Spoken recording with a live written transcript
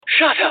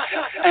Shut up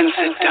and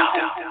sit down.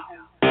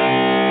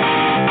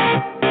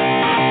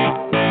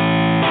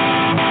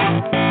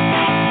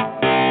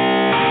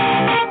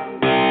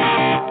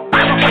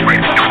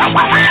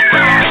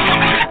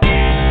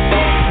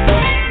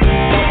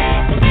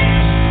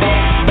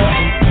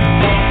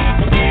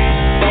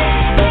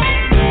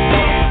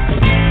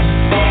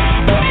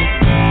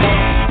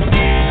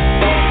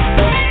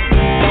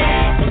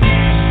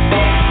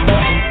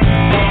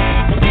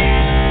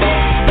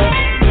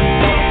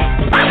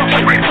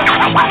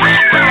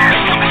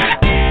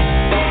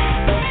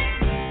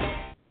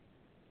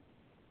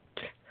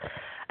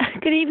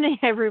 Good evening,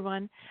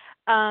 everyone.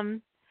 I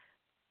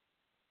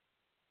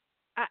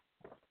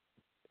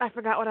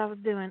forgot what I was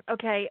doing.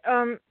 Okay.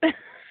 You ever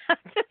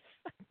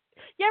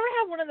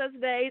have one of those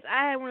days?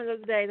 I had one of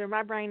those days where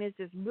my brain is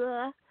just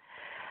blah.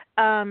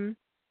 I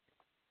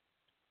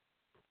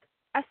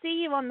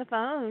see you on the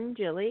phone,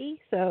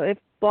 Jilly. So if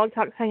Blog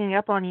Talk's hanging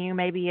up on you,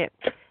 maybe it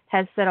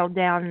has settled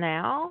down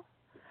now.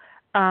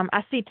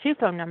 I see two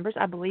phone numbers.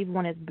 I believe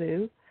one is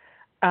Boo.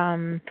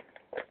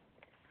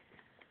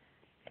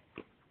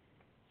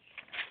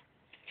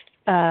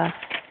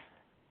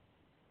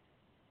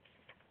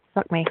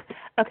 Fuck me.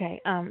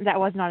 Okay, that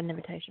was not an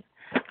invitation.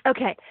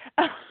 Okay.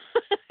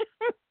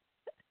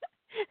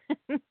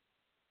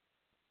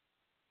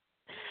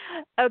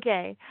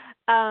 Okay.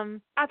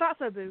 I thought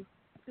so, Boo.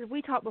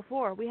 We talked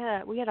before. We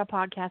had a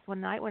podcast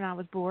one night when I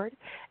was bored,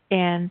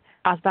 and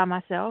I was by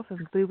myself,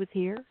 and Boo was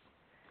here.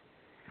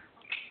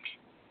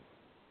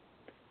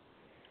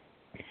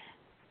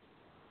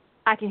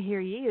 I can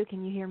hear you.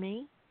 Can you hear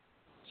me?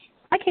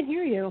 I can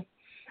hear you.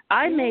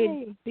 I Yay.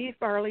 made beef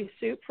barley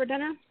soup for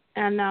dinner,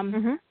 and I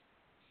mean,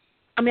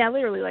 I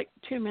literally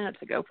 2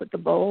 minutes ago put the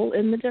bowl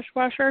in the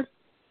dishwasher.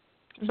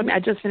 So I mean, I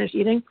just finished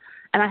eating,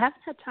 and I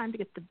haven't had time to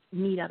get the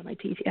meat out of my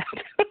teeth yet.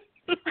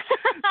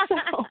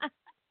 So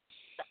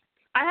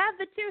I have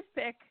the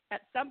toothpick.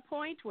 At some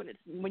point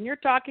when you're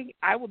talking,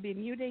 I will be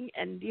muting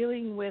and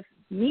dealing with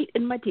meat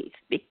in my teeth,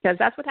 because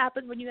that's what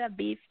happens when you have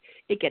beef.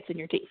 It gets in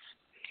your teeth.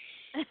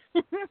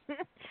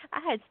 I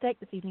had steak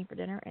this evening for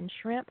dinner and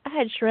shrimp. I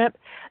had shrimp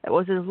that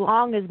was as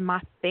long as my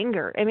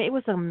finger. I mean, it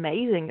was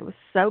amazing. It was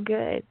so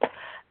good.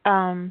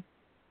 I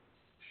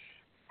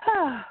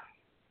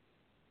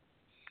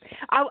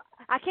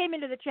came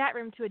into the chat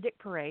room to a dick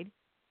parade.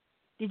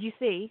 Did you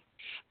see?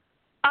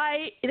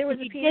 There was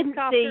if a you penis didn't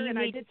copter, see, you and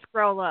need to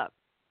scroll up.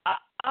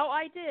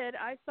 I did.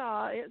 I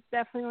saw it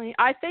definitely.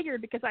 I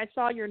figured because I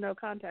saw your no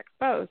context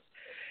post,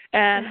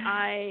 and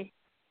I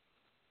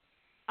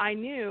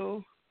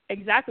knew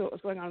exactly what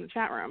was going on in the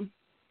chat room.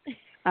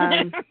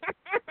 I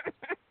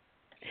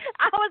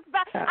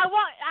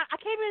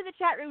came into the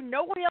chat room.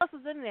 Nobody else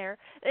was in there.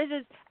 This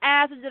is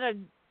as in a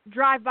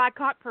drive-by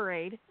cock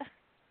parade.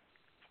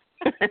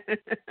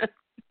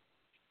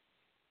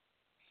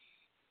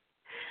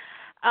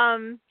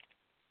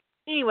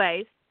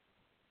 Anyways,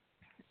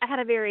 I had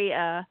a very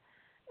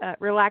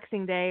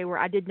relaxing day where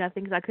I did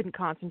nothing because I couldn't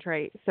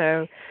concentrate.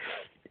 So,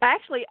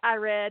 I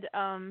read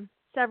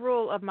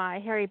several of my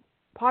Harry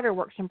Potter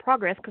works in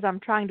progress because I'm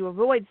trying to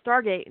avoid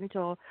Stargate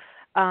until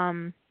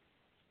Nano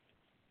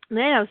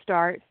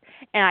starts,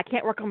 and I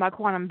can't work on my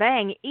Quantum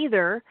Bang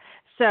either.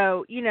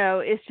 So,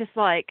 it's just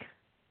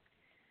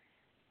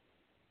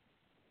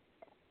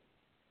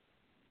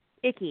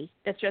icky.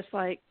 It's just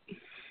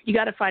you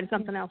got to find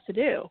something else to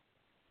do.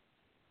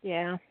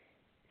 Yeah.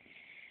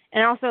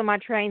 And also, my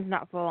train's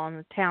not full on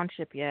the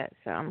township yet,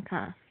 so I'm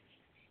kind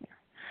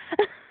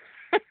of.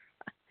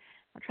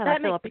 I'm trying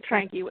to fill up a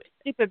tank.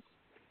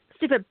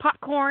 Stupid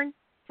popcorn.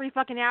 3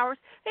 fucking hours.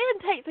 It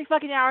didn't take 3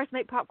 fucking hours to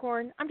make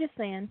popcorn. I'm just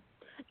saying.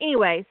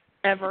 Anyways.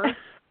 Ever.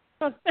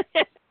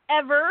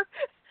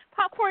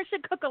 Popcorn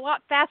should cook a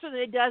lot faster than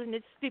it does in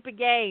this stupid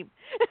game.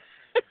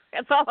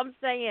 That's all I'm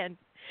saying.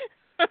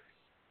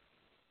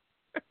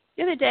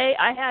 The other day,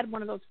 I had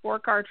one of those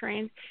 4-car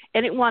trains,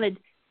 and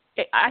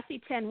I see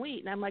 10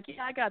 wheat, and I'm like,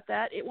 yeah, I got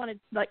that. It wanted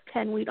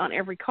 10 wheat on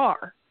every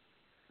car.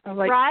 I was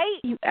like,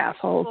 right? You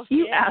assholes. Bullshit.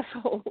 You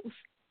assholes.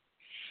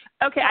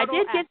 Okay, Total I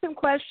did get some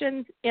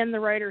questions in the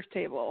writer's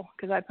table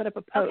because I put up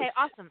a post. Okay,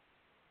 awesome.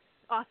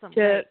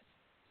 To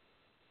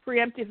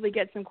preemptively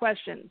get some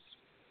questions.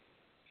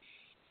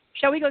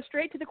 Shall we go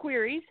straight to the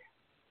queries?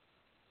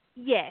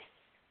 Yes.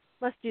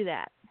 Let's do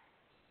that.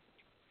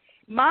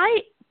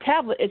 My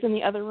tablet is in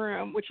the other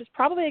room, which is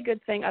probably a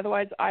good thing.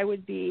 Otherwise, I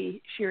would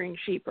be shearing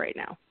sheep right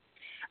now.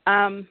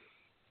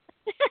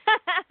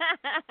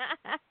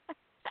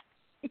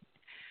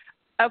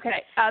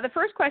 Okay. The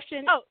first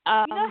question.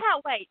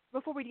 Wait,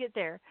 before we get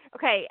there.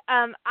 Okay.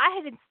 I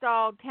had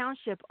installed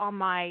Township on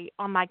my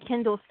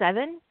Kindle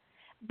 7,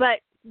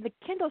 but the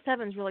Kindle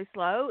 7 is really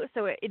slow,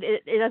 so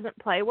it doesn't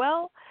play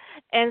well.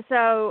 And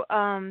so,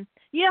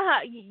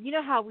 you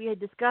know how we had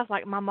discussed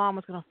my mom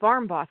was going to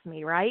farm boss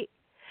me, right?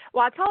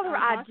 Well, I told her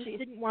I just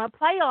didn't want to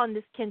play on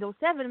this Kindle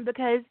 7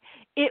 because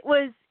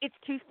it's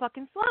too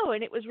fucking slow,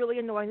 and it was really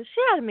annoying the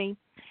shit out of me.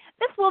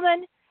 This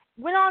woman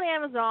went on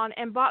Amazon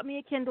and bought me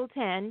a Kindle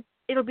 10.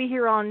 It'll be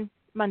here on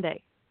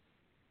Monday.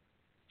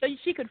 So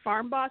she could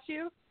farm boss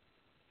you?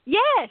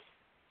 Yes.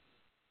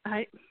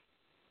 I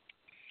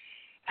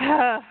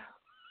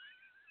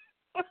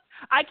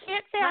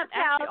can't say I'm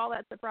actually all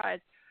that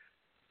surprised.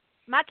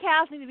 My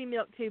cows need to be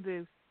milked too,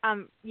 Boo.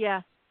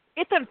 Yeah.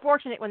 It's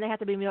unfortunate when they have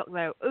to be milked,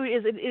 though.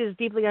 It is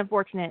deeply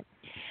unfortunate.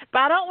 But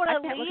I don't want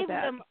to leave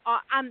them.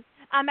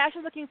 I'm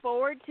actually looking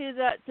forward to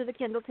the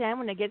Kindle 10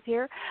 when it gets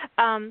here.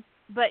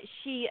 But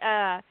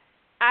I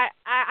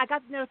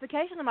got the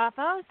notification on my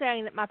phone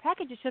saying that my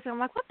package is shipped. I'm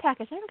like, what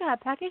package? I haven't got a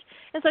package.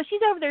 And so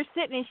she's over there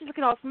sitting and she's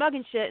looking all smug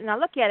and shit. And I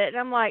look at it and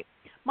I'm like,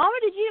 Mama,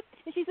 did you?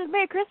 And she says,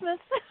 Merry Christmas.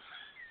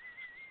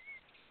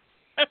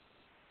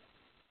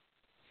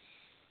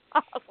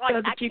 Like,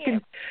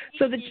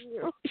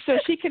 so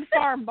she can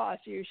farm boss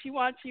you. She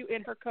wants you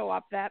in her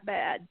co-op that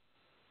bad.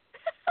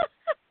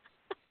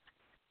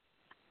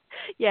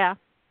 Yeah.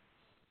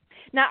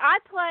 Now I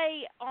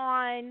play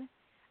on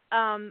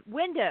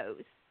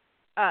Windows.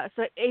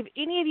 So if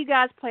any of you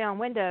guys play on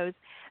Windows,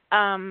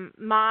 I'm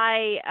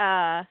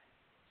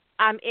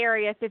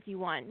Area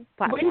 51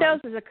 platform. Windows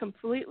is a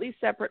completely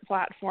separate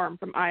platform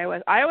from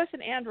iOS. iOS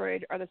and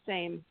Android are the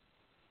same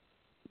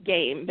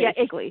game,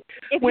 basically.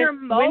 Yeah, if you're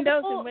mobile,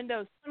 Windows and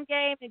Windows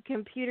game, and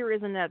computer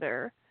is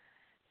another.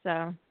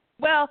 So.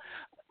 Well,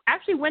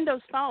 actually, Windows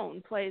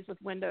Phone plays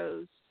with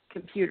Windows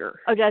Computer.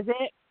 Oh, does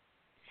it?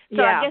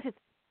 So yeah. I guess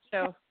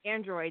it's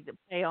Android that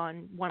play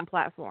on one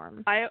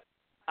platform.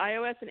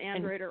 iOS and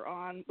Android are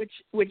on which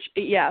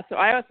so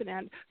iOS and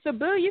Android. So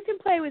Boo, you can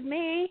play with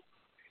me.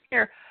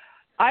 Here,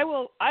 I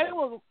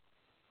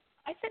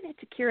sent it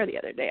to Kira the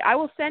other day. I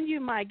will send you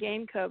my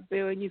game code,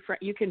 Boo, and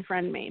you can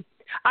friend me.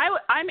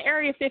 I'm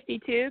Area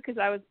 52 because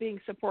I was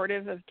being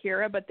supportive of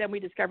Kira, but then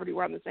we discovered we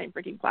were on the same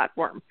freaking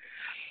platform.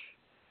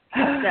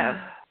 So,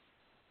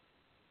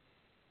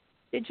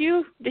 did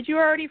you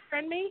already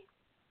friend me?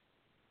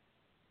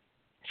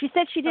 She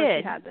said she did. Oh,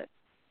 she has it.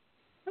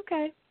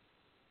 Okay.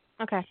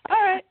 All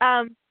right.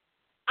 I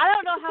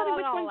don't know how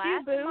long I'll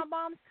last in my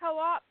mom's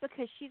co-op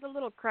because she's a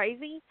little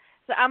crazy,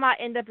 so I might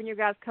end up in your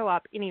guys'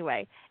 co-op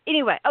anyway.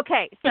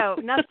 Okay. So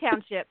Nuff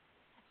Township.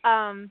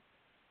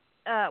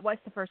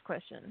 What's the first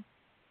question?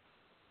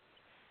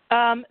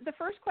 The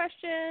first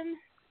question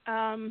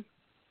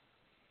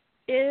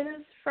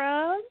is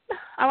from.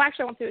 Oh,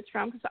 actually, I won't say who it's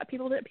from because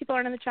people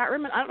aren't in the chat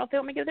room, and I don't know if they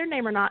want me to give their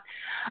name or not.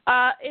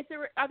 Are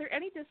there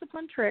any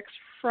discipline tricks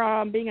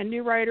from being a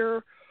new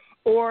writer,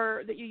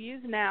 or that you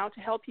use now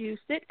to help you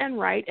sit and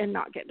write and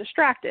not get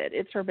distracted?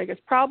 It's her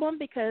biggest problem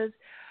because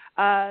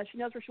she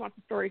knows where she wants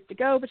the stories to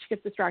go, but she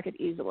gets distracted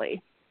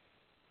easily.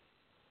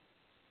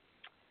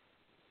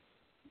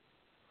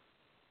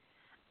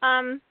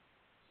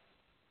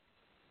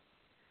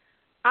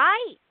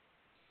 I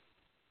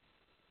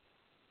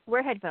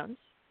wear headphones.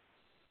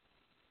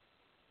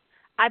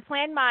 I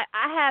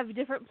have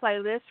different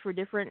playlists for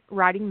different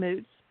writing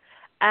moods.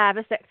 I have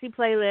a sexy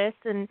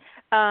playlist, and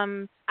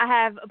I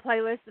have a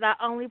playlist that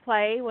I only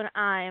play when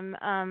I'm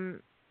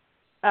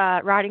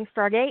writing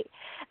Stargate.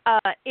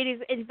 It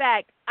is, in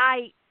fact,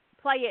 I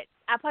played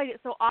it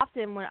so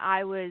often when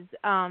I was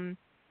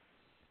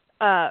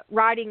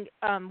writing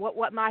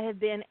what might have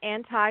been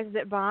And Ties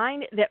That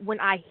Bind, that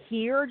when I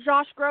hear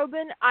Josh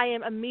Groban, I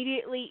am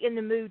immediately in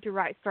the mood to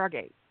write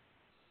Stargate.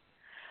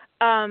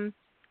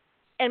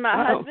 And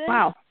my husband,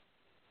 wow.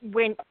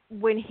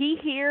 when he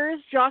hears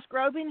Josh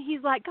Groban,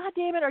 he's like, God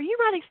damn it, are you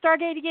writing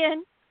Stargate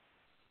again?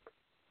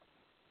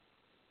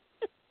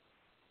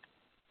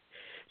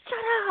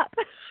 Shut up.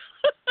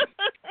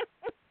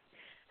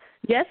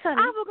 Yes,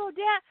 honey. I will go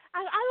down.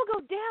 I will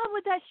go down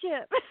with that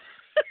ship.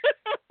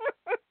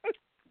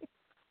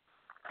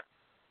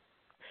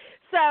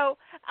 So,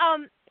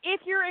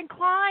 if you're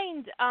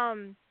inclined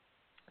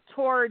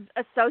towards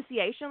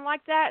association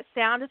like that,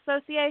 sound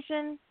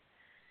association,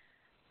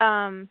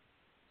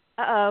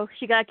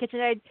 she got a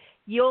KitchenAid.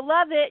 You'll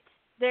love it.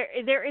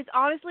 There is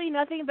honestly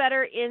nothing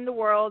better in the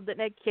world than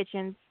a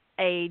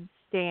KitchenAid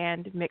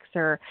stand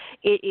mixer.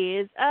 It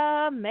is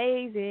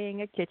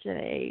amazing, a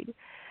KitchenAid.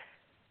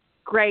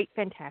 Great,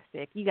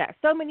 fantastic. You got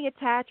so many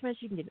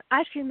attachments. You can get an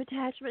ice cream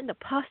attachment, a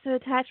pasta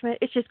attachment.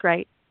 It's just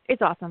great.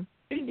 It's awesome.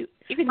 You can do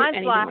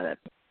anything with it.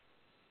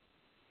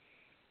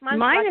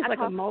 Mine is like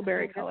a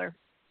mulberry color.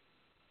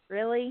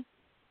 Really?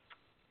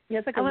 Yeah,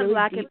 it's like a really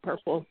deep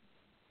purple.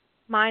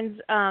 Mine's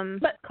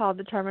called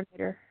the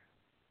Terminator.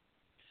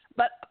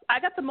 But I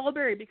got the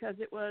mulberry because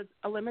it was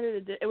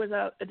it was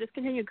a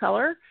discontinued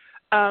color.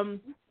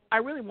 I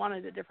really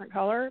wanted a different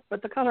color,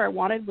 but the color I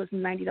wanted was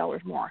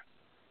 $90 more.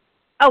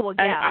 Oh well,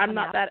 yeah. And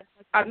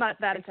I'm not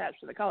that attached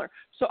to the color.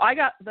 So I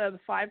got the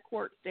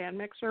 5-quart stand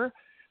mixer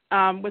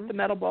with the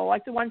metal bowl,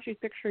 like the one she's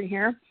picturing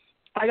here.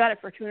 I got it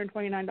for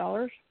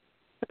 $229,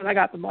 and I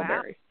got the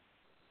mulberry,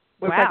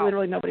 which like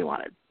literally nobody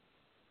wanted.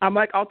 I'm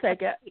like, I'll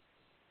take it.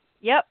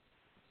 Yep.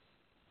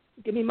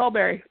 Give me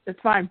mulberry. It's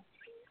fine.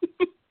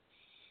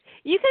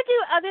 You could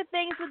do other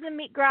things with the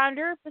meat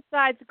grinder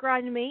besides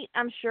grind meat,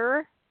 I'm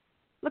sure.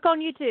 Look on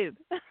YouTube.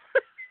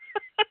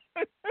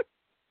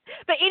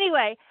 But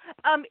anyway,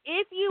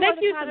 if you want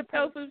to kind of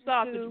tofu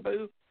sausage,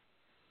 Boo,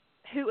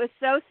 who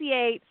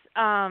associates,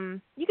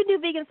 you can do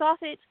vegan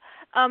sausage,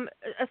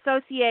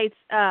 associates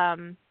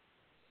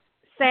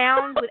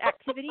sounds with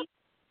activity.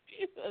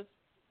 Jesus.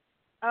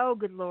 Oh,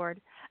 good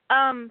Lord.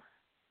 I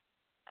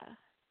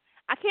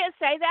can't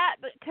say that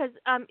because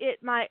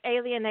it might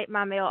alienate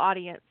my male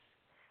audience,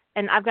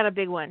 and I've got a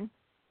big one.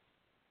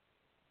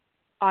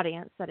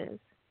 Audience, that is.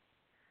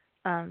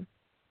 And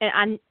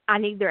I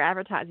need their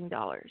advertising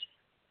dollars,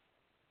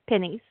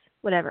 pennies,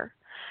 whatever.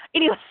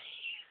 Anyway.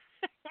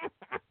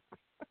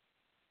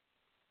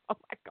 Oh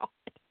my God.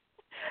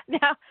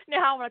 Now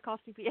I want to call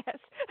CPS.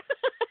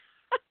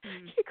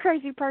 You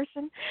crazy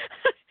person.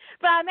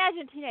 But I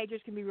imagine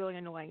teenagers can be really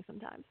annoying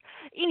sometimes.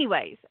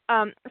 Anyways,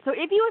 so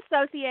if you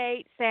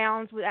associate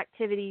sounds with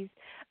activities,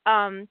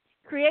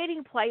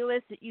 creating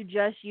playlists that you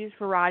just use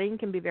for writing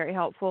can be very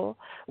helpful.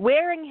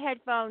 Wearing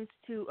headphones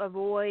to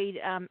avoid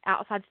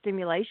outside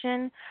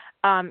stimulation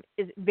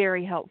is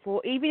very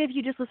helpful. Even if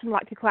you just listen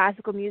to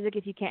classical music,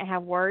 if you can't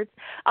have words.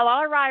 A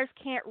lot of writers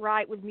can't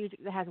write with music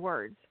that has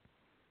words.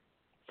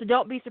 So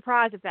don't be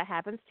surprised if that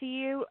happens to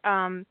you.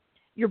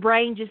 Your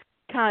brain just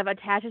kind of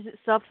attaches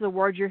itself to the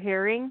words you're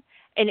hearing,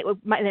 and it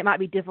might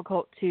be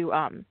difficult to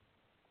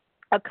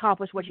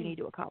accomplish what you need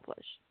to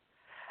accomplish.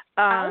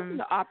 I listen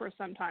to opera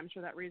sometimes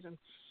for that reason,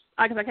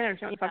 because I can't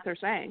understand what the fuck they're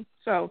saying.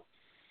 So,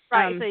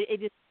 right, so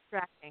it's just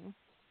distracting.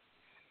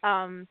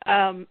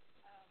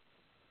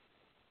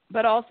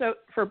 But also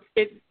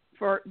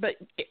but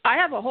I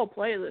have a whole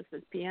playlist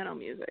that's piano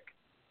music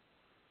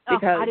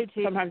because I do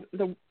too. Sometimes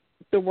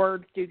the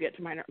words do get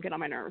on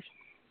my nerves.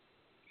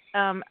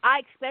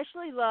 I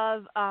especially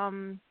love.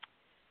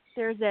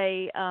 There's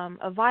a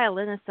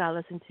violinist I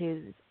listen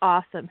to. That's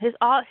awesome. His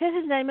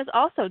name is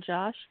also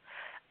Josh.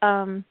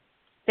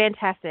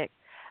 Fantastic.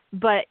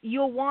 But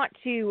you'll want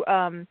to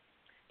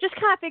just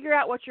kind of figure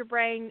out what your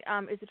brain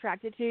is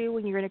attracted to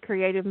when you're in a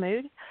creative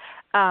mood,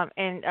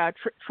 and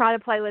try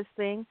the playlist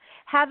thing.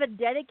 Have a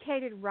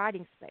dedicated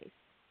writing space.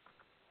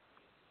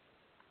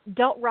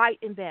 Don't write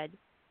in bed.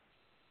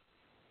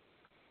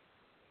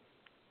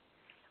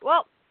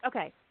 Well,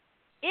 okay.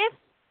 If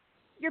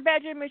your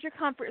bedroom is your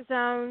comfort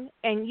zone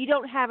and you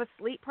don't have a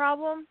sleep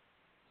problem,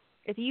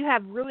 if you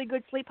have really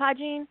good sleep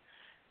hygiene,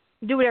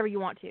 do whatever you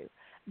want to.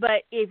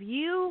 But if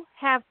you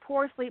have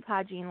poor sleep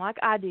hygiene like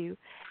I do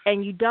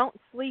and you don't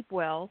sleep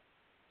well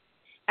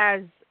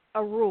as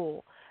a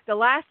rule, the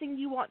last thing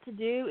you want to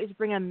do is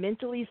bring a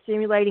mentally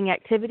stimulating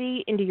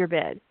activity into your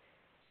bed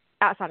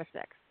outside of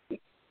sex.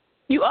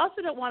 You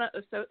also don't want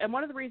to, and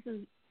one of the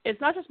reasons, it's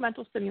not just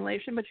mental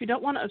stimulation, but you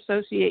don't want to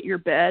associate your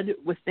bed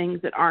with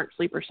things that aren't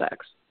sleep or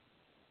sex.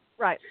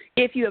 Right.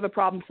 If you have a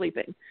problem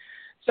sleeping.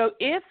 So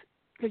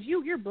because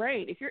your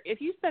brain, if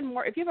you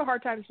have a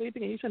hard time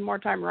sleeping and you spend more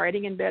time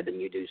writing in bed than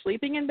you do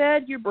sleeping in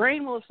bed, your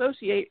brain will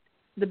associate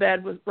the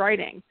bed with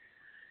writing.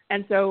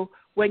 And so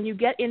when you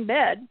get in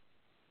bed,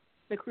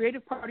 the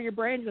creative part of your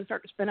brain is going to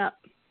start to spin up.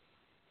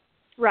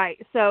 Right.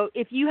 So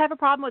if you have a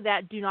problem with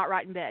that, do not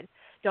write in bed.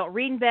 Don't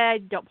read in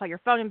bed. Don't play your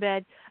phone in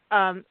bed.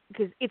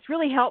 Because it's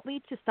really helped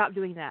me to stop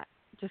doing that.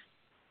 Just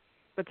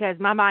because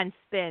my mind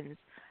spins.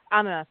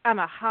 I'm a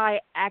high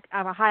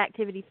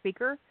activity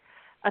thinker,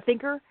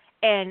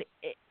 and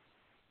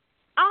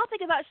I'll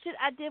think about shit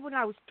I did when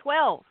I was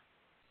 12,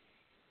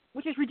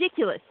 which is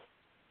ridiculous.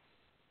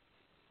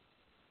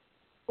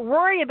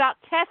 Worry about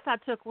tests I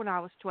took when I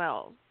was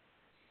 12.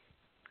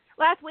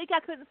 Last week I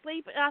couldn't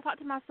sleep, and I thought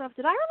to myself,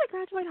 did I really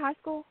graduate high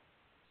school?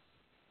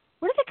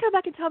 What if they come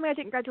back and tell me I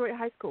didn't graduate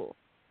high school?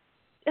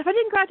 If I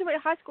didn't graduate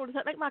high school, does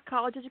that make my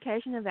college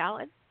education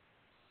invalid?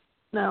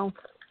 No.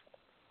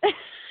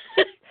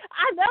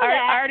 I know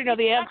that. I already know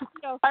the answer.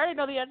 I already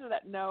know the answer to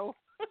that. No.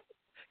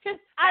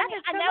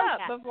 I know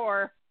that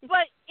before.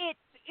 But it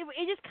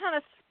just kind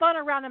of spun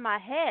around in my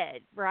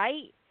head,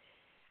 right?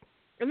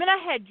 And then I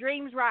had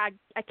dreams where I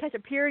kept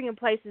appearing in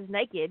places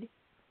naked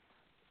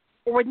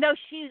or with no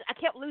shoes. I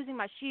kept losing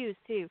my shoes,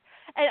 too.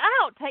 And I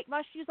don't take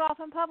my shoes off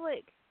in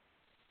public.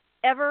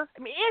 Ever.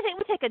 I mean, anything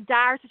would take a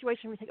dire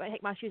situation to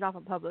take my shoes off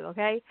in public,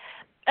 okay?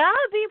 And I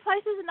would be in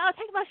places and I would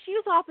take my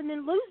shoes off and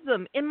then lose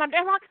them in my.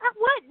 I'm like,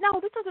 what? No,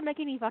 this doesn't make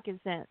any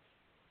fucking sense.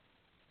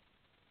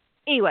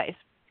 Anyways,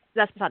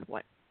 that's beside the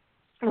point.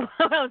 What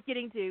I was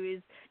getting to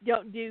is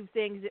don't do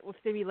things that will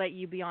stimulate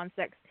you beyond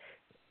sex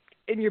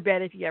in your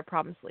bed if you have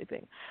problems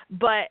sleeping.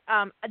 But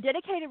a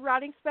dedicated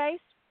writing space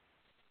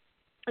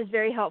is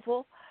very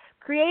helpful.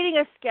 Creating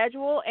a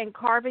schedule and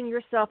carving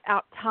yourself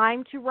out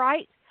time to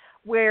write,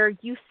 where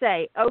you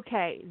say,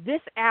 okay,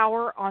 this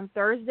hour on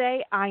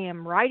Thursday I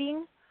am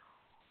writing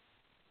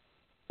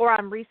or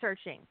I'm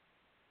researching.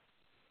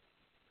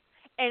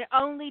 And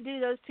only do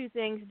those two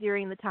things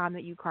during the time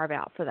that you carve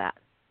out for that.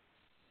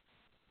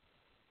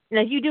 And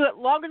if you do it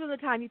longer than the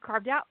time you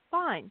carved out,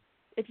 fine.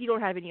 If you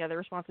don't have any other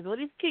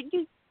responsibilities,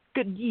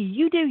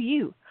 you do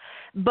you.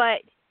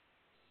 But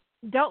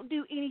don't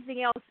do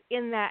anything else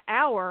in that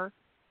hour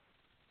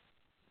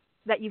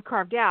that you've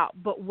carved out,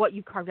 but what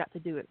you carved out to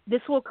do it. This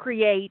will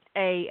create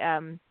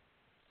a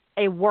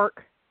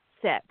work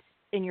set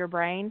in your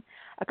brain.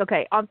 Like,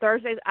 okay, on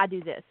Thursdays I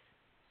do this.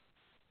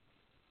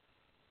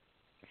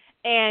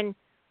 And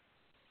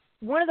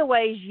one of the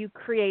ways you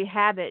create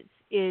habits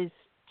is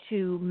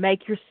to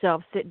make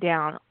yourself sit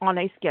down on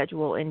a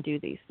schedule and do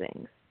these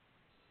things.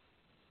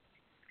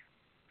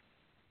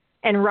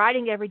 And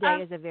writing every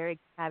day is a very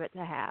good habit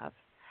to have.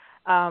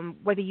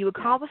 Whether you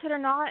accomplish it or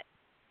not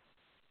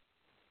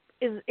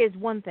is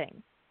one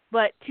thing.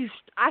 But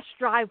I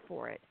strive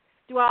for it.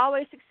 Do I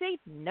always succeed?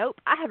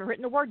 Nope. I haven't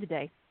written a word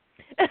today.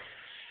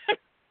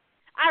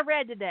 I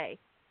read today,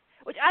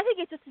 which I think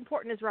is just as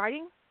important as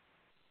writing.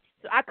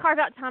 So I carve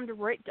out time to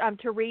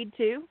read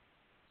too.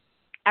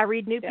 I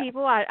read new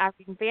people. I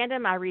read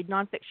fandom. I read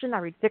nonfiction. I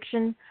read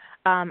fiction.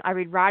 I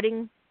read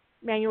writing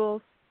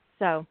manuals.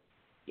 So,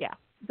 yeah.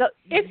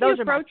 If you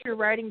approach your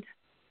writing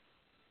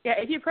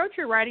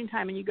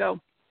time and you go,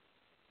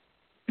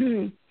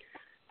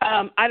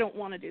 I don't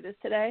want to do this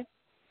today,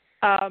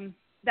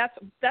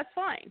 that's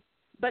fine.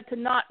 But to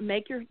not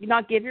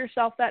give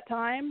yourself that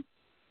time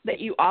that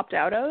you opt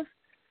out of.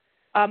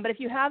 But if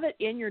you have it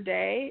in your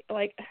day,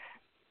 like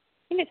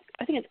I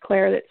think it's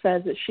Claire that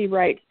says that she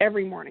writes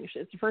every morning.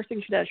 It's the first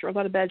thing she does. She rolls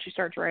out of bed, she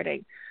starts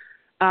writing.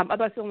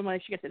 Otherwise, it's the only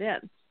way she gets it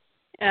in.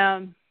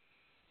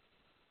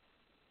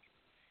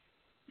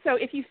 So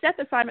if you set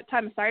the time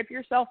aside for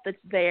yourself that's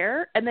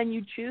there, and then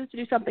you choose to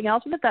do something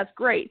else with it, that's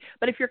great.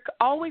 But if you're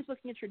always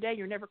looking at your day,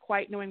 you're never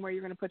quite knowing where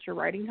you're going to put your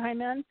writing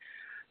time in,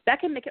 that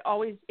can make it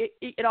always gets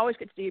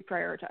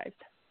deprioritized.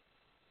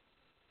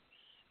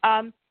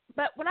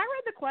 But when I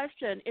read the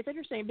question, it's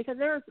interesting because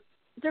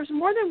there's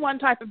more than one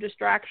type of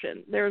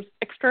distraction. There's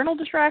external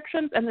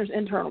distractions and there's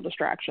internal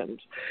distractions.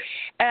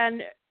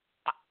 And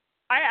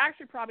I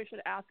actually probably should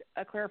ask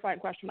a clarifying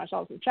question when I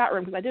saw this in the chat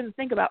room because I didn't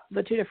think about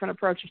the two different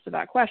approaches to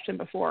that question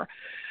before.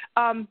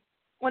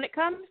 When it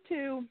comes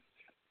to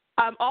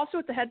also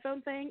with the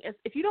headphone thing,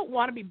 if you don't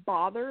want to be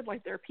bothered,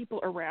 like there are people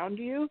around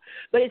you,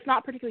 but it's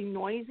not particularly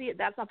noisy,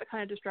 that's not the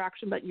kind of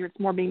distraction, but it's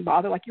more being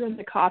bothered. Like you're in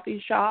the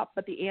coffee shop,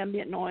 but the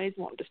ambient noise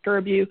won't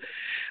disturb you,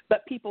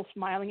 but people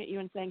smiling at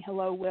you and saying,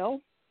 hello, Will.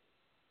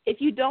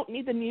 If you don't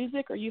need the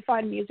music or you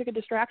find music a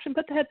distraction,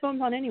 put the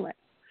headphones on anyway.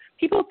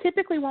 People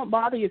typically won't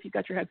bother you if you've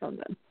got your headphones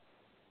in.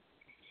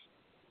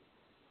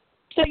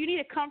 So you need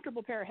a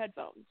comfortable pair of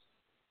headphones.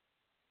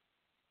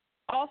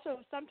 Also,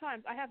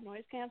 sometimes I have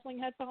noise-canceling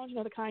headphones,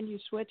 the kind you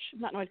switch.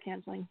 Not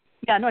noise-canceling.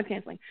 Yeah,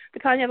 noise-canceling. The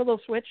kind you have a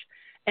little switch,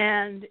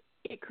 and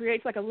it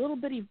creates like a little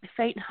bitty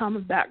faint hum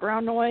of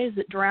background noise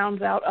that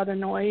drowns out other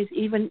noise,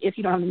 even if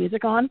you don't have the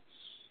music on.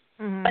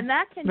 Mm-hmm. And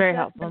that can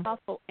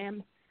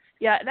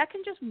that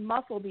can just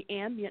muffle the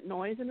ambient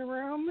noise in the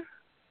room,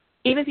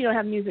 even if you don't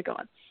have music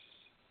on.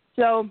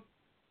 So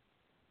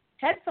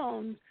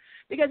headphones,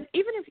 because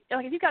even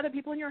if you've got other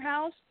people in your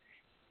house,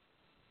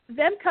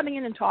 them coming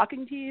in and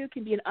talking to you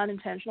can be an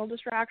unintentional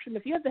distraction.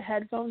 If you have the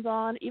headphones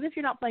on, even if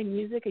you're not playing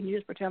music and you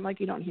just pretend like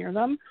you don't hear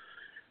them,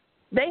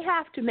 they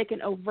have to make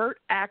an overt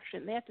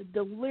action. They have to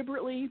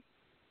deliberately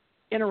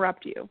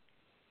interrupt you,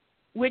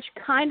 which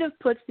kind of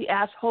puts the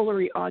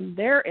assholery on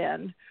their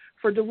end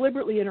for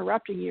deliberately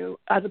interrupting you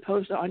as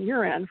opposed to on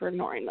your end for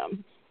ignoring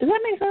them. Does that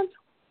make sense?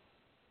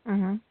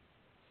 Mm-hmm.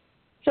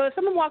 So if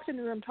someone walks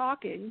into the room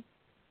talking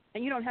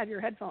and you don't have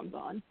your headphones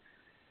on,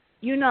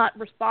 you not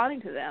responding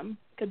to them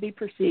could be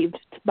perceived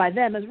by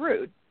them as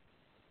rude.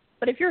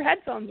 But if your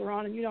headphones are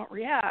on and you don't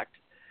react,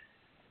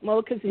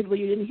 well, conceivably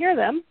you didn't hear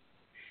them,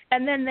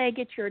 and then they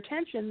get your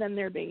attention, then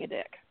they're being a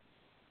dick.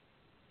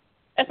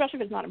 Especially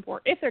if it's not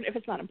important. If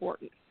it's not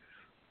important.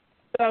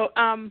 So,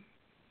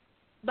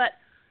 but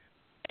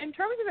in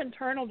terms of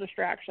internal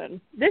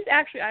distraction, this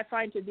actually I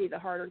find to be the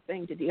harder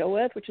thing to deal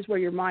with, which is where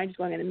your mind is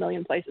going in a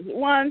million places at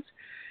once,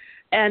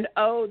 and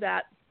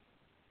that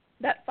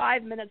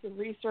 5 minutes of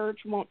research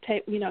won't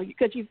take,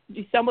 because you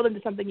stumbled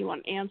into something you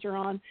want an answer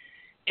on,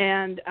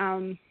 and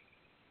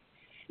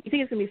you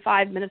think it's going to be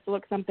 5 minutes to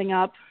look something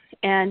up,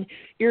 and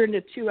you're in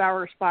a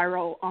 2-hour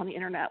spiral on the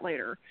internet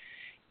later.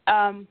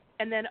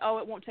 And then,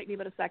 it won't take me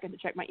but a second to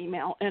check my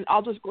email, and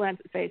I'll just glance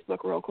at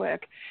Facebook real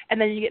quick, and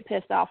then you get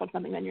pissed off on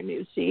something on your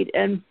news feed.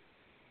 And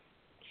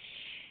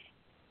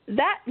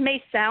that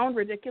may sound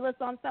ridiculous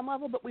on some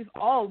level, but we've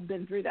all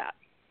been through that.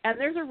 And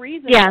there's a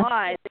reason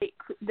why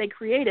they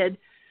created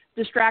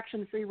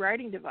distraction-free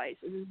writing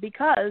devices,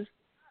 because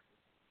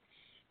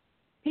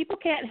people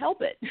can't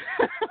help it.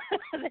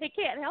 They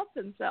can't help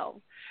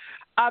themselves.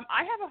 I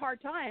have a hard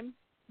time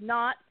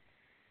not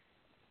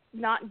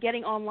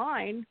getting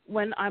online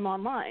when I'm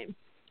online.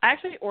 I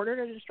actually ordered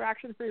a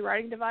distraction-free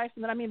writing device,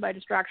 and what I mean by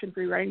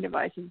distraction-free writing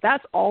device is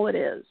that's all it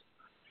is.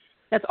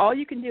 That's all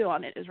you can do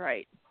on it is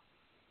write.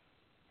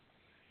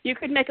 You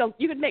could make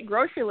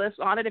grocery lists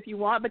on it if you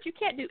want, but you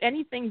can't do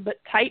anything but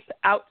type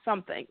out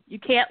something. You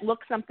can't look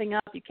something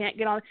up. You can't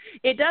get on.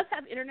 It does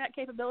have internet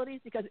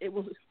capabilities because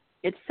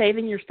it's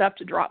saving your stuff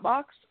to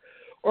Dropbox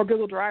or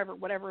Google Drive or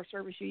whatever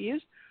service you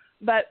use,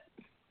 but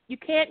you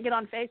can't get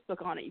on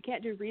Facebook on it. You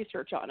can't do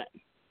research on it.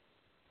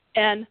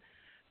 And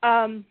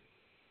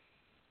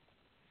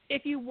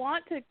if you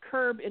want to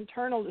curb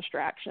internal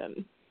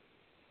distraction,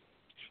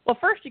 well,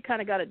 first you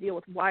kind of got to deal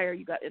with why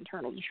you got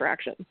internal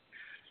distraction.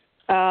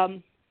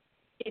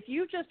 If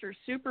you just are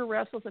super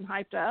restless and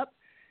hyped up,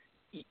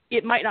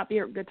 it might not be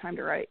a good time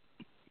to write.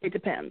 It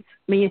depends.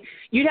 I mean,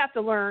 you'd have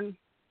to learn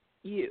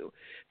you.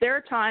 There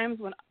are times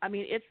when,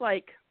 it's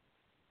like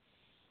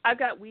I've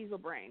got weasel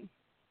brain.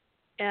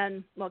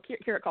 And, well,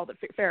 Kira called it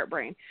ferret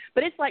brain.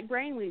 But it's like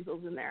brain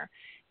weasels in there.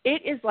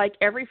 It is like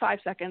every 5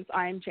 seconds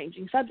I am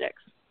changing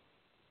subjects.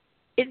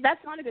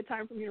 That's not a good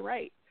time for me to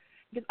write.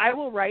 Because I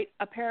will write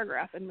a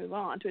paragraph and move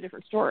on to a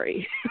different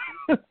story.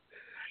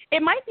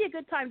 It might be a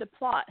good time to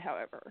plot,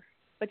 however.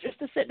 But just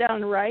to sit down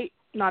and write,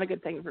 not a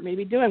good thing for me to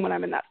be doing when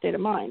I'm in that state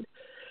of mind.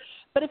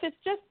 But if it's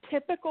just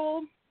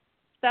typical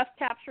stuff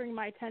capturing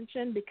my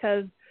attention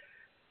because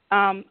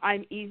my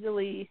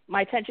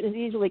attention is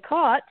easily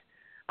caught,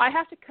 I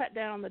have to cut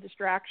down on the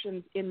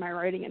distractions in my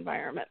writing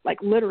environment,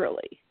 like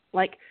literally.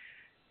 Like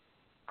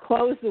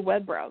close the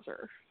web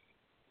browser.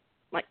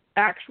 Like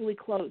actually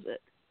close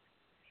it.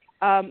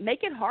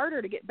 Make it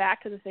harder to get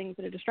back to the things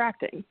that are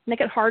distracting.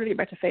 Make it harder to get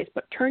back to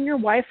Facebook. Turn your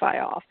Wi-Fi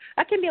off.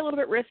 That can be a little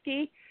bit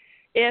risky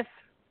if,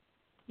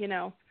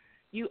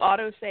 you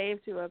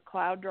auto-save to a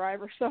cloud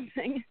drive or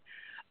something.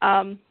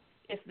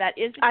 If that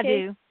is the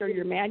case, or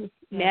you're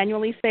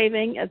manually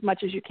saving as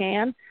much as you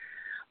can.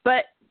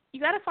 But you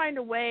got to find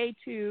a way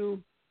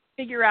to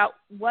figure out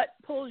what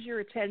pulls your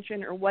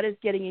attention or what is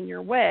getting in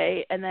your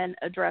way and then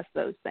address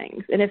those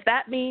things. And if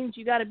that means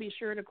you got to be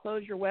sure to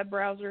close your web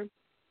browser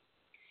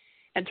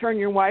and turn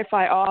your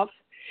Wi-Fi off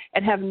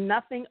and have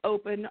nothing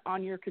open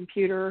on your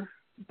computer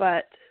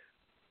but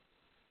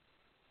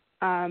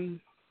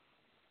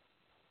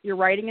your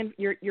writing and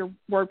your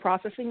word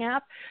processing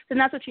app, then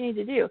that's what you need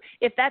to do.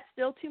 If that's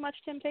still too much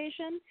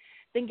temptation,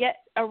 then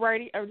get a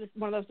writing or just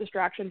one of those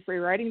distraction-free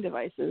writing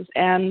devices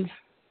and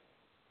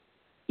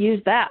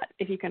use that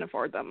if you can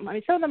afford them.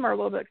 Some of them are a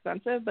little bit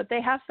expensive, but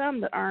they have some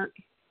that aren't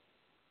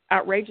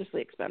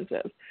outrageously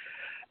expensive.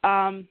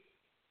 What'd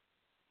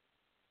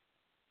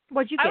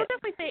you get? I would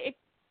definitely say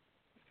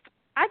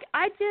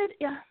I did,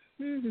 yeah.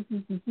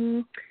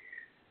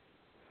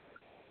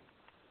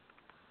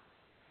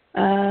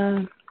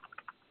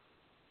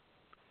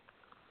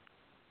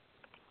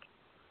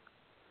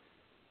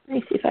 Let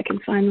me see if I can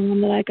find the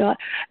one that I got.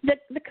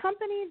 The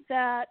company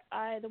the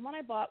one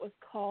I bought was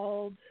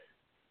called,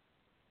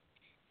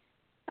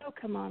 oh,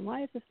 come on,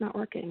 why is this not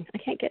working? I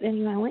can't get any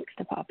of my links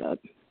to pop up.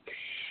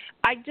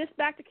 I just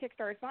backed to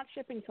Kickstarter. It's not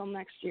shipping till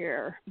next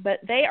year, but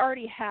they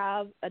already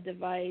have a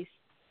device.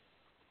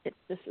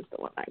 This is the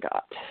one I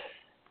got.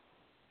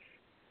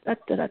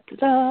 Back to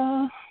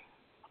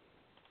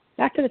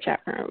the chat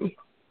room.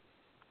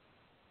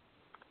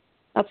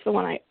 That's the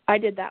one I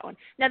did that one.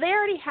 Now they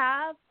already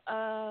have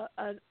a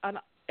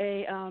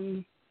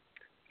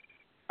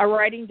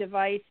writing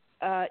device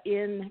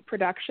in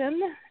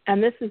production,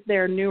 and this is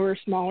their newer,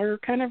 smaller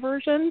kind of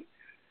version.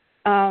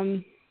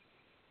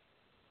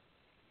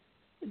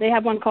 They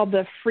have one called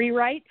the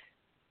FreeWrite.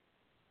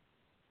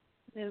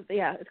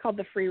 Yeah, it's called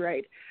the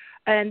FreeWrite.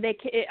 And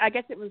I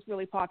guess it was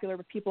really popular,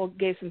 but people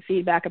gave some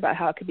feedback about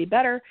how it could be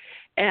better,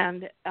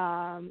 and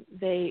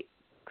they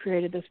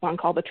created this one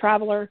called the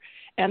Traveler,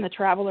 and the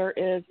Traveler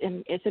it's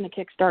in a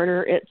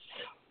Kickstarter. It's,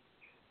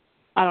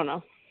 I don't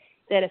know,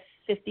 they had a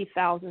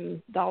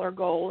 $50,000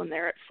 goal, and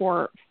they're at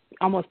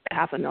almost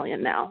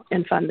 $500,000 now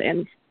in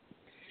funding.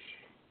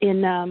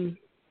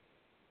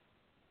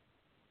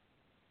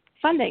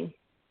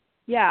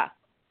 Yeah,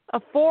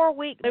 a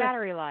 4-week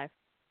battery life.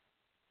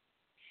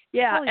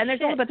 Yeah, Holy and shit.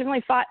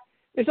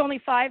 There's only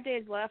 5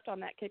 days left on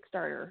that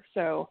Kickstarter,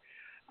 so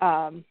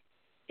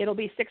it'll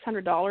be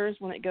 $600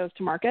 when it goes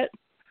to market.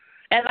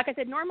 And like I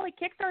said, normally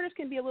Kickstarters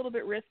can be a little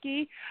bit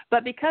risky,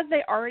 but because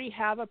they already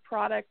have a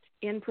product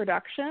in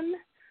production,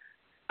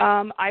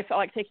 I felt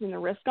like taking the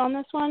risk on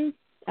this one,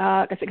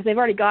 because they've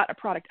already got a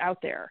product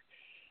out there.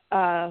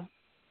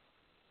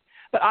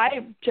 But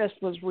I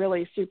just was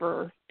really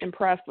super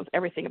impressed with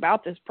everything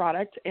about this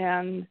product,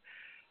 and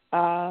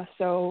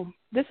so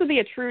this would be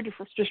a true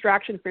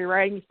distraction-free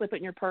writing. You slip it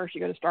in your purse, you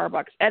go to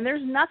Starbucks, and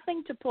there's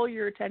nothing to pull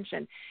your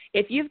attention.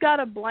 If you've got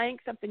a blank,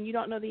 something you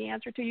don't know the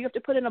answer to, you have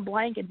to put in a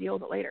blank and deal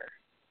with it later.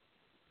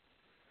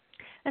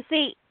 Now,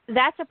 see,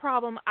 that's a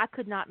problem I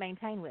could not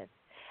maintain with.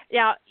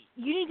 Now,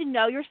 you need to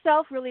know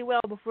yourself really well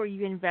before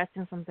you invest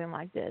in something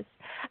like this.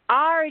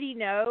 I already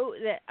know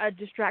that a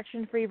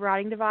distraction-free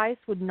writing device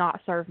would not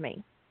serve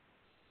me.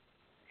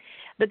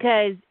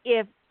 Because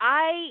if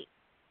I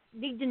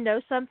need to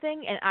know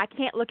something and I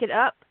can't look it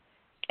up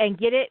and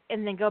get it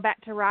and then go back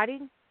to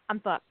writing, I'm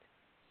fucked.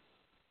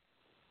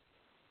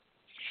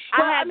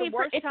 Well, I had the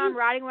worst time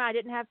writing when I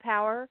didn't have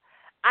power.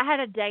 I had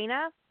a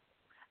Dana,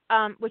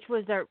 which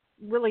was a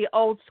really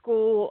old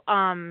school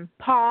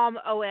Palm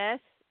OS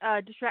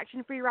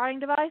distraction-free writing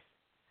device.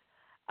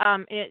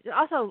 It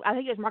also, I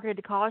think it was marketed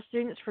to college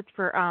students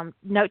for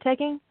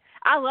note-taking.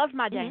 I loved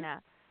my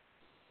Dana,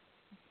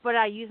 but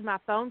I used my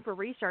phone for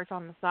research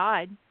on the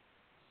side.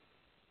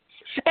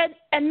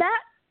 And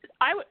that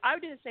I would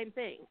do the same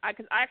thing,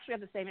 because I actually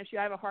have the same issue.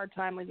 I have a hard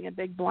time leaving a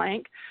big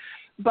blank,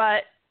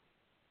 but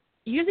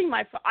using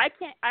my phone,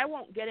 I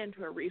won't get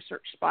into a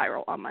research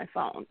spiral on my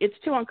phone. It's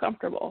too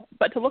uncomfortable.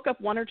 But to look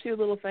up one or two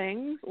little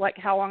things, like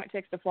how long it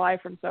takes to fly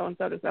from so and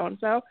so to so and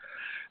so,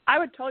 I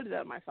would totally do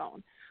that on my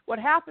phone. what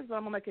happens when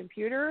I'm on my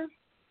computer,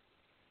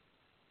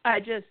 I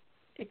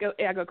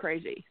go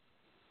crazy.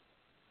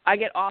 I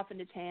get off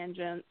into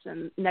tangents,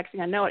 and next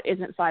thing I know, it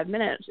isn't 5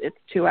 minutes, it's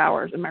 2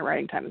 hours, and my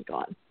writing time is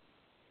gone.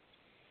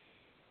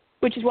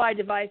 Which is why a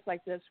device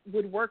like this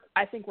would work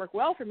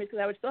well for me, because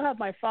I would still have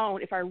my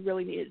phone if I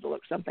really needed to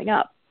look something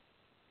up.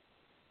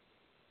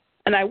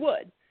 And I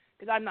would,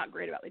 because I'm not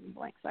great about leaving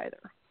blanks either.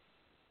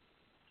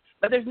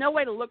 But there's no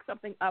way to look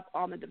something up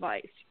on the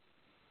device.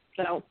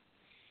 So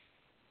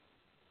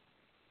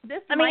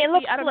this it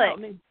looks I don't slick,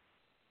 know.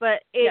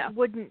 but it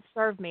wouldn't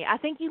serve me. I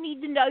think you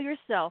need to know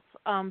yourself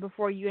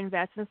before you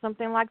invest in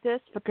something like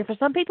this. Because for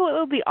some people, it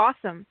would be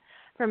awesome.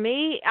 For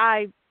me,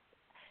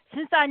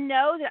 since I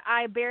know that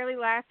I barely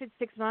lasted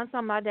 6 months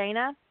on my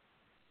Dana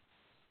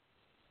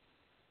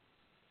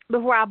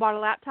before I bought a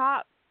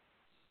laptop.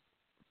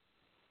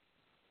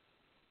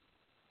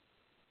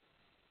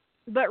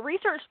 But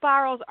research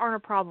spirals aren't a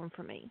problem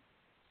for me.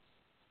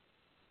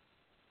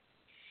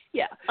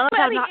 Yeah. Unless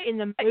I'm not in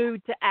the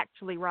mood to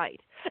actually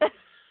write.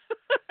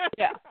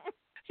 Yeah.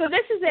 So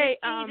this is a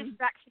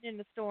distraction in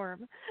the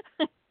storm.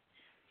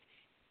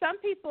 Some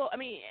people,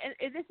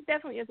 this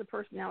definitely is a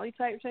personality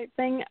type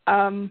thing.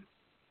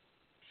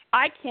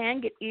 I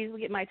can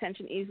get my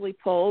attention easily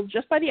pulled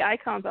just by the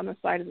icons on the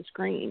side of the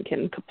screen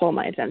can pull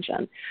my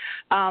attention.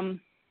 I'm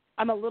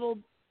a little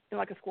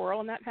like a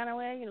squirrel in that kind of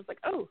way. It's like,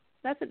 oh,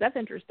 that's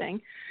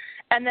interesting.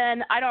 And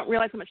then I don't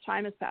realize how much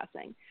time is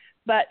passing.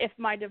 But if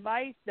my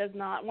device does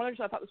not, one of the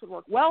reasons I thought this would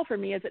work well for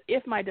me is that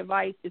if my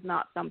device is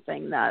not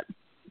something that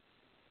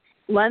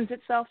lends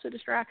itself to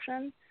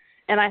distraction,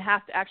 and I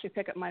have to actually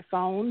pick up my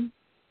phone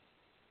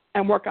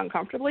and work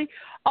uncomfortably.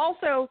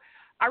 Also,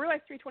 I realize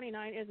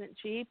 $329 isn't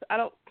cheap.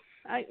 I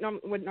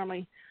wouldn't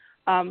normally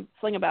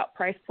fling about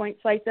price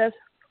points like this,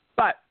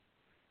 but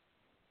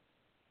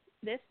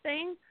this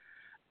thing,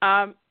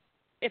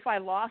 if I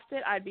lost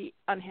it, I'd be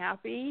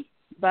unhappy,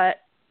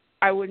 but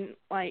I wouldn't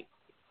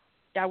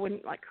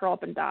curl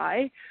up and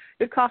die.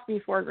 It would cost me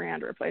 $4,000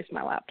 to replace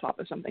my laptop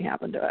if something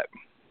happened to it.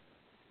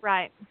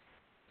 Right.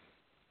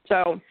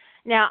 So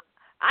now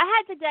I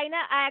had the Dana.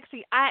 I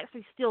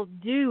actually still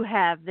do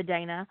have the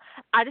Dana.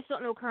 I just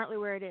don't know currently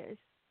where it is.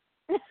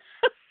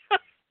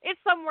 It's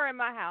somewhere in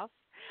my house.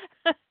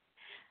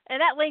 And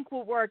that link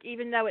will work,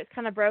 even though it's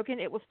kind of broken.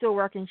 It will still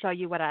work and show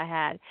you what I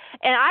had.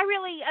 And I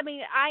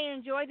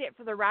enjoyed it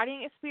for the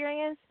writing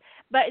experience,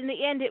 but in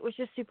the end, it was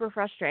just super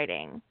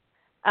frustrating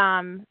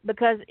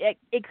because it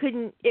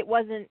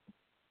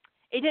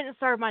didn't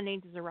serve my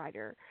needs as a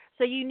writer.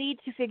 So you need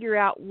to figure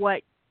out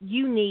what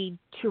you need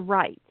to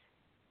write.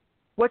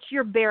 What's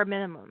your bare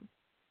minimum?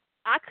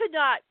 I could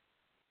not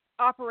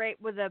operate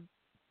with an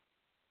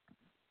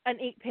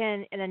ink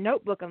pen and a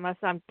notebook unless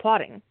I'm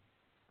plotting.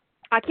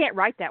 I can't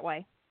write that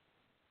way.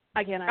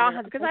 I can't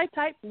either, because I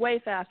type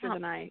way faster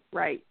than I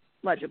write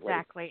legibly.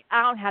 Exactly.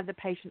 I don't have the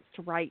patience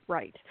to write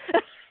right.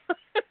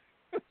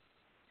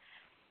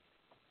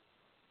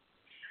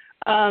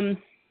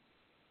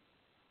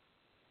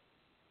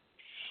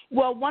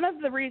 Well, one of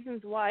the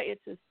reasons why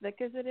it's as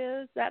thick as it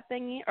is, that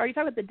thingy, are you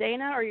talking about the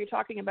Dana or are you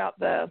talking about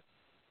the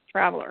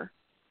Traveler?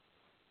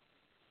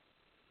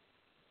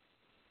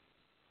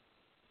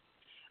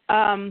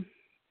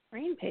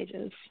 Rain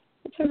pages.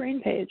 What's a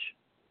rain page?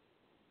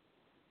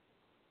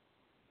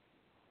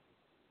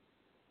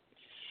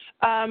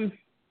 Part of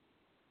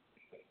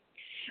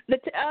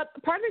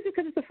it is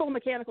because it's a full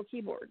mechanical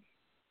keyboard.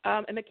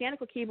 And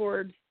mechanical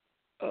keyboards,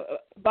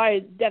 by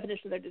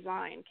definition of their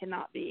design,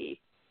 cannot be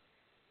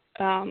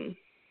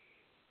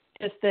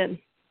as thin.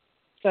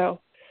 So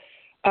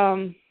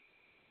I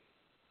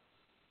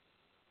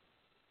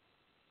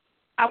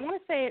want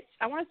to say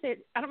I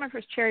don't remember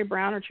if it's cherry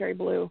brown or cherry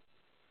blue.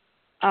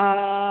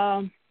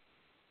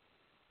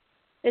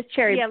 It's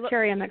cherry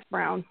MX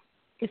brown.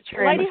 It's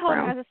cherry Lady MX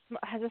brown. Holmes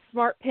has a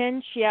smart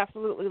pen she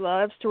absolutely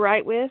loves to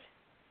write with.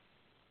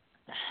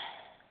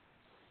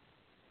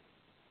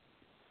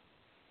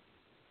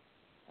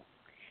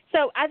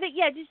 So I think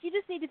you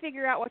just need to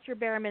figure out what your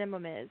bare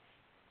minimum is.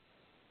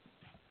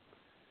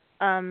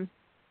 As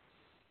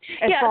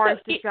far as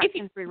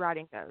distraction-free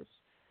writing goes.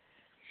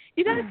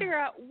 You got to figure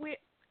out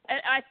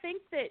I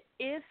think that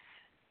if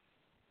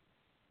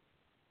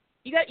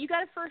you got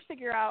to first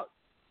figure out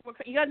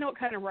you got to know what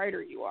kind of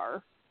writer you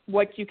are,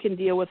 what you can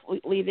deal with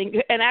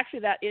leaving, and actually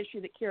that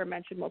issue that Kira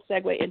mentioned will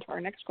segue into our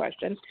next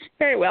question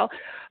very well.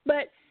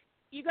 But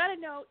you got to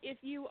know if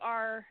you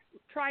are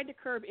trying to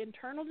curb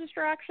internal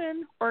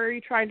distraction or are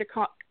you trying to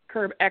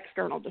curb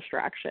external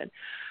distraction,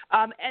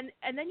 and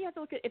then you have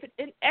to look at if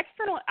it's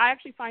external. I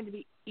actually find to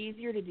be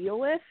easier to deal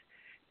with.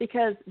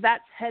 Because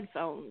that's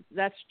headphones,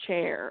 that's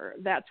chair,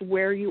 that's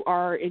where you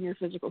are in your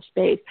physical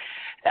space.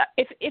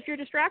 If your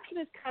distraction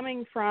is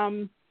coming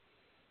from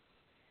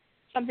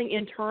something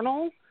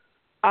internal,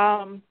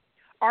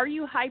 are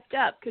you hyped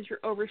up because you're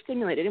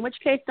overstimulated? In which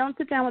case, don't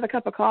sit down with a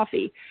cup of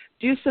coffee.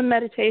 Do some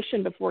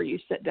meditation before you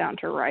sit down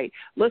to write.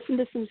 Listen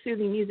to some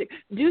soothing music.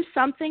 Do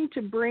something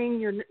to bring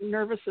your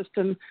nervous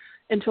system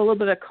into a little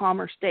bit of a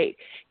calmer state.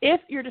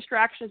 If your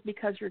distraction is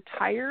because you're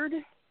tired,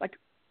 like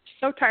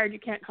so tired you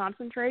can't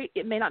concentrate,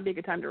 it may not be a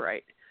good time to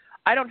write.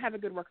 I don't have a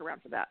good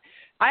workaround for that.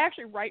 I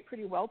actually write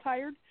pretty well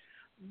tired,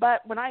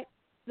 but when I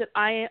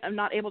am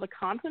not able to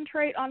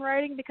concentrate on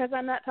writing because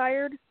I'm that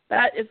tired,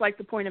 that is like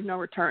the point of no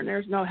return.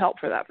 There's no help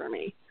for that for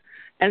me.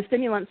 And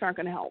stimulants aren't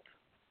going to help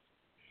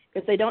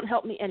because they don't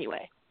help me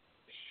anyway.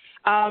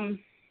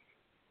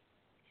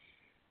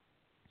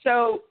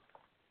 So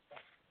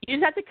you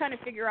just have to kind of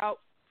figure out,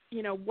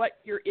 what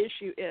your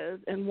issue is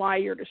and why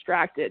you're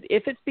distracted.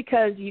 If it's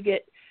because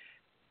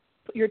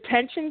your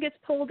attention gets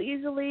pulled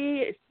easily,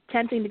 it's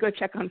tempting to go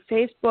check on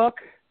Facebook,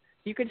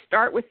 you could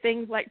start with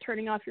things like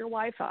turning off your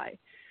Wi-Fi.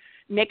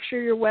 Make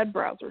sure your web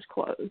browser's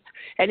closed.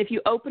 And if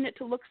you open it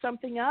to look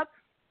something up,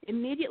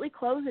 immediately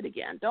close it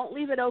again. Don't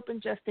leave it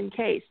open just in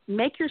case.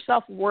 Make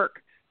yourself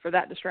work for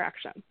that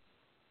distraction.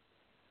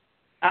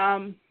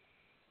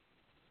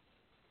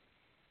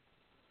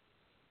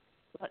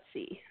 Let's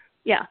see.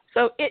 Yeah,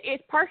 so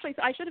it's partially,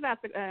 I should have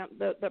asked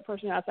the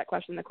person who asked that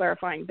question the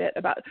clarifying bit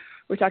about,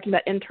 we're talking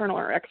about internal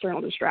or external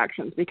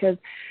distractions, because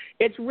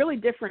it's really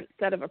different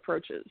set of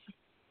approaches.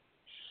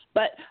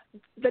 But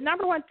the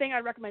number one thing I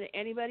recommend to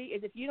anybody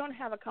is if you don't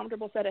have a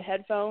comfortable set of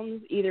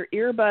headphones, either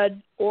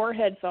earbuds or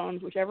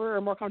headphones, whichever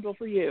are more comfortable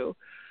for you,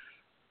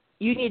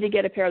 you need to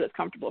get a pair that's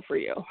comfortable for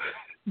you,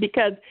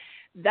 because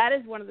that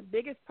is one of the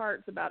biggest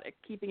parts about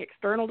keeping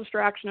external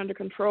distraction under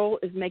control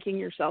is making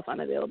yourself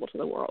unavailable to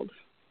the world.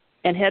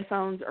 And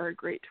headphones are a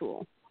great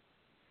tool.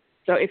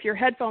 So if your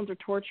headphones are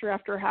torture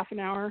after a half an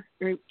hour,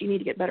 you need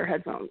to get better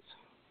headphones.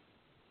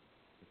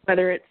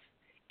 Whether it's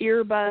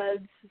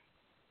earbuds,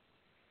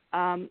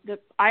 I'm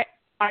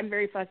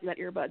very fussy about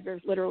earbuds.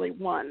 There's literally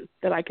one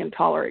that I can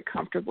tolerate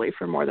comfortably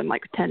for more than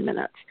 10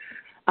 minutes.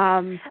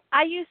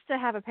 I used to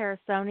have a pair of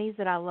Sonys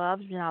that I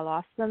loved, and I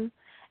lost them,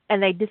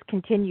 and they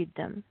discontinued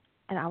them,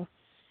 and I was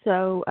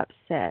so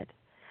upset.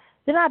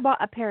 Then I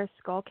bought a pair of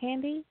Skull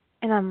Candy,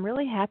 and I'm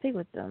really happy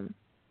with them.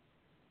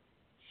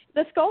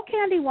 The Skull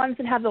Candy ones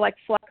that have the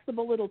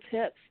flexible little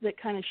tips that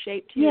kind of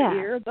shape to your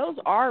ear, those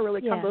are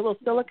really comfortable,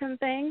 little silicone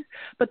things.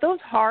 But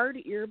those hard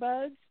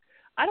earbuds,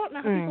 I don't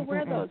know how people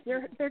wear those.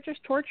 They're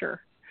just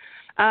torture.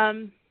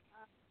 I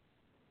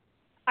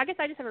guess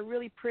I just have a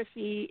really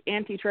prissy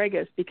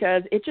anti-tragus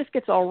because it just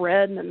gets all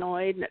red and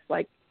annoyed, and it's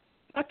like,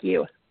 fuck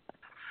you.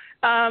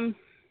 No,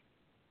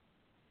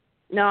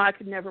 I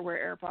could never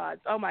wear AirPods.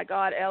 Oh my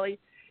God, Ellie,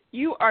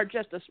 you are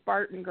just a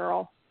Spartan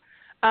girl.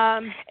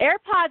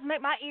 AirPods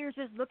make my ears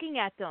just looking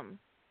at them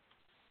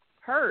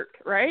hurt,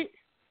 right?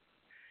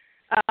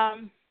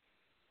 But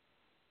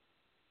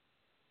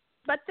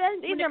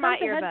then these are my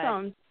earbuds.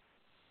 Headphones,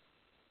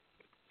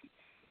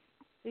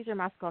 these are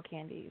my Skull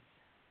Candies.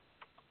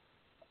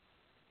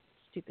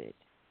 Stupid.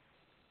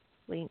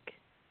 Link.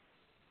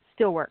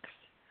 Still works.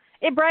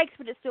 It breaks,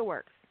 but it still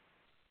works.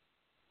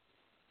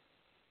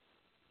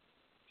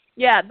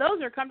 Yeah,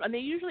 those are comfortable.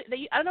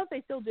 And I don't know if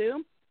they still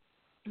do,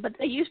 but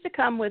they used to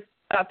come with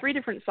 3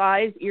 different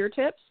size ear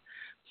tips,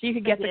 so you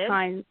could get the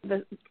kind.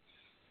 They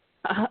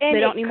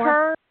don't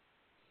anymore.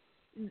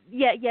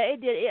 Yeah, it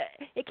did.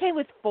 It came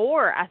with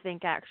 4, I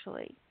think,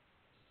 actually.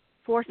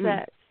 4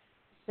 sets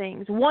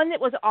things. One that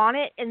was on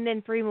it, and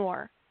then 3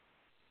 more.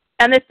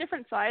 And there's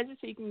different sizes,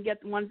 so you can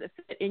get the ones that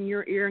fit in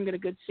your ear and get a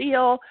good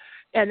seal.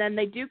 And then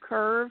they do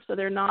curve, so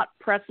they're not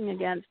pressing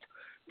against.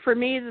 For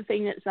me, the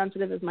thing that's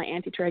sensitive is my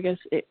anti-tragus.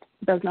 It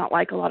does not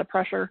like a lot of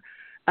pressure.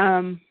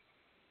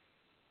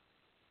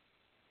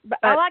 But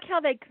I like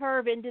how they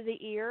curve into the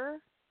ear.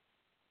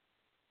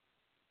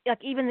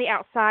 Even the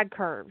outside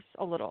curves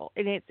a little,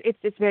 and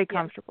it's very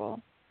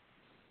comfortable.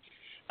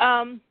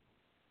 And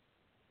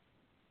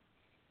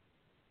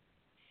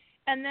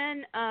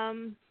then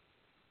and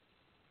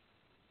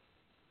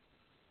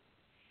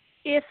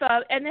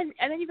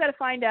then you've got to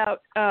find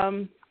out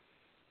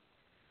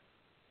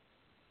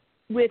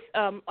with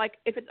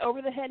if it's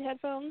over the head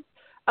headphones.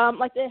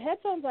 The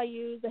headphones I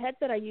use, the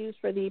headset I use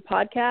for the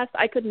podcast,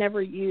 I could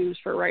never use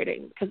for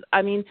writing because,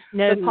 the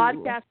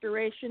podcast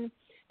duration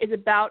is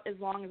about as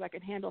long as I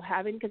could handle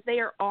having because they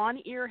are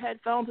on-ear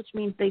headphones, which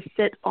means they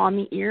sit on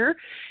the ear,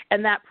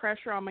 and that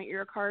pressure on my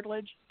ear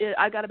cartilage,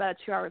 I got about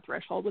a 2-hour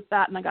threshold with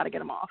that, and I got to get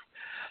them off.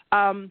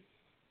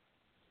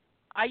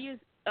 I use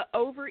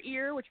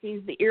over-ear, which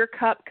means the ear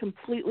cup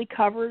completely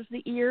covers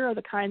the ear, are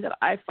the kind that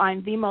I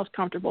find the most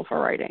comfortable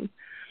for writing.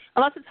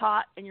 Unless it's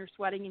hot and you're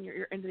sweating in your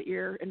ear,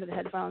 into the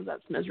headphones,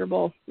 that's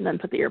miserable, and then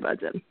put the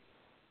earbuds in.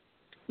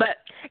 But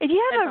if you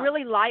have a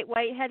really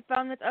lightweight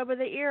headphone that's over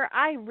the ear,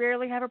 I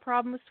rarely have a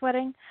problem with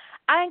sweating.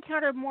 I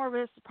encounter more of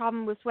a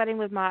problem with sweating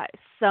with my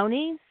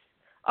Sonys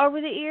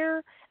over the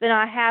ear than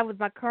I have with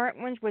my current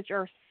ones, which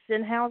are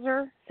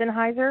Sennheiser.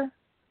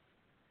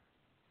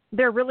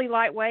 They're really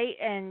lightweight,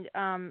 and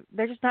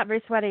they're just not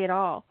very sweaty at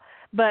all.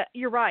 But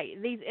you're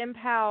right. These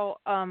Impal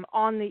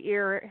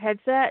on-the-ear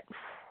headset,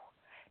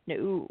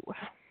 no.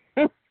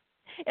 It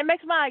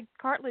makes my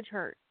cartilage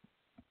hurt.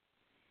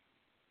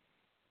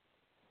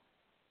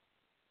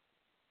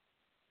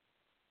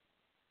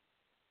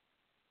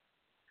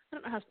 I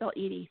don't know how to spell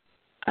Edie.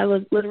 I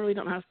literally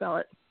don't know how to spell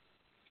it.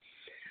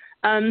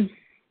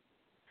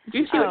 Did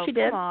you see what she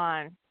did? Come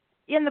on.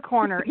 In the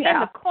corner. Yeah. In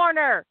the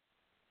corner.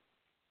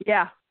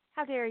 Yeah.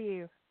 How dare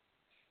you?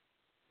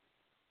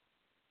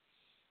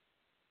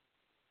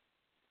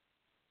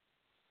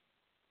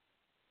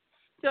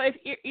 So if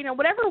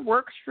whatever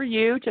works for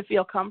you to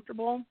feel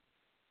comfortable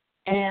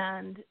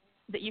and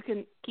that you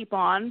can keep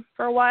on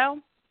for a while,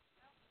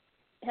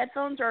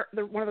 headphones are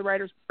one of the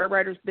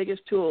writer's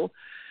biggest tool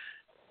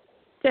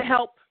to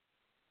help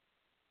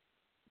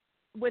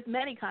with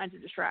many kinds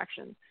of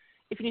distractions.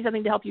 If you need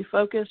something to help you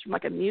focus from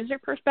like a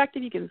music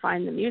perspective, you can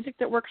find the music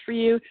that works for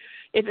you.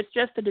 If it's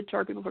just to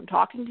deter people from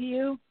talking to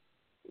you,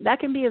 that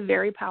can be a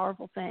very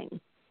powerful thing.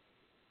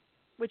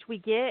 Which we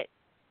get.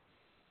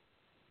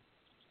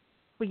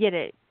 We get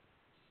it.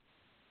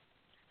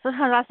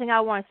 Sometimes I think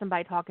I want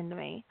somebody talking to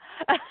me.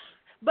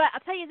 But I'll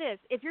tell you this,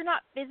 if you're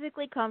not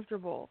physically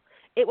comfortable,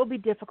 it will be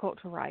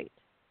difficult to write.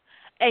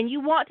 And you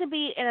want to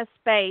be in a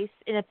space,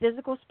 in a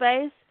physical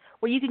space,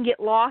 where you can get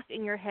lost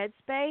in your head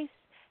space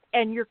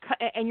and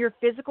your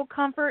physical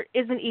comfort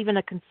isn't even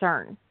a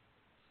concern.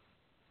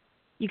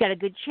 You got a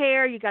good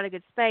chair, you got a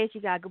good space,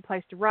 you got a good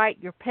place to write,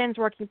 your pen's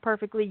working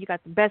perfectly, you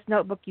got the best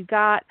notebook you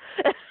got,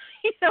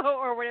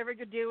 or whatever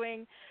you're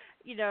doing.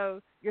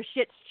 Your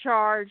shit's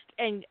charged,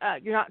 and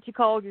you're not too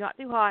cold, you're not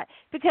too hot.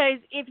 Because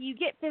if you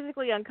get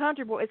physically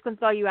uncomfortable, it's going to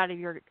throw you out of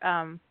your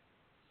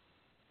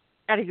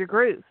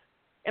groove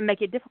and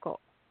make it difficult.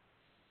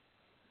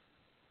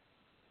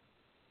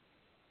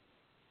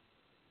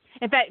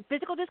 In fact,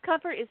 physical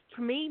discomfort is,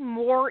 for me,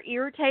 more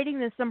irritating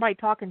than somebody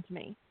talking to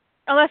me,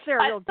 unless they're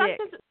a real dick.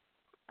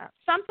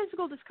 Some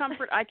physical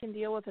discomfort I can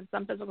deal with, and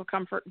some physical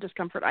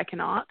discomfort I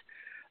cannot.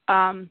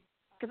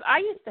 Because I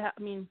used to have,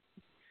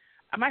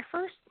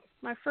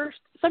 my first,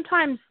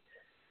 sometimes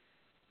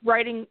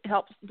writing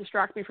helps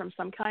distract me from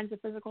some kinds of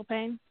physical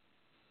pain.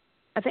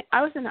 I think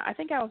I was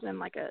in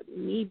like a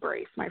knee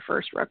brace. My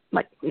first,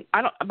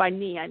 by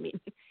knee I mean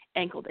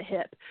ankle to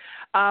hip,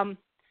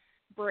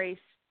 brace.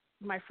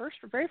 My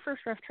very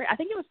first rough trade. I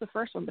think it was the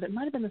first one, but it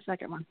might have been the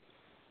second one.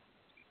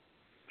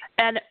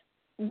 And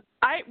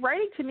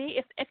writing to me,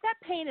 if that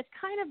pain is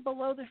kind of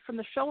below from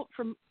the shoulder,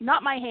 from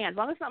not my hands, as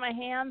long as it's not my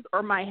hands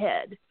or my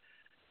head,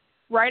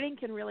 writing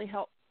can really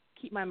help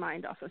keep my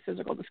mind off of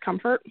physical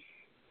discomfort,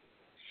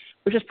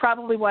 which is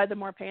probably why the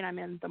more pain I'm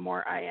in, the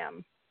more I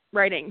am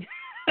writing,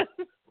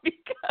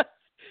 because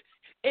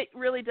it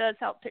really does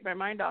help take my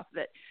mind off of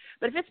it.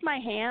 But if it's my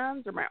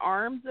hands or my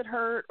arms that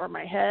hurt or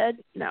my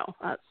head, no,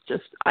 that's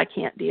just, I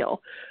can't deal.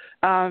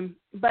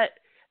 But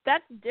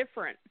that's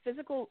different.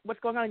 Physical, what's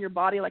going on in your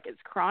body, like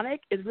it's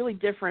chronic, is really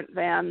different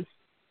than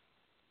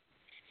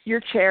your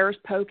chair's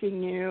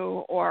poking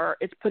you or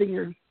it's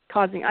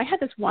causing. I had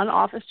this one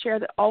office chair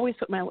that always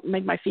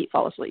made my feet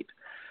fall asleep.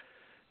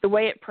 The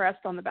way it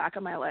pressed on the back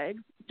of my leg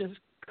just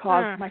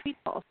caused my feet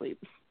to fall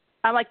asleep.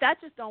 I'm like, that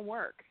just don't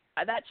work.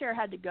 That chair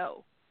had to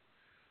go.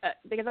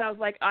 Because I was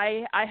like,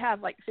 I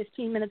have like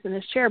 15 minutes in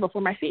this chair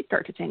before my feet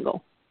start to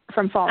tingle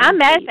from falling I'm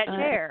mad asleep. at that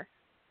chair.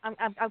 I'm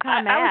kind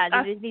of mad.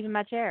 It isn't even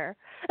my chair.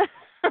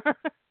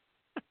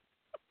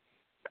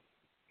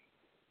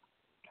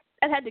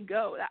 That had to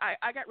go.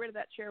 I got rid of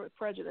that chair with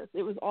prejudice.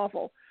 It was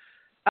awful.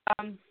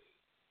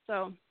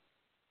 So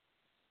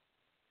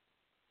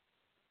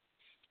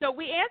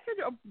we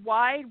answered a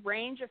wide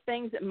range of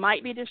things that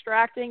might be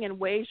distracting and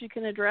ways you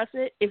can address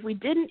it. If we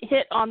didn't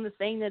hit on the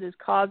thing that is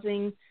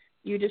causing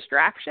you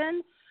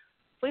distraction,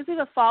 please leave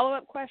a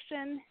follow-up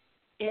question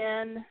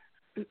in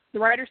the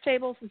writer's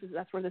table, since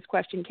that's where this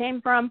question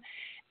came from,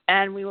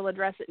 and we will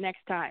address it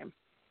next time.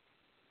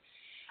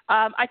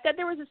 I said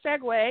there was a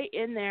segue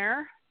in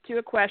there to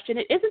a question.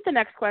 It isn't the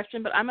next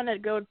question, but I'm going to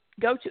go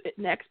to it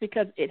next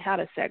because it had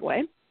a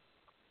segue.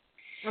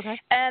 Okay.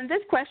 And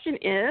this question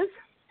is,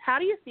 how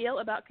do you feel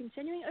about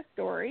continuing a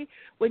story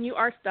when you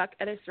are stuck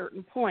at a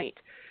certain point?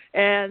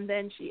 And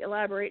then she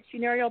elaborates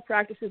funereal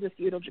practices of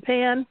feudal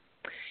Japan,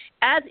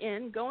 as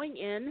in going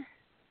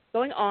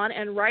on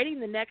and writing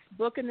the next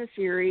book in the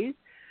series,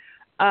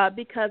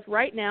 because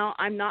right now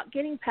I'm not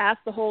getting past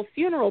the whole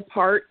funeral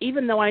part,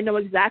 even though I know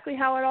exactly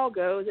how it all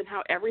goes and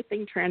how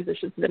everything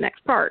transitions to the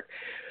next part.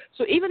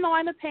 So even though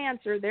I'm a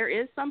pantser, there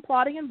is some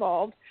plotting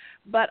involved,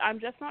 but I'm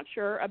just not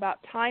sure about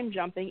time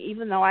jumping,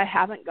 even though I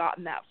haven't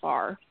gotten that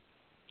far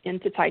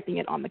into typing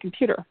it on the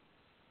computer.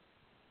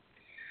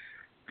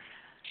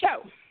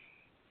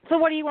 So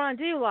what do you want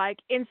to do? Like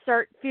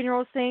insert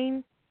funeral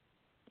scene, ...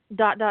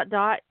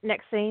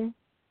 next scene?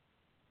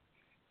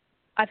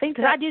 I think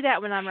because I do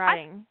that when I'm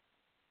writing.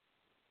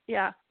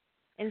 Yeah.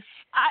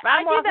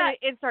 I'm more often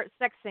to insert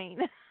sex scene.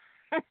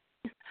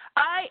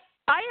 I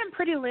am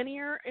pretty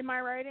linear in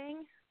my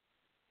writing,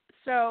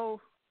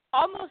 so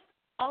almost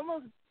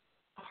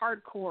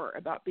hardcore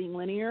about being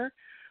linear.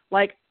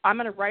 Like, I'm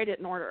going to write it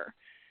in order.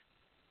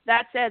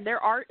 That said,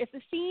 if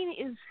the scene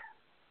is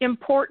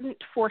important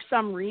for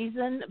some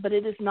reason, but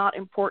it is not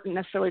important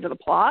necessarily to the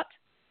plot,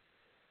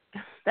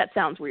 that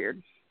sounds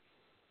weird.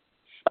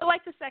 But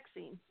like the sex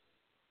scene.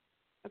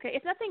 Okay,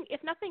 if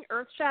nothing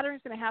earth-shattering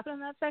is going to happen in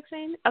that sex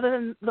scene, other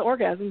than the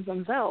orgasms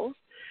themselves,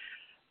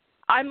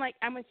 I'm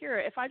with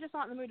Kira. If I'm just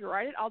not in the mood to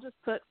write it, I'll just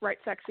write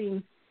sex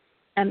scene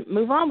and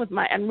move on to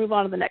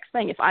the next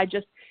thing. If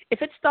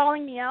it's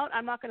stalling me out,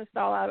 I'm not going to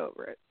stall out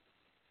over it.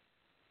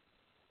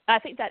 I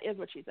think that is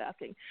what she's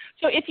asking.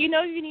 So if you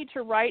know you need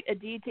to write a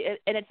detail,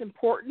 and it's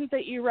important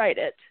that you write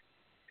it,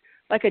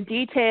 like a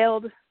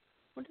detailed,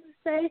 what does it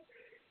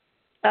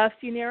say?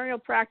 Funereal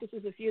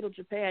practices of feudal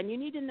Japan. You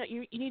need to know,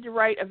 you need to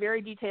write a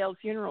very detailed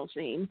funeral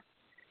scene,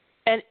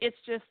 and it's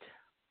just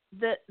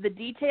the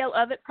detail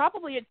of it.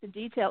 Probably it's the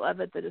detail of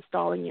it that is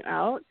stalling you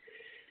out.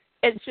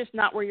 It's just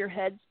not where your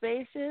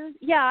headspace is.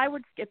 Yeah, I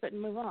would skip it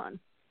and move on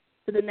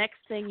to the next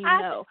thing you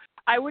know.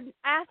 I would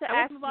ask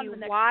you,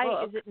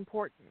 why is it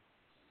important?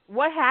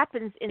 What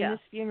happens in this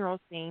funeral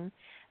scene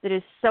that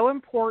is so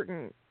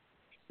important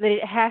that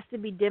it has to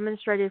be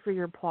demonstrated for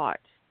your plot?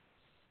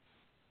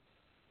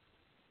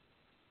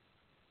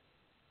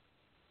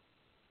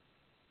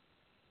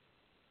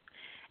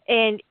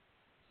 And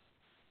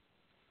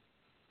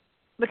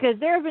because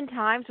there have been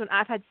times when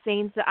I've had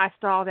scenes that I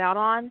stalled out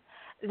on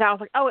that I was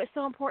like, oh, it's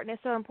so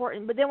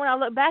important. But then when I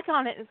look back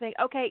on it and think,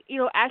 okay,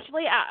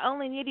 actually I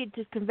only needed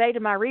to convey to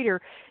my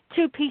reader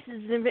 2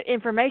 pieces of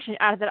information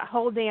out of that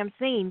whole damn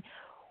scene.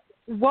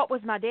 What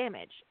was my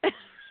damage?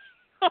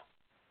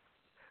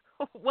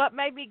 What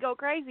made me go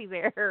crazy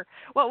there?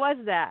 What was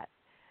that?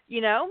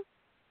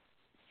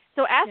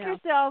 So ask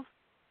yourself,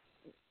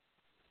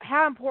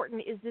 how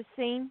important is this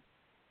scene?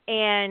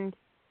 And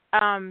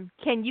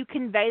can you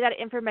convey that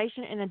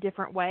information in a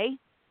different way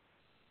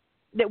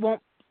that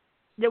won't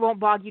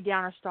bog you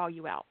down or stall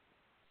you out?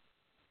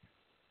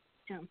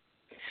 Yeah.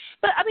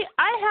 But, I mean,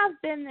 I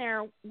have been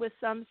there with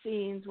some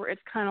scenes where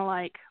it's kind of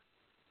like,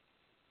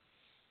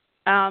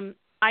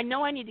 I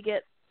know I need to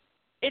get,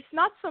 it's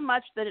not so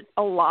much that it's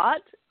a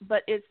lot,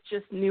 but it's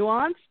just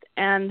nuanced,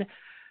 and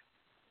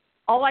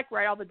I'll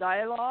write all the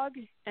dialogue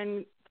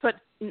and put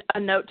a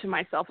note to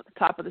myself at the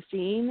top of the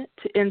scene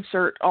to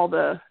insert all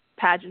the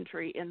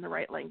pageantry in the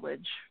right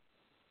language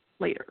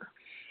later.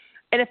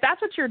 And if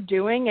that's what you're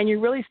doing and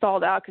you're really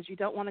stalled out because you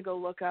don't want to go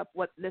look up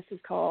what this is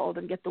called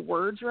and get the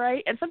words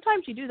right, and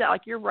sometimes you do that,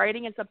 like you're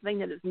writing in something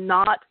that is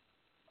not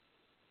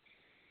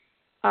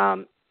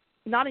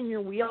in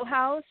your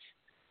wheelhouse,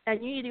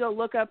 and you need to go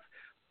look up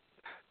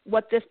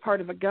what this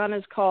part of a gun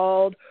is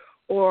called,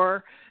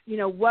 or,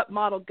 what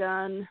model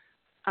gun,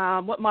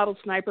 what model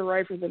sniper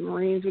rifle the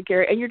Marines would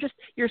carry. And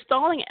you're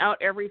stalling out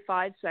every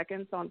 5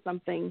 seconds on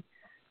something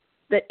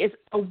that is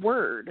a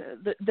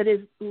word, that is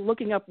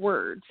looking up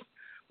words,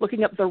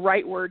 looking up the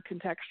right word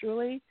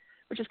contextually,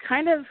 which is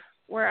kind of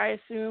where I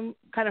assume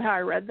kind of how I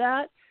read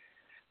that.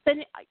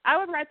 Then I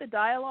would write the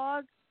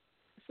dialogue,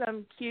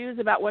 some cues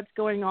about what's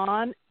going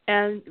on,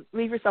 and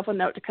leave yourself a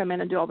note to come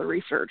in and do all the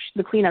research,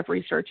 the cleanup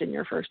research in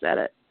your first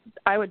edit.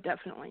 I would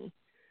definitely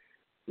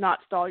not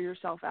stall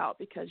yourself out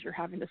because you're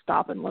having to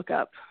stop and look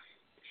up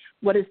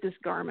what is this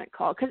garment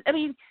called. Because, I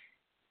mean,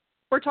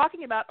 we're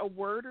talking about a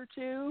word or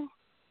two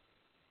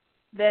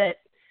that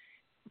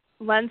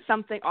lends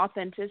something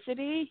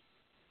authenticity,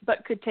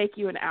 but could take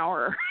you an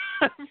hour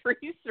of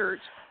research.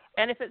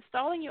 And if it's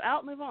stalling you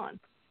out, move on.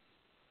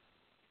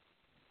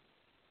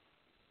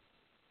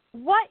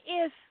 What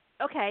if,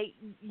 okay,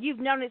 you've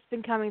known it's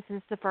been coming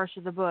since the first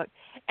of the book,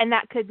 and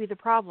that could be the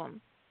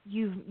problem.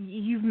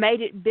 You've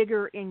made it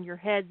bigger in your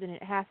head than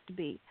it has to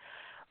be.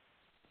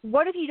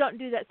 What if you don't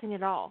do that thing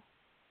at all?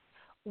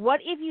 What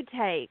if you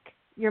take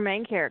your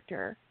main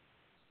character,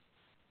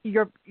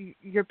 your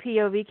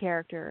POV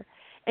character,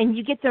 and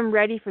you get them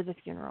ready for the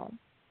funeral?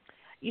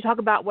 You talk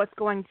about what's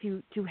going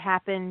to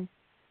happen,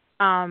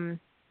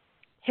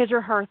 his or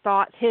her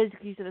thoughts,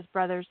 you said his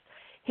brothers,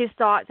 his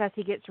thoughts as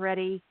he gets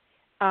ready,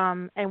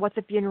 and what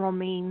the funeral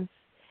means,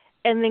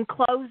 and then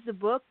close the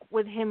book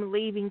with him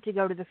leaving to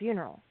go to the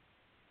funeral.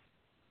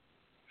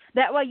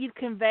 That way you've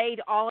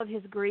conveyed all of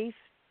his grief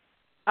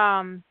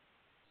and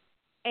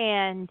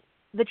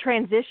the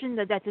transition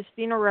that this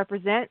funeral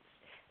represents.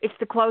 It's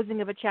the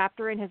closing of a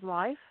chapter in his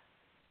life,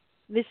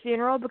 this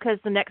funeral, because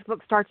the next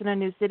book starts in a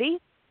new city.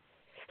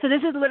 So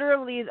this is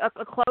literally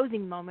a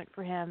closing moment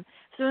for him.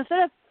 So instead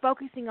of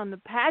focusing on the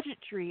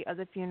pageantry of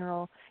the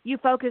funeral, you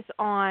focus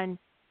on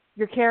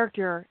your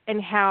character and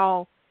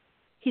how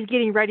he's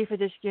getting ready for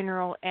this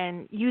funeral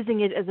and using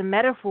it as a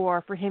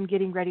metaphor for him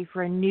getting ready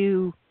for a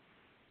new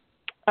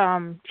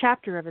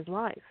chapter of his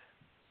life.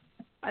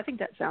 I think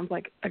that sounds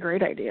like a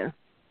great idea.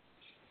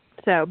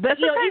 So, but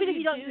even if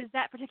you don't use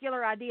that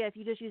particular idea, if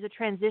you just use a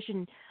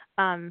transition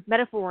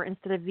metaphor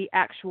instead of the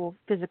actual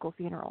physical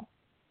funeral.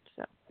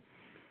 So.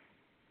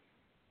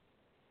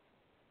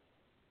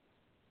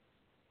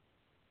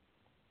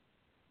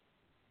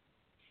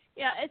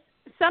 Yeah, it's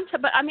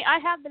sometimes, but I mean, I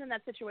have been in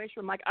that situation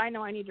where I'm like, I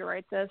know I need to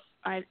write this.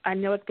 I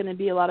know it's going to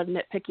be a lot of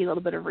nitpicky, little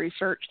bit of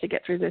research to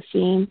get through this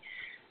scene,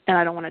 and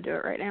I don't want to do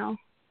it right now.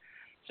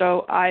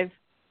 So I've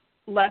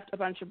left a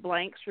bunch of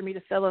blanks for me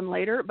to fill in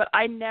later, but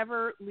I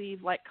never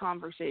leave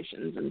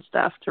conversations and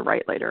stuff to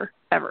write later,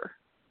 ever.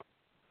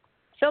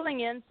 Filling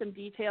in some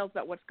details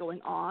about what's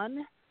going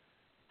on,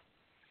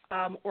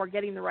 or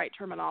getting the right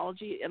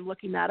terminology and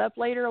looking that up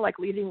later, like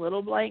leaving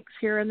little blanks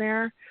here and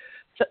there.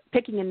 So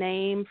picking a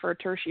name for a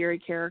tertiary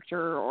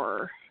character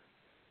or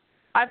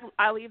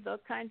I leave those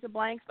kinds of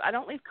blanks, but I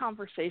don't leave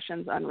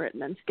conversations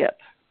unwritten and skip,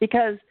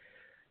 because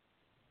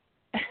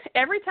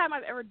every time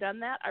I've ever done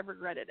that, I've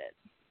regretted it.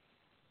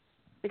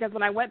 Because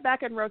when I went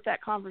back and wrote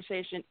that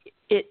conversation,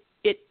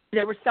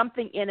 there was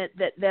something in it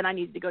that then I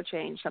needed to go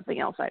change something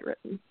else I'd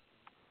written.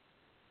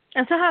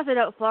 And sometimes they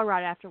don't flow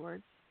right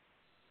afterwards.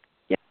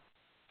 Yeah.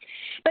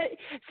 But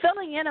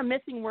filling in a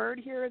missing word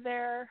here or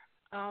there,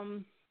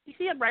 you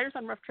see writers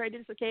on Rough Trade do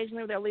this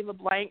occasionally, where they'll leave a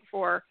blank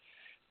for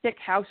pick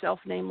house elf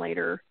name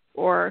later,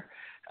 or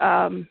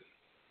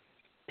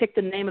pick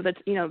the name of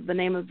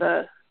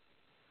the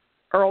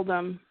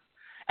earldom,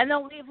 and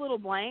they'll leave little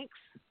blanks,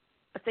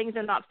 things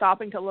they're not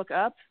stopping to look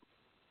up.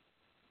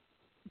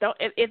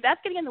 If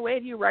that's getting in the way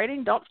of you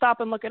writing, don't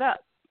stop and look it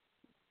up.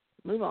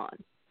 Move on.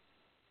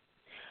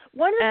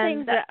 One of the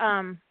things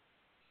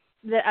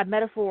that a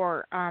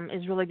metaphor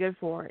is really good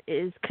for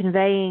is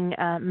conveying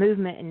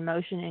movement and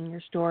motion in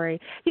your story.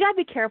 You got to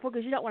be careful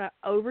because you don't want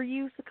to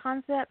overuse the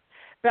concept.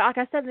 But like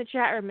I said in the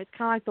chat room, it's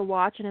kind of like the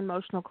watch and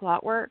emotional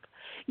clockwork.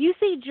 You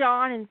see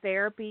John in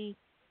therapy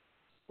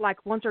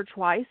like once or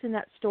twice in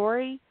that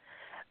story,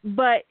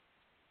 but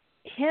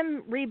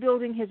him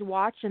rebuilding his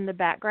watch in the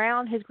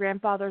background, his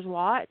grandfather's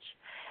watch,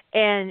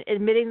 and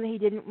admitting that he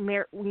didn't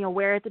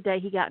wear it the day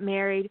he got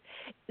married,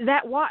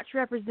 that watch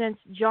represents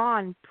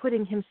John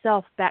putting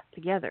himself back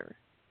together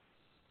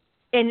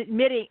and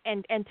admitting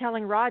and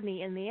telling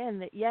Rodney in the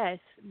end that, yes,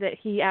 that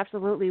he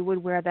absolutely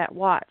would wear that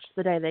watch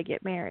the day they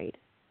get married.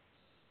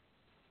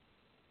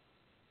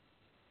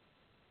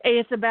 And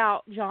it's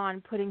about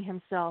John putting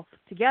himself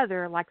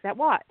together like that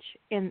watch.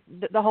 And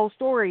the whole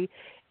story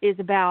is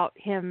about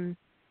him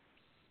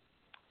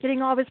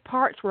getting all of his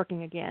parts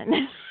working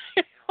again.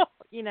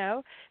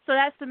 So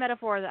that's the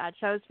metaphor that I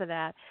chose for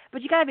that.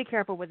 But you got to be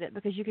careful with it,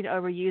 because you can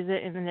overuse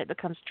it and then it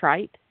becomes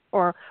trite.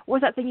 Or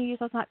what's that thing you use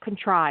last night?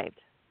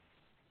 Contrived.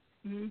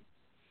 Mm-hmm.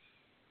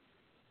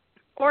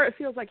 Or it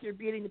feels like you're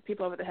beating the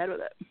people over the head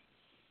with it.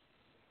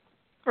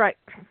 Right.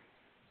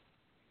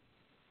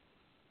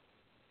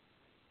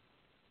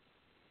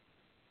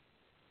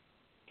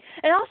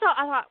 And also,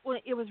 I thought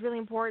it was really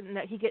important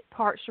that he get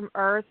parts from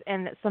Earth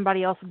and that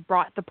somebody else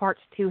brought the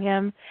parts to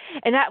him.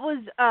 And that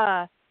was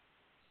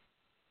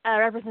a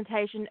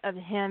representation of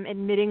him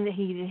admitting that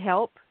he needed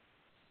help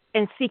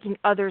and seeking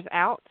others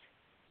out.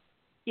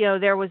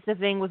 There was the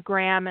thing with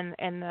Graham and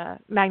the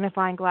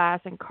magnifying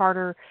glass, and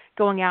Carter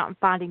going out and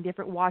finding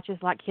different watches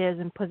like his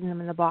and putting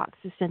them in the box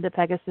to send to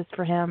Pegasus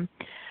for him.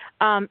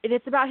 And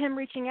it's about him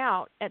reaching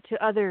out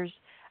to others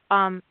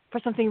for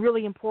something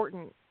really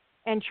important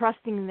and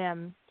trusting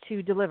them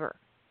to deliver,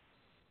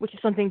 which is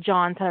something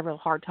John's had a real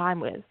hard time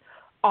with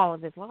all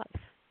of his life.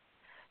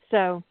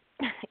 So,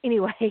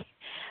 anyway,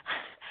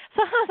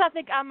 sometimes I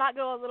think I might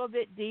go a little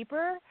bit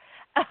deeper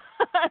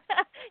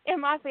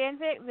in my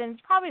fanfic than is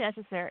probably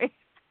necessary.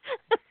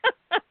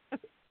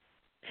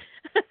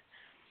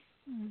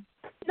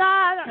 No,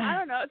 I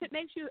don't know. If it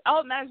makes you,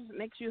 all it matters is it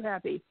makes you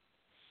happy.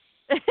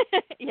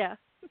 Yeah.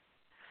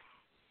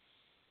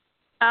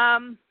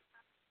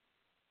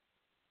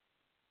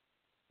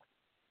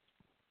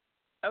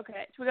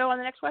 Okay, should we go on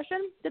the next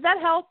question? Did that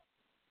help?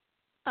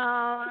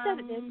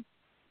 It did.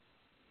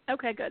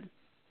 Okay, good.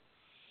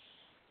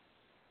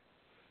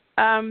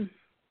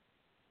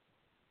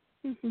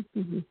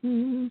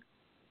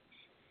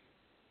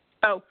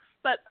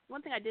 But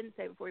one thing I didn't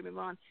say before we move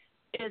on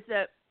is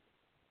that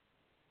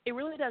it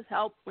really does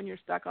help when you're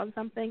stuck on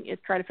something is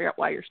try to figure out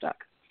why you're stuck.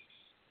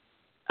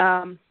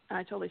 I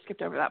totally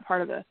skipped over that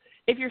part of it.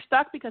 If you're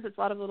stuck because it's a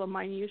lot of little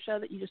minutia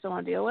that you just don't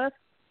want to deal with,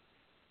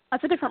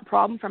 that's a different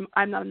problem from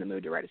I'm not in the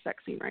mood to write a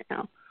sex scene right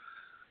now.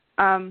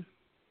 And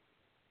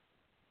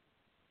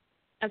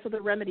so the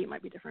remedy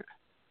might be different.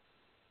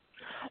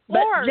 But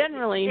or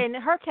generally, in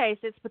her case,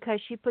 it's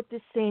because she put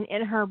this scene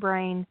in her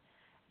brain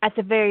at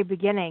the very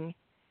beginning,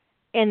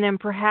 and then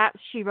perhaps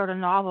she wrote a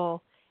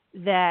novel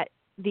that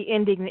the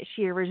ending that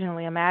she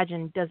originally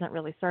imagined doesn't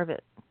really serve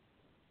it.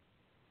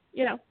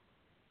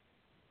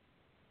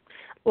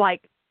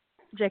 Like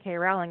J.K.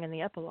 Rowling in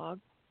the epilogue.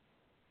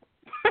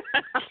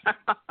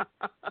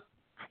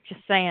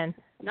 Just saying.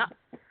 Not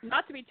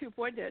to be too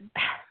pointed.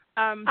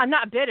 I'm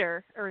not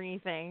bitter or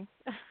anything.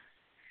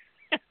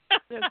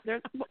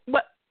 there's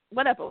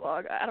what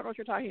epilogue? I don't know what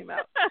you're talking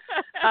about.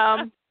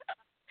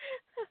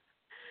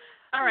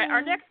 All right,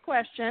 our next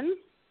question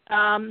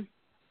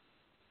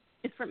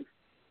is from.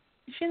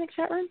 Is she in the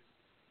chat room?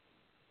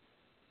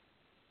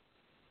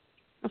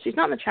 Well, she's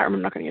not in the chat room.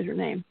 I'm not going to use her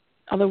name.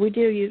 Although we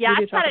do use. Yeah,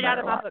 we do I cut talk it out about of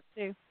her a my lot. book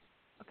too.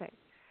 Okay.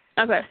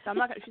 Okay, so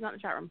she's not in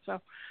the chat room.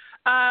 So,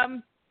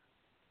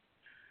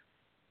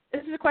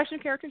 this is a question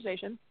of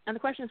characterization, and the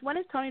question is: when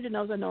is Tony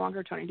DiNozzo no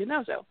longer Tony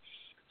DiNozzo?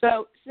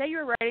 So, say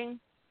you're writing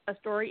a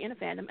story in a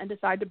fandom and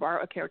decide to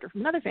borrow a character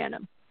from another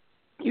fandom.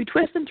 You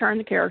twist and turn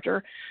the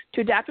character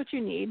to adapt what you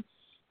need.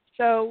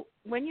 So,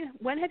 when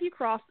have you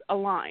crossed a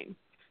line?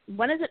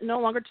 When is it no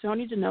longer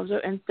Tony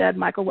DiNozzo, instead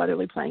Michael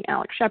Weatherly playing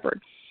Alex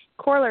Shepard?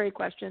 Corollary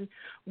question: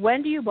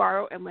 when do you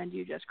borrow and when do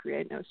you just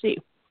create an OC?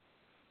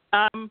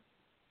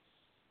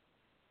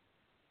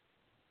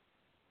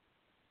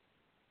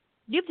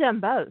 You've done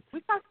both.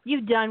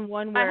 You've done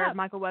one where have.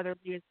 Michael Weatherly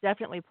was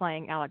definitely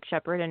playing Alex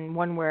Shepard, and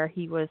one where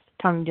he was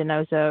Tony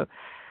DiNozzo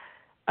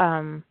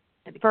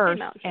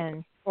first,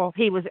 and well,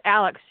 he was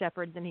Alex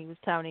Shepard, then he was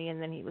Tony,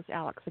 and then he was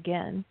Alex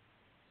again.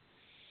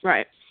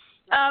 Right.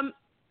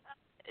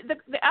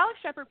 The Alex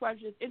Shepard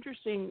question is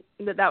interesting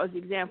that was the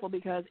example,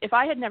 because if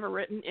I had never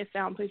written If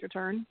Found, Please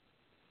Return,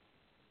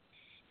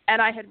 and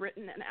I had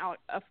written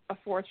a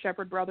fourth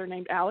Shepard brother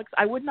named Alex,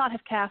 I would not have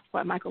cast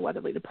Michael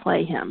Weatherly to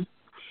play him,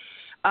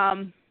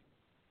 for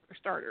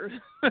starters.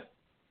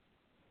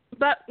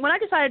 But when I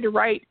decided to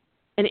write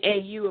an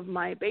AU of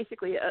my,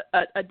 basically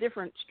a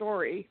different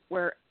story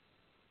where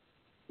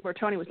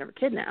Tony was never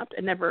kidnapped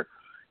and never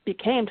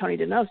became Tony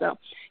DiNozzo,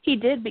 he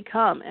did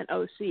become an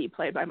OC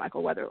played by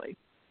Michael Weatherly.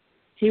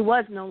 He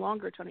was no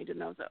longer Tony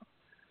DiNozzo.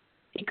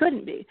 He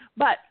couldn't be.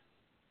 But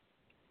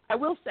I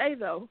will say,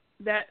 though,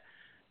 that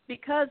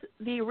because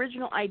the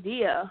original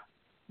idea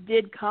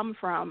did come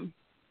from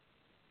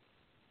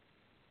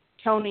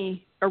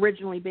Tony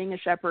originally being a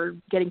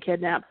shepherd, getting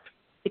kidnapped,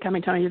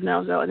 becoming Tony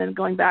DiNozzo, and then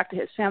going back to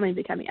his family and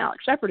becoming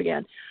Alex Shepard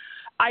again,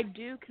 I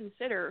do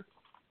consider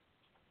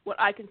what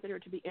I consider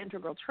to be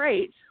integral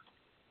traits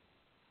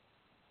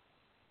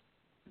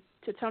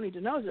to Tony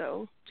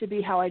DiNozzo to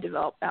be how I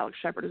developed Alex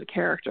Shepard as a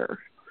character.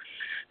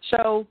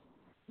 So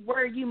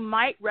where you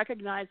might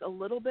recognize a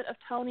little bit of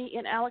Tony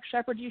in Alex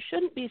Shepard, you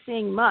shouldn't be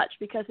seeing much,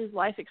 because his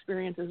life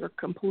experiences are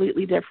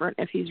completely different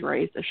if he's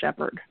raised a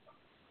shepherd.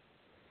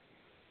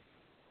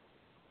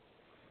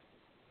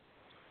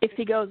 If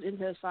he goes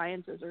into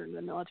sciences or in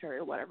the military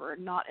or whatever,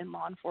 and not in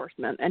law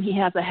enforcement, and he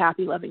has a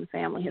happy, loving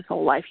family his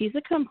whole life, he is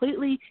going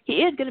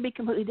to be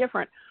completely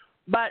different.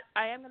 But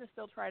I am going to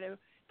still try to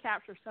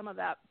capture some of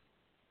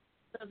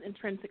those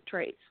intrinsic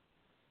traits.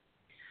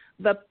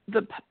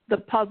 The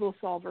puzzle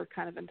solver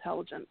kind of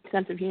intelligent,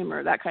 sense of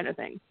humor, that kind of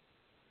thing.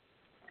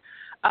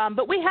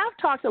 But we have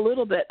talked a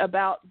little bit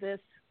about this.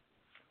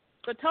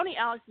 So Tony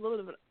Alex is a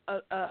little bit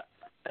of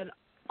an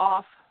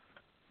off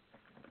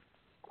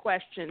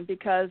question,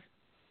 because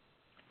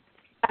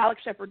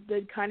Alex Shepard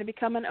did kind of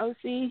become an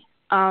OC.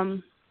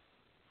 And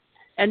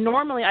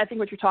normally I think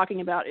what you're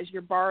talking about is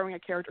you're borrowing a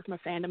character from a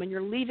fandom and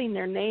you're leaving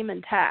their name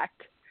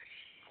intact.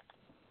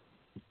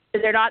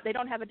 They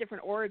don't have a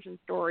different origin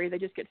story. They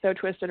just get so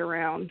twisted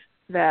around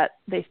that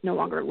they no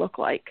longer look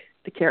like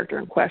the character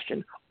in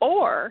question.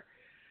 Or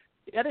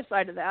the other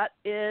side of that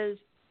is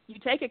you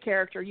take a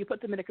character, you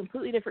put them in a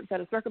completely different set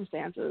of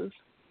circumstances,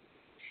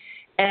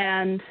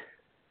 and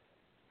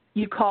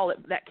you call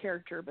it that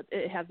character, but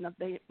they have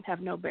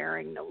no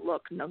bearing, no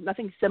look,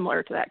 nothing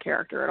similar to that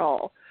character at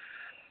all.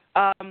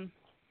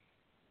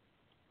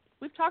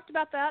 We've talked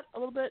about that a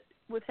little bit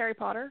with Harry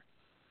Potter.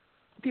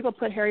 People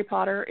put Harry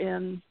Potter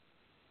in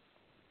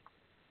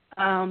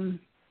a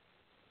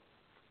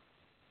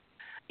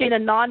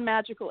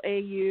non-magical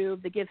AU.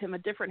 They give him a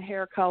different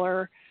hair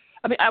color.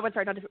 I mean, not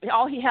different.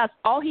 All he has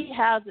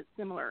is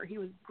similar. He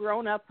was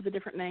grown up with a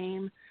different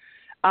name.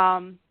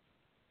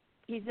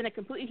 He's in a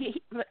completely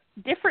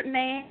different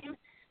name,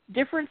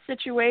 different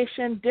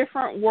situation,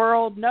 different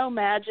world, no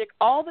magic.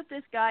 All that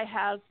this guy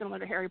has similar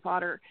to Harry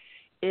Potter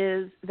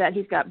is that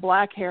he's got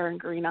black hair and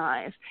green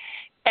eyes.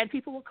 And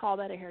people will call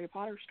that a Harry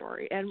Potter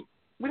story. And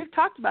we've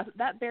talked about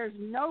that bears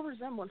no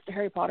resemblance to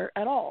Harry Potter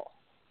at all.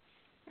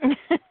 If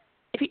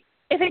he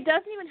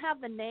doesn't even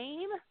have the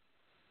name,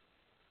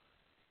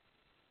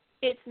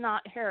 it's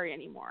not Harry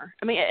anymore.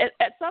 I mean,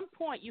 at some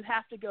point you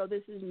have to go,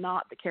 this is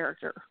not the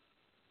character.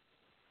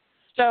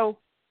 So,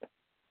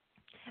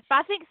 but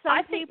I think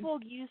people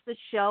use the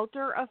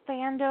shelter of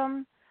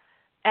fandom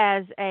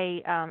as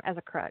a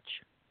crutch.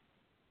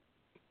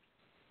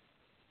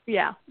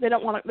 Yeah, they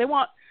don't want to. They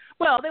want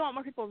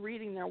more people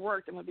reading their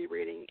work than would be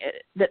reading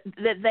it, that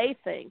they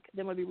think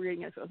than would be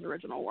reading it as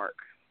original work.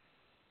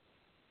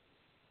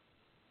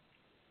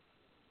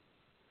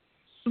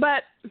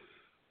 But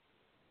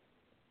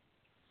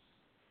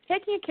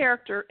taking a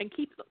character and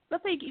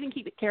let's say you even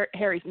keep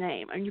Harry's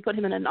name, and you put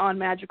him in a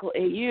non-magical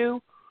AU.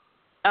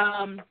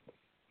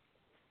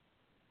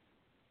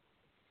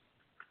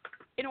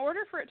 In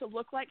order for it to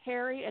look like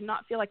Harry and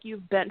not feel like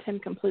you've bent him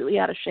completely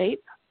out of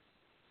shape,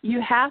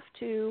 you have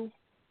to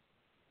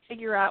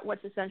figure out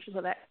what's essential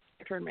to that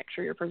character and make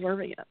sure you're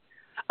preserving it.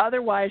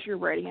 Otherwise, you're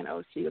writing an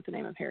OC with the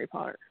name of Harry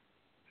Potter.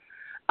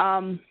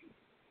 And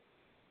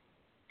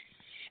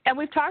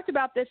we've talked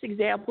about this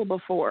example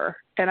before,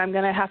 and I'm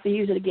going to have to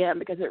use it again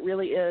because it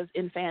really is,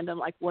 in fandom,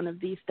 like one of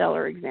the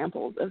stellar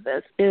examples of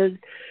this, is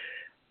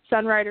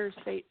Sunriders,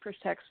 Fate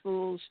Protects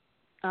Fools,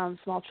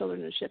 Small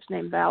Children and Ships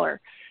Named Valor.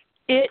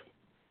 It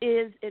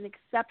is an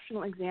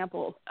exceptional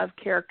example of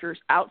characters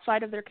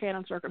outside of their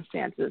canon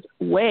circumstances,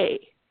 way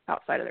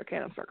outside of their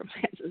canon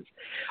circumstances,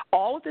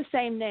 all with the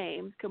same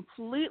name,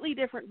 completely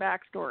different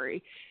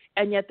backstory,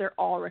 and yet they're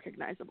all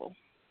recognizable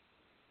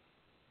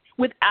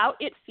without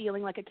it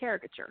feeling like a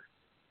caricature.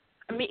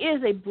 I mean, it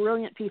is a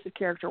brilliant piece of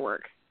character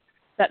work,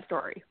 that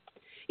story.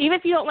 Even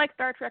if you don't like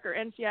Star Trek or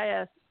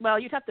NCIS, well,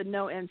 you'd have to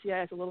know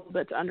NCIS a little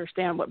bit to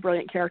understand what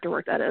brilliant character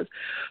work that is.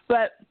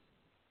 But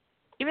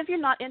even if you're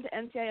not into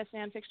NCIS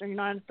fan fiction or you're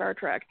not into Star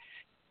Trek,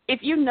 if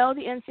you know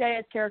the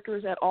NCIS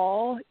characters at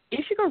all,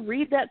 you should go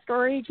read that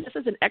story just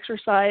as an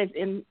exercise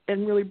in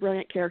really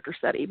brilliant character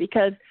study,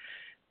 because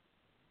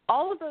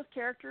all of those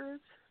characters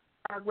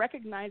are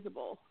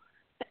recognizable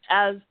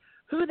as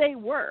who they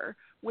were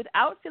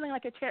without feeling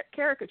like a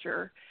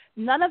caricature.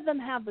 None of them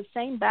have the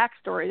same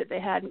backstory that they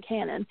had in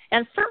canon,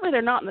 and certainly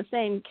they're not in the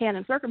same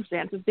canon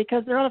circumstances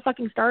because they're on a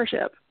fucking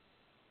starship.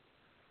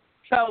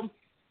 So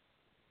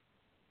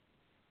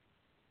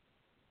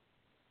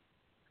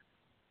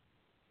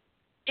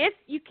if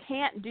you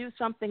can't do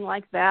something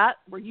like that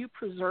where you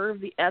preserve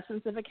the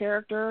essence of a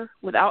character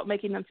without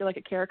making them feel like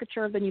a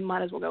caricature, then you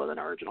might as well go with an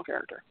original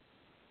character.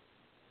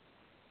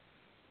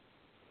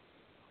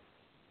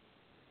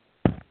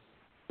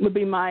 Would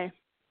be my...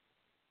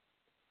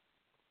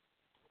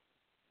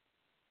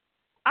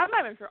 I'm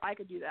not even sure I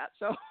could do that,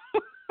 so...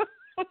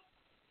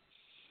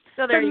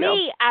 So there you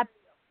go.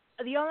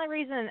 The only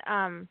reason,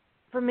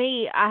 for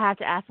me, I have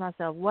to ask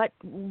myself, what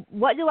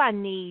do I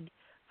need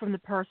from the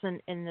person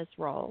in this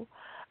role?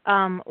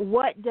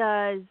 What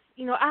does,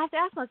 I have to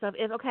ask myself,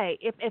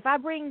 if I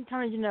bring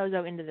Tony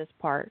DiNozzo into this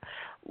part,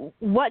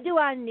 what do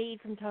I need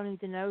from Tony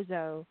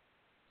DiNozzo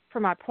for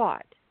my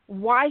plot?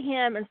 Why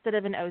him instead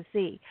of an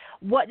OC?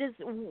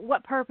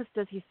 What purpose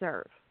does he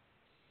serve?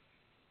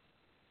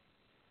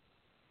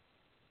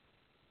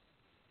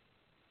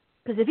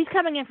 Because if he's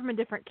coming in from a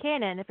different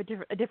canon, if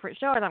a different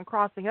show, and I'm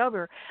crossing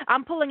over,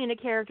 I'm pulling in a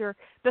character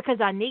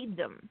because I need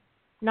them,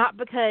 not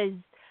because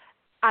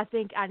I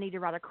think I need to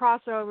write a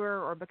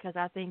crossover or because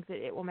I think that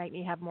it will make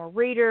me have more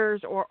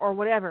readers or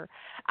whatever.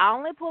 I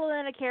only pull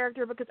in a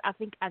character because I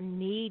think I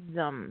need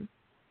them.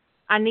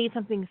 I need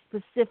something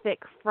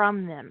specific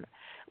from them.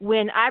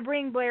 When I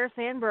bring Blair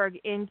Sandberg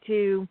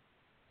into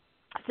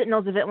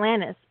Sentinels of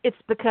Atlantis, it's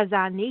because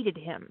I needed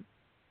him.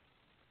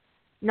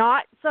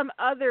 Not some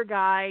other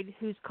guy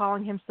who's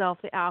calling himself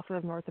the Alpha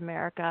of North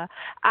America.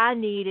 I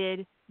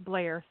needed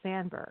Blair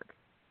Sandberg.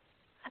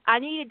 I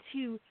needed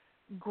to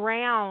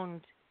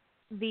ground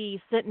the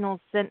Sentinel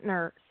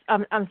Center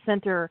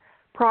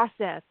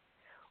process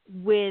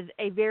with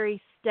a very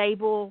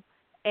stable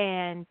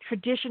and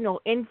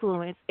traditional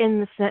influence in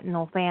the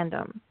Sentinel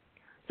fandom.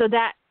 So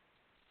that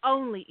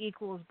only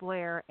equals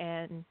Blair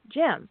and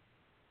Jim.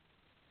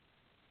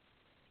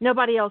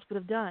 Nobody else would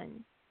have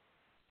done.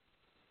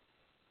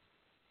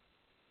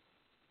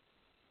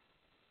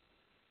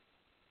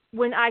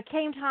 When I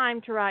came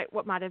time to write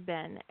What Might Have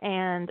Been,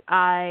 and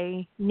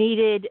I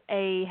needed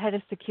a head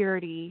of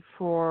security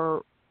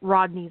for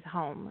Rodney's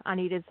home, I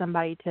needed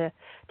somebody to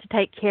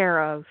take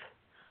care of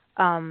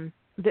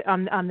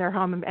their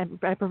home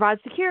and provide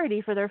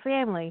security for their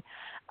family.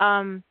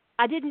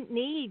 I didn't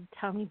need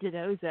Tony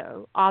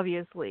DiNozzo,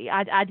 obviously.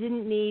 I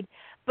didn't need,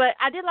 but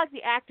I did like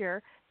the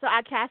actor, so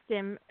I cast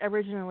him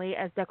originally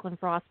as Declan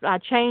Frost, but I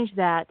changed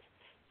that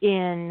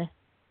in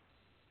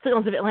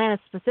Sentinels of Atlantis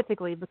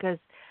specifically because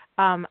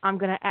I'm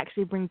going to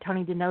actually bring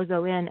Tony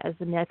DiNozzo in as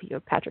the nephew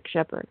of Patrick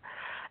Shepard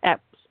at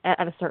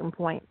a certain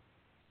point.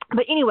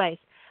 But anyways,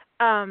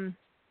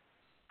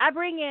 I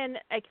bring in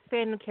an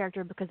expanded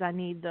character because I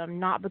need them,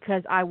 not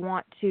because I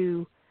want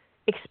to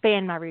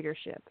expand my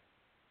readership.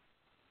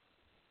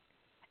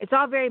 It's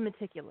all very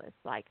meticulous.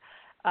 Like,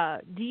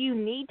 do you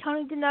need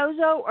Tony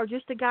DiNozzo or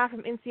just a guy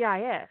from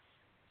NCIS?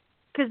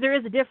 Because there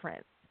is a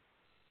difference.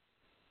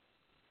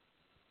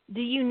 Do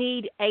you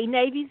need a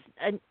Navy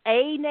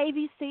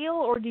SEAL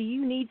or do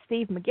you need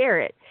Steve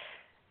McGarrett?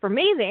 For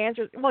me, the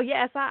answer is, well,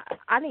 yes,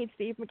 I need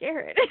Steve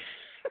McGarrett.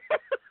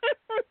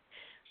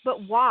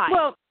 But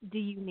why do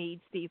you need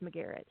Steve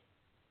McGarrett?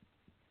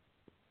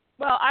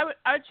 Well, I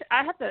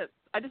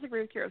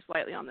disagree with Kira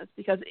slightly on this,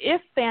 because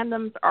if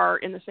fandoms are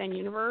in the same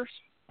universe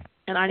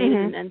and I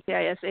needed an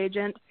NCIS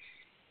agent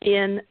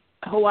in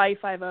Hawaii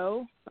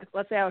Five-0, like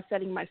let's say I was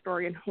setting my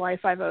story in Hawaii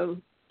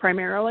Five-0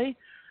 primarily,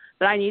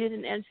 but I needed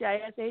an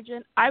NCIS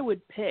agent, I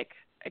would pick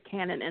a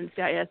canon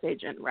NCIS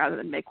agent rather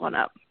than make one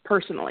up,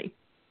 personally.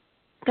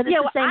 Because it's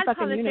the same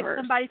fucking universe. I'd probably pick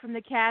somebody from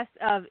the cast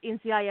of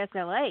NCIS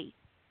LA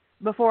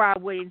before I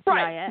would NCIS.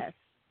 Right.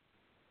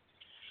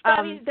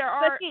 I mean,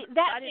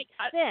 that makes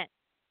sense.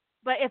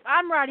 But if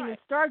I'm writing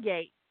a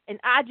Stargate and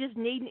I just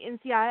need an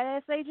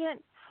NCIS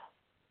agent,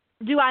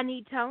 do I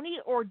need Tony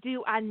or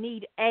do I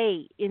need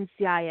a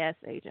NCIS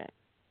agent?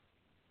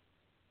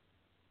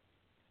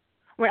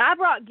 When I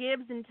brought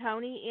Gibbs and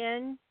Tony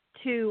in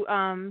to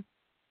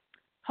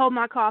Hold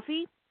My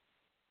Coffee,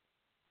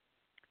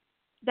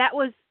 that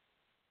was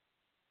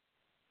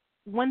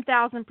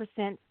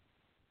 1,000%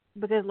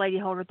 because Lady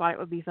Holder thought it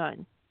would be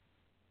fun.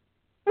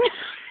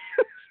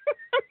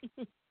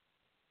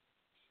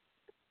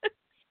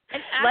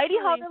 And Lady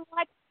Holder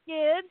liked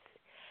Gibbs,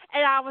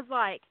 and I was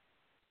like,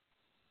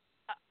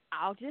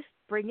 I'll just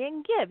bring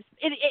in Gibbs.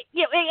 It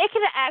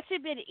could have actually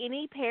been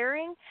any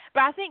pairing,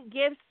 but I think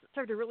Gibbs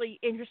served a really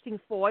interesting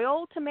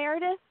foil to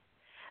Meredith.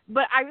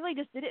 But I really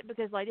just did it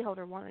because Lady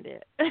Holder wanted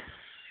it.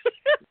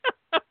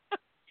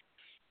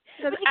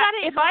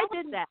 If I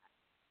did that,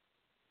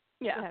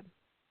 yeah.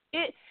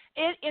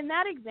 In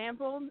that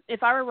example,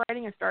 if I were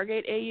writing a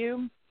Stargate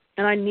AU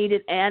and I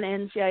needed an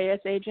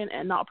NCIS agent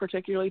and not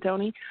particularly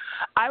Tony,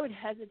 I would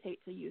hesitate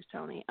to use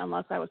Tony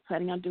unless I was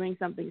planning on doing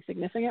something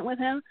significant with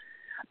him,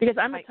 because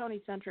I'm a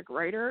Tony-centric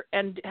writer,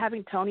 and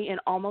having Tony in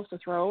almost a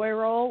throwaway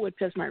role would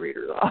piss my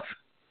readers off.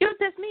 It would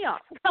piss me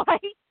off.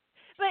 Right.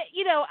 But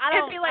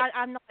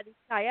I'm not an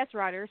NCIS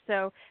writer,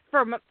 so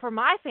for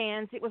my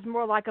fans, it was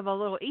more like of a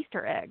little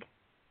Easter egg.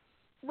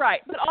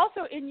 Right, but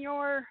also in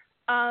your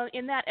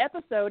in that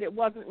episode, it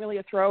wasn't really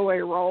a throwaway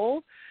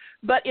role,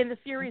 but in the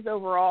series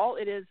overall,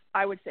 it is.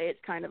 I would say it's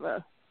kind of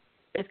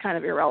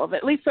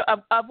irrelevant, at least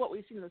of what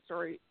we've seen in the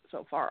story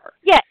so far.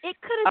 Yeah, it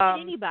could have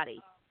been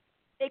anybody.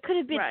 It could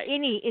have been right.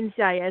 any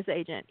NCIS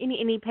agent,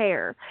 any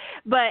pair.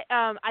 But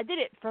I did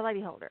it for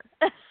Lady Holder.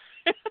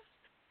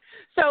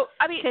 So,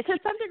 I mean, to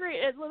some degree,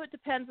 it a little bit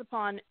depends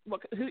upon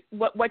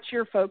what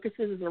your focus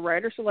is as a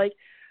writer. So, like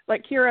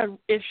Kira,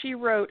 if she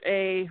wrote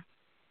an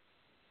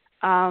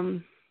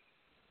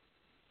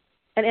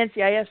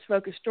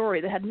NCIS-focused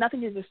story that had nothing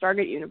to do with the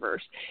Stargate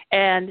universe,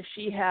 and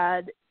she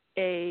had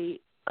a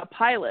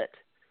pilot,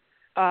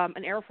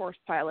 an Air Force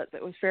pilot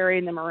that was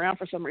ferrying them around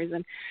for some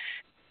reason,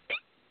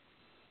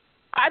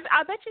 I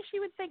bet you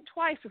she would think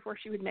twice before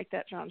she would make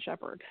that John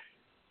Shepard.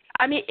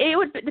 I mean, it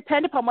would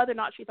depend upon whether or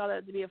not she thought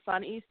it would be a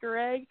fun Easter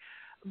egg,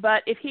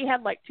 but if he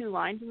had like 2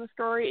 lines in the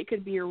story, it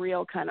could be a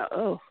real kind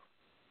of,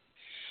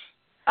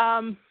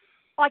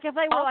 like if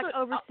they were like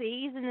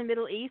overseas in the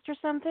Middle East or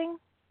something?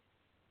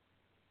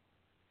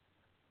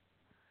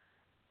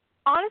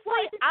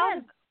 Honestly,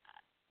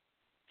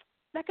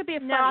 that could be a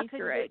fun I Easter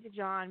couldn't egg. do it to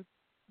John,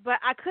 but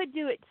I could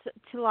do it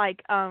to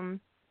like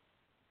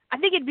I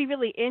think it'd be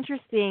really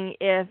interesting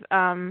if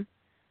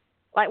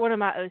like one of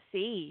my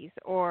OCs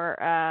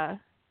or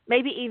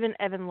maybe even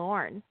Evan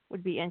Lorne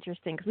would be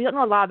interesting, because we don't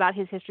know a lot about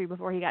his history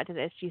before he got to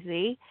the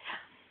SGC.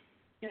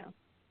 Yeah,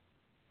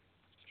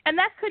 and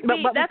that could but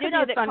be we that do could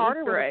know be a that fun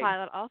Carter Easter was egg. a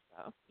pilot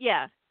also.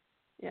 Yeah.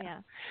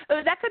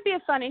 That could be a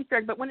fun Easter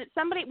egg, but when it's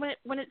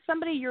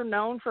somebody you're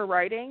known for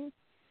writing,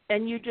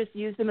 and you just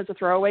use them as a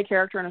throwaway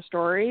character in a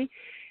story,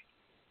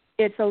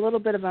 it's a little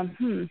bit of a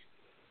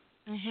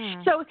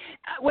Mm-hmm. So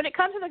when it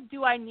comes to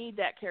do I need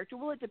that character?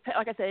 Well,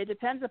 like I said, it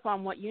depends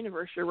upon what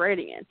universe you're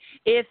writing in.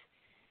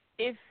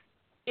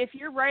 If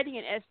you're writing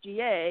an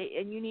SGA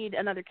and you need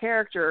another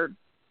character,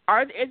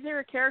 is there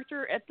a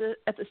character at the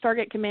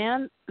Stargate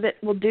Command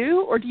that will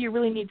do, or do you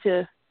really need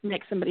to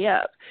make somebody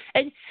up?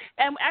 And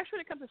actually,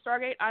 when it comes to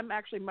Stargate, I'm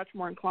actually much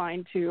more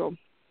inclined to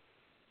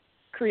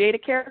create a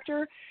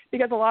character,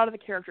 because a lot of the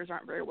characters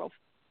aren't very well.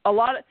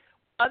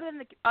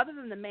 Other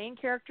than the main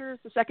characters,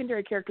 the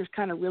secondary characters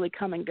kind of really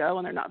come and go,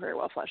 and they're not very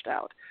well fleshed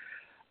out.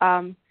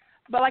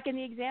 But like in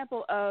the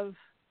example of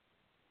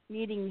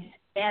needing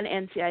an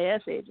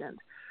NCIS agent,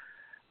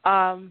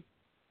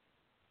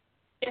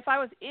 if I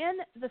was in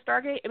the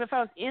Stargate, if I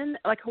was in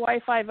like Hawaii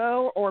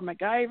Five-0 or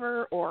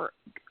MacGyver, or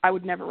I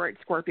would never write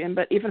Scorpion,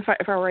 but even if I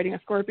were writing a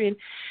Scorpion,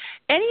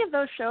 any of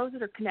those shows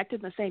that are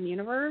connected in the same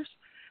universe,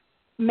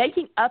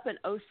 making up an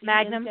OC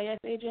Magnum. NCIS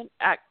agent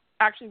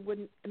actually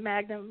wouldn't.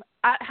 Magnum.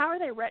 How are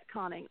they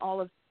retconning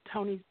all of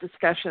Tony's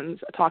discussions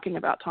talking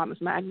about Thomas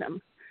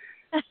Magnum?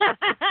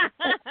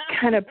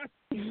 Kind of.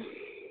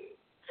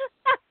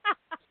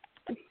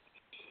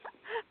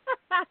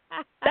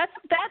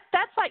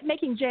 That's like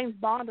making James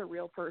Bond a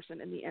real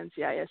person in the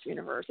NCIS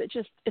universe.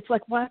 It's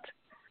like, what?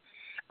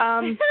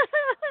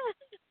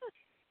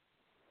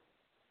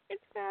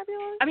 It's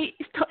fabulous. I mean,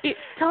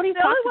 Tony the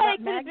talks only way about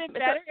it could have been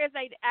better is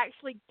they'd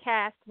actually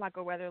cast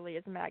Michael Weatherly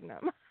as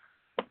Magnum.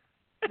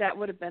 That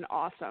would have been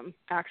awesome,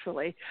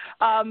 actually.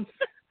 But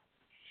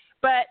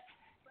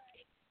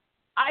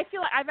I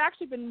feel like I've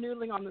actually been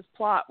noodling on this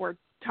plot where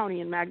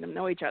Tony and Magnum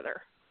know each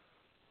other.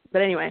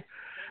 But anyway,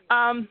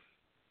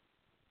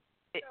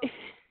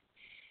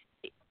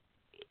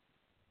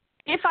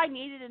 if I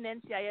needed an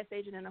NCIS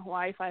agent in a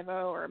Hawaii Five-0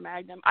 or a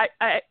Magnum,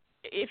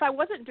 if I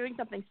wasn't doing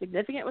something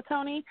significant with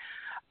Tony,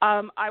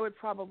 I would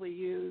probably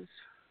use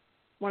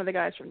one of the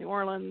guys from New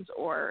Orleans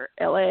or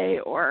LA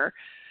or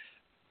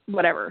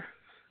whatever.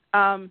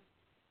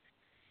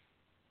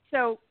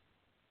 So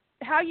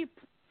how you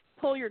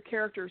pull your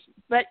characters,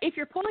 but if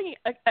you're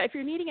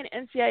needing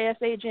an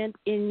NCIS agent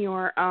in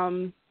your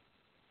an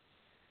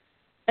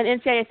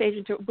NCIS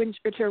agent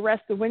to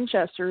arrest the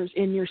Winchesters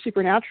in your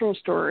supernatural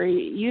story,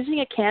 using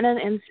a canon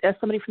and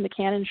somebody from the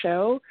canon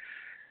show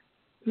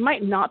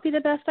might not be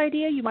the best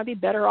idea. You might be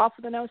better off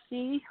with an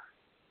OC,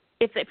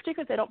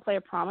 particularly if they don't play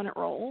a prominent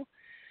role.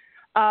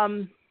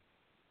 And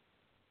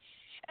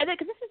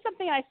because this is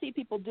something I see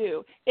people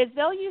do, is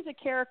they'll use a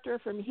character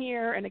from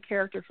here and a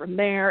character from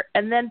there,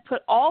 and then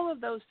put all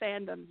of those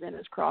fandoms in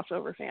as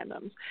crossover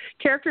fandoms.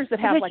 Characters that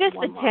have like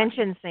one line. It's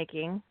just attention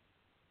seeking.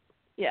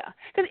 Yeah,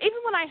 because even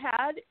when I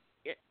had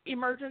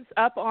Emergence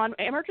up on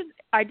Emergence,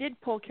 I did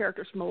pull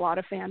characters from a lot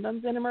of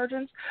fandoms in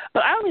Emergence,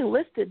 but I only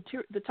listed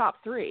the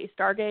top 3: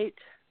 Stargate,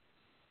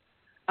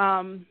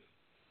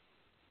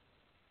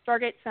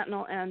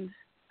 Sentinel, and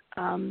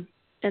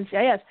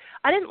NCIS.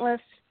 I didn't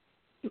list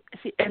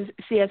and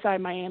CSI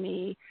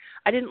Miami.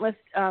 I didn't list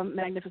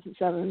Magnificent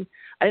Seven.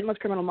 I didn't list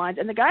Criminal Minds.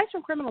 And the guys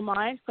from Criminal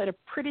Minds played a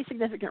pretty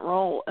significant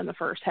role in the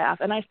first half,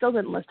 and I still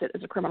didn't list it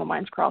as a Criminal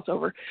Minds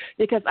crossover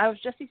because I was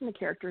just using the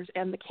characters,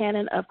 and the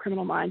canon of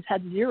Criminal Minds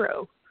had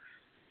zero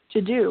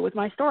to do with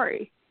my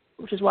story,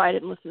 which is why I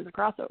didn't list it as a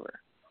crossover.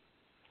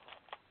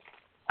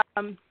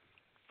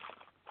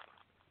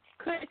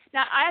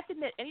 Now, I have to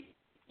admit,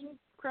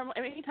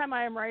 anytime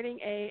I am writing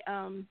a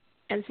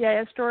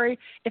NCIS story,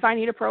 if I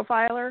need a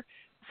profiler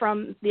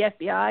from the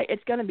FBI,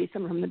 it's going to be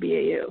someone from the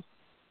BAU,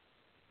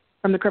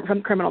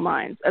 from Criminal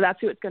Minds. That's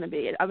who it's going to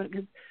be.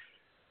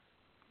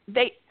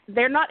 Because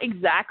they're not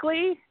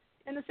exactly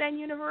in the same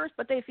universe,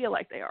 but they feel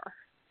like they are,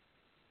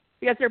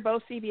 because they're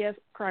both CBS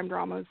crime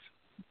dramas.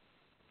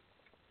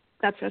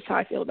 That's just how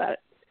I feel about it.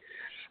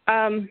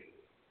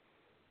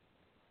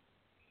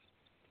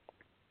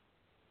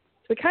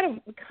 We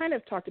kind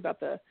of talked about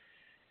the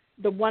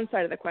one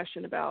side of the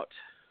question about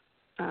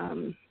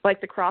like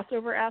the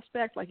crossover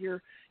aspect, like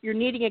you're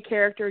needing a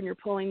character and you're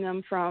pulling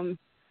them from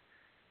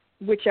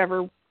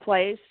whichever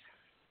place.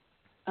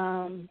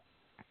 But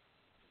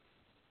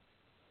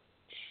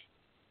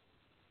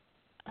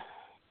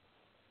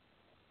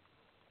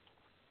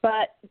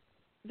I'm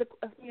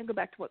going to go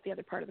back to what the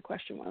other part of the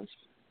question was.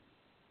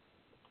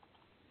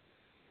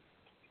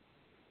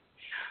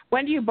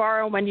 When do you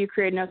borrow? When do you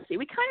create an OC?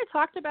 We kind of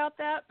talked about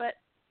that, but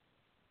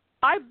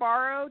I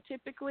borrow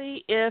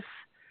typically if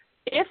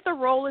the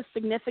role is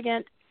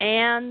significant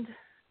and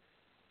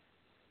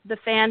the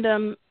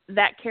fandom,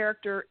 that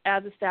character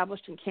as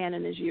established in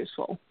canon is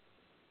useful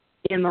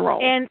in the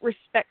role. And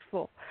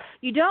respectful.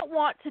 You don't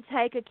want to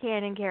take a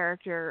canon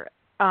character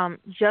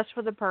just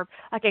for the purpose,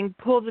 like, and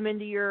pull them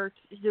into to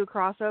do a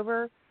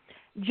crossover,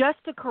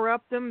 just to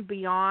corrupt them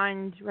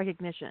beyond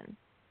recognition.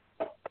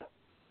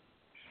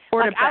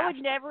 Or like, I would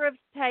never have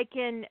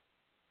taken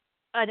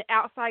an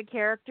outside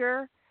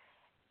character,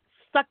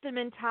 stuck them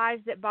in Ties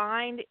That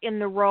Bind in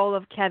the role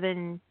of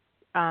Kevin.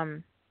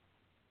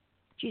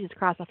 Jesus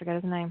Christ, I forgot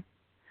his name.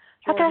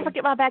 How can I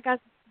forget my bad guys?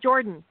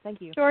 Jordan. Thank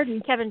you.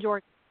 Kevin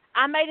Jordan.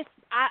 I made an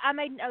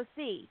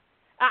OC.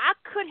 I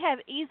could have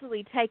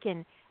easily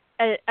taken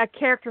a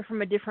character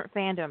from a different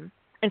fandom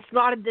and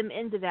slotted them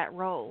into that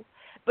role,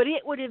 but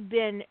it would have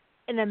been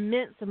an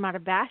immense amount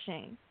of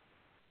bashing.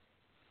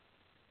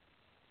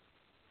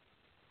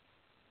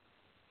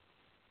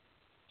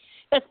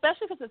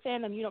 Especially if it's a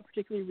fandom you don't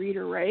particularly read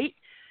or write.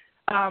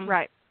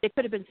 Right. It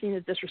could have been seen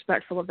as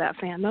disrespectful of that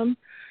fandom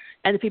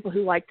and the people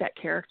who like that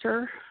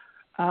character.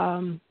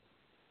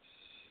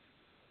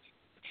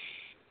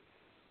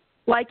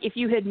 Like if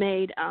you had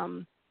made,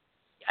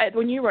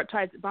 when you wrote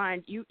Ties That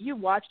Bind, you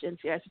watched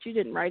NCIS, but you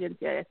didn't write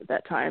NCIS at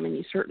that time, and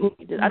you certainly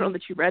did. I don't know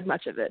that you read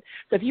much of it.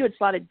 So if you had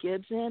slotted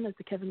Gibbs in as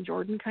the Kevin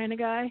Jordan kind of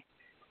guy.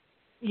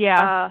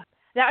 Yeah.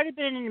 That would have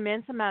been an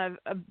immense amount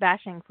of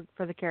bashing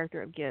for the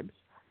character of Gibbs.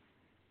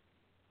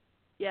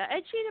 Yeah,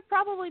 and she'd have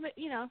probably,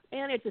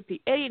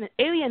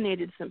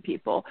 alienated some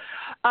people.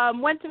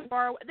 Went to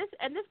borrow this,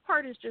 and this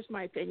part is just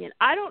my opinion.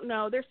 I don't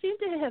know. There seemed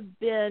to have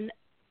been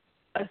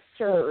a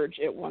surge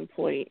at one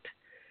point.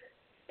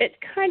 It's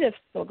kind of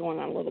still going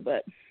on a little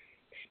bit.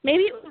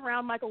 Maybe it was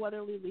around Michael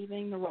Weatherly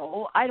leaving the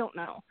role. I don't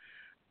know,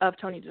 of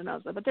Tony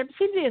DiNozzo, but there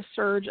seemed to be a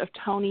surge of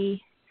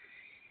Tony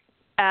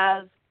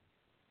as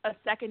a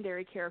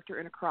secondary character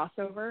in a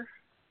crossover.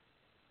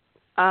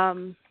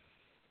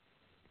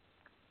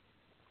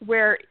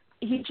 Where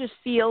he just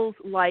feels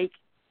like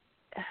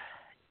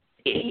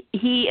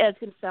he as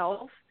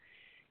himself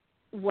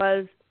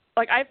was,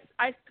 like, I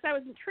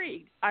was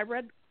intrigued. I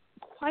read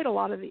quite a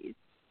lot of these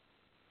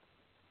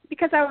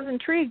because I was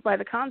intrigued by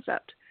the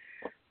concept.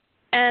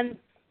 And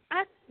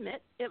I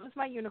admit, it was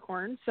my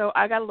unicorn, so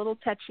I got a little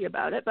touchy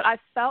about it, but I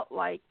felt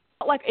like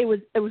it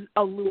was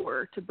a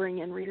lure to bring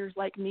in readers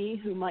like me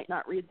who might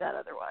not read that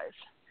otherwise.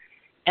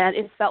 And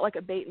it felt like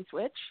a bait and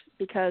switch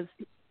because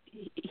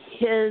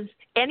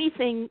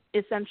anything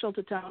essential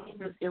to Tony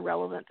was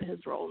irrelevant to his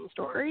role in the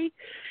story,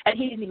 and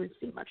he didn't even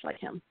seem much like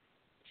him.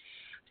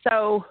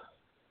 So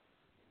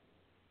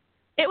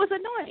it was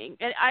annoying,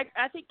 and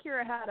I think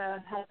Kira had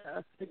a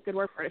good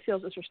word for it. It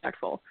feels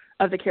disrespectful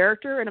of the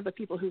character and of the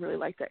people who really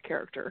like that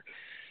character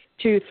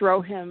to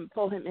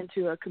pull him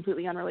into a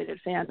completely unrelated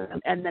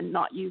fandom and then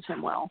not use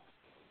him well.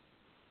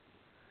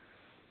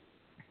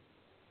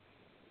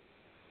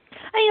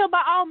 And,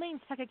 by all means,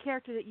 take a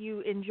character that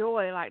you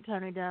enjoy, like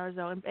Tony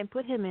DiNozzo, and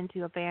put him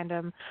into a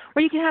fandom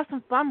where you can have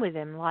some fun with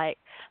him, like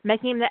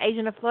making him the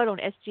Agent Afloat on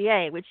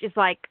SGA, which is,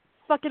 like,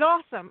 fucking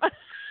awesome.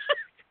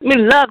 We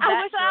love that.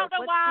 I don't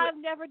know why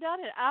I've never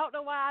done it,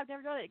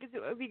 because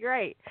it would be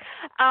great.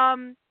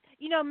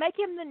 Make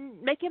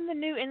him the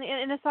new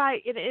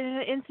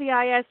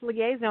NCIS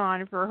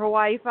liaison for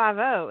Hawaii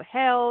 5-0.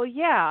 Hell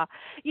yeah.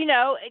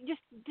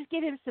 Just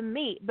give him some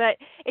meat. But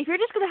if you're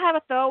just going to have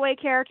a throwaway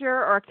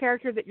character or a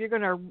character that you're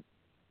going to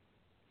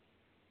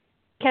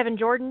Kevin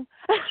Jordan,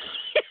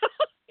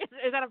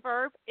 is that a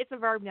verb? It's a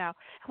verb now.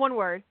 One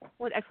word,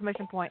 one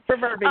exclamation point. For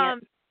verbing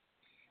it.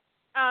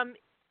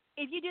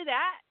 If you do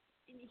that,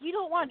 you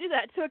don't want to do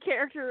that to a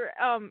character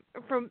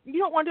you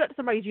don't want to do it to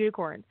somebody's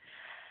unicorn.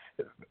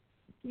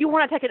 You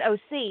want to take an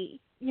OC,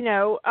 you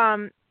know.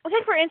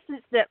 Take for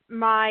instance that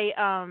my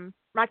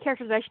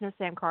characterization of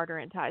Sam Carter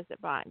in Ties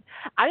That Bind.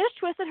 I just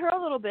twisted her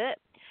a little bit,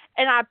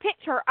 and I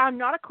picked her. I'm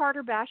not a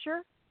Carter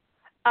basher,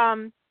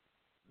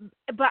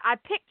 but I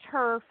picked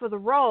her for the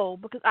role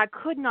because I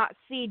could not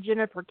see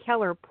Jennifer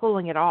Keller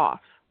pulling it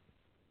off,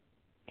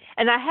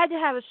 and I had to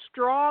have a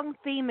strong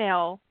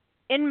female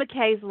in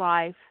McKay's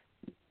life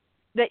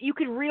that you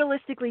could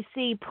realistically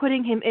see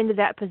putting him into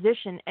that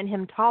position and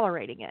him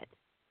tolerating it.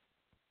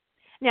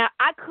 Now,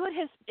 I could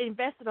have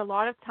invested a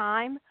lot of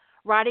time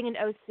writing an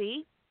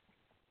OC,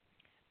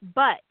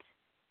 but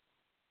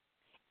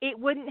it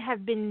wouldn't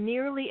have been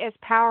nearly as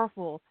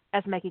powerful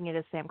as making it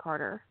as Sam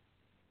Carter.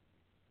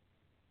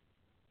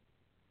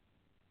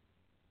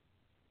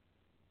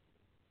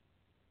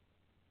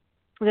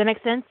 Does that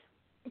make sense?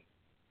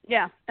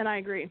 Yeah, and I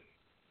agree.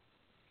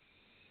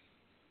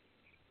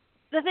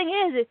 The thing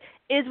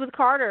is with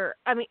Carter,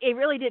 I mean, it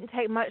really didn't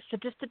take much to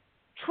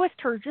twist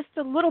her just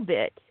a little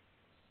bit.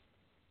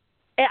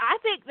 And I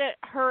think that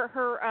her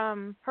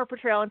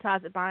portrayal in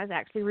Ties That Bind is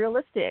actually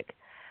realistic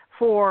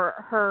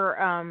for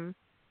her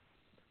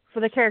for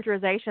the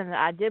characterization that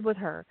I did with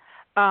her.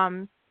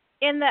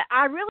 In that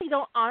I really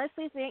don't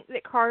honestly think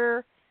that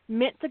Carter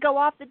meant to go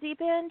off the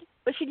deep end,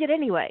 but she did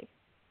anyway.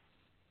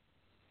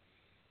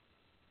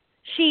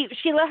 She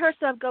let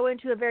herself go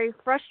into a very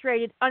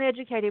frustrated,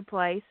 uneducated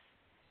place,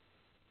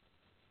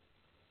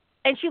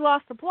 and she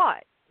lost the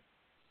plot.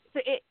 So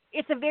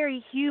it's a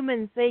very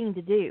human thing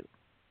to do.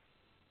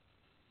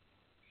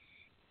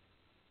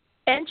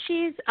 And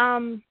she's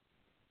I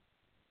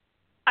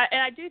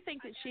do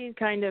think that she's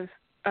kind of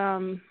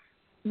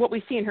what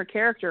we see in her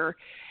character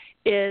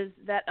is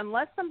that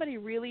unless somebody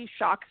really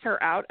shocks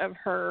her out of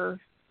her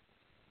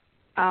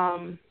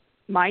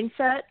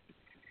mindset,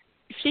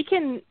 she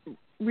can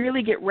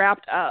really get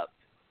wrapped up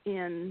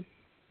in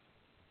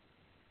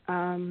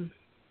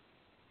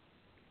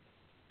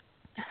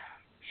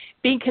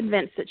being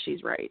convinced that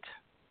she's right.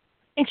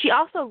 And she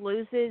also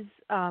loses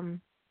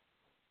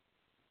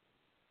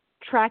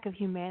track of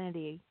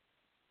humanity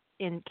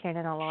in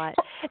canon a lot.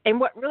 And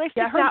what really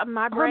sticks out in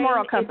my brain, her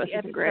moral compass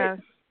is great.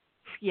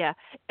 Yeah,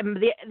 and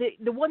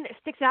the one that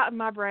sticks out in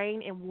my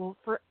brain and will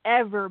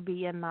forever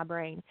be in my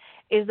brain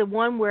is the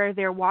one where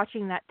they're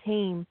watching that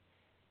team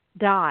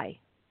die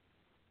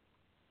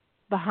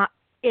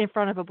in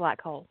front of a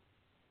black hole,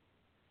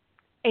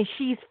 and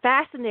she's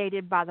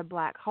fascinated by the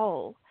black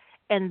hole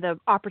and the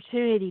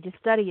opportunity to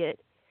study it.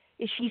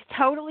 Is she's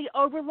totally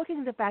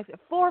overlooking the fact that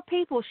 4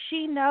 people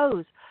she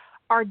knows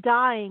are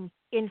dying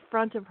in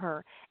front of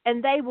her,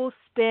 and they will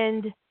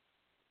spend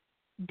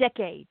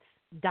decades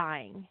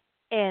dying,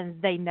 and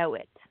they know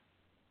it.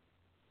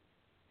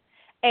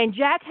 And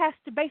Jack has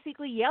to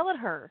basically yell at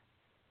her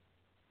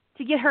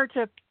to get her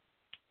to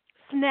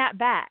snap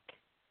back.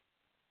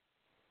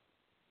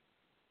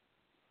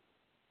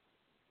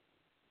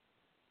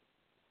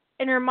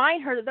 And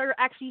remind her that there are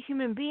actually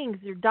human beings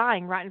that are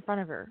dying right in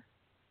front of her.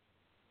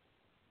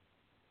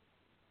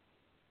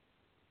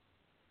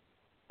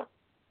 It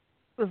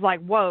was like,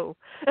 whoa.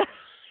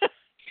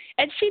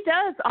 And she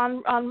does,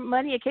 on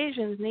many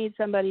occasions, need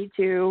somebody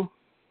to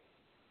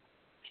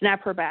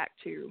snap her back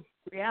to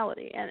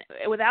reality. And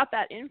without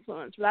that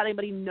influence, without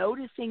anybody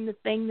noticing the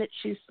thing that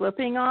she's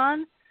slipping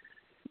on,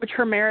 which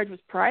her marriage was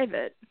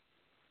private,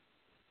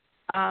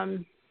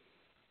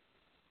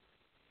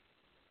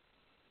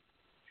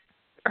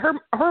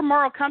 her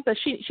moral compass,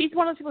 she's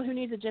one of those people who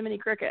needs a Jiminy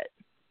Cricket.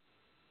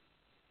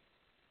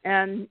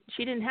 And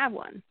she didn't have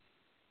one.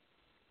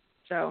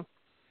 So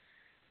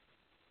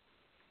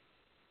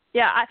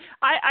yeah,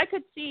 I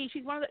could see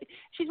she's one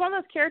of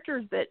those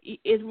characters that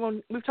is,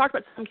 when we've talked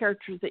about some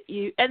characters that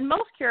and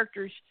most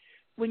characters,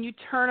 when you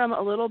turn them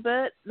a little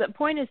bit, the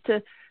point is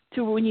to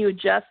when you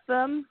adjust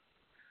them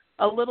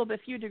a little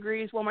bit, few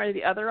degrees one way or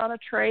the other on a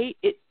trait,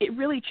 it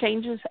really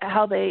changes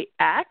how they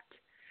act.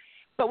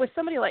 But with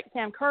somebody like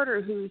Sam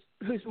Carter, who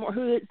is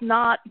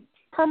not,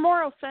 her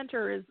moral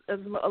center is a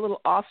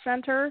little off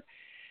center.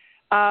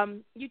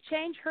 You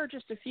change her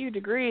just a few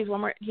degrees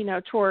when we're,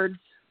 towards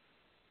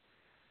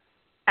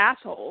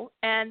asshole,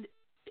 and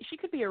she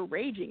could be a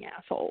raging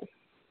asshole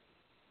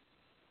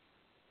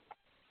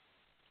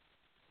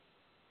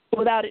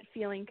without it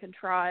feeling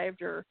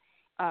contrived or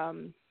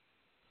out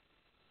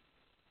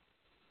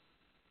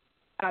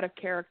of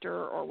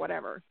character or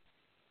whatever.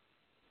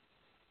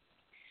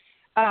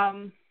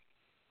 So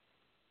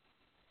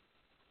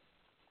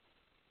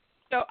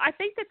I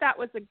think that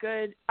was a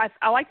good.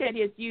 I like the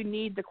idea. Do you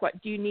need the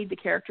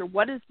character?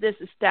 What does this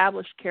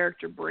established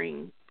character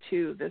bring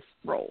to this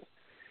role?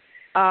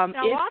 Now,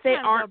 if they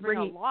aren't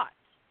bringing a lot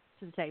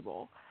to the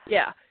table,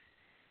 yeah.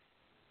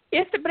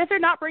 But if they're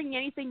not bringing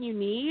anything you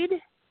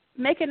need,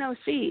 make an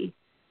OC.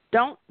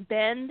 Don't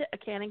bend a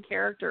canon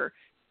character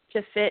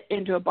to fit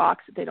into a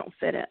box that they don't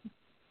fit in.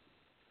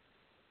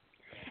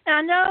 And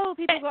I know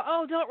people go,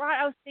 "Oh, don't write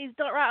OCs,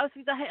 don't write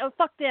OCs." Oh,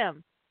 fuck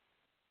them.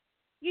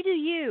 You do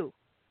you.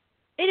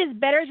 It is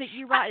better that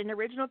you write an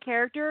original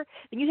character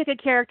than you take a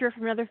character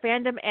from another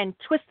fandom and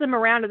twist them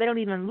around, and they don't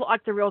even look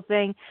like the real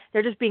thing.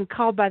 They're just being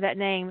called by that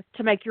name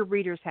to make your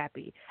readers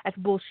happy. That's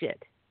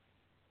bullshit.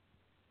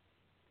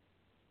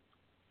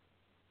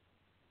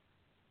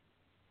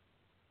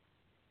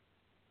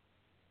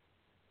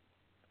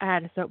 I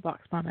had a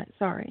soapbox moment.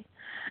 Sorry.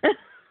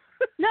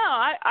 No,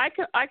 I'm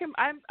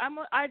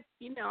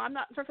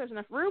not sure if there's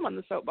enough room on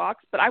the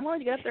soapbox, but I'm willing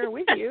to get up there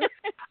with you.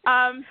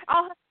 I'll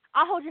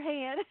hold your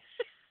hand.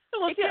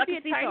 It could be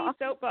a tiny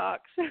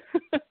soapbox.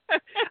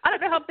 I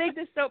don't know how big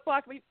this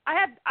soapbox.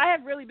 I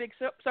have really big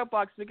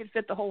soapboxes that could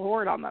fit the whole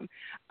horde on them.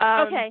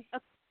 Okay.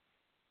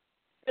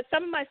 But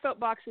some of my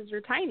soapboxes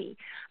are tiny.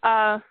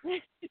 But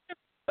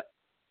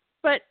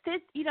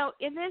this,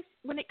 in this,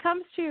 when it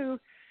comes to,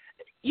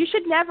 you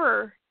should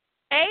never.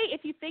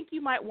 If you think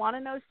you might want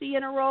an OC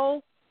in a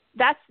role,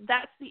 that's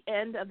the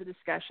end of the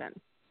discussion.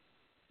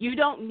 You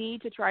don't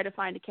need to try to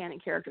find a canon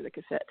character that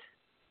could fit.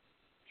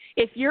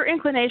 If your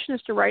inclination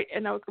is to write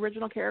an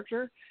original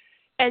character,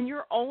 and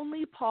your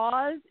only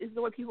pause is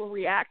the way people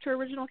react to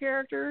original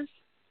characters,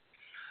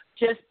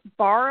 just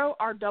borrow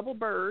our double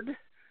bird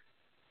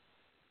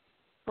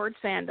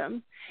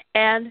fandom,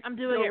 and I'm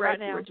doing it right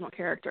now. The original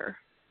character.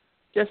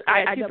 Just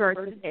I double two birds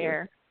birded in the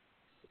air.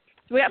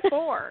 So we have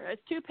 4.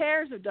 It's 2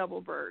 pairs of double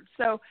birds.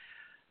 So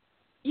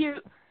you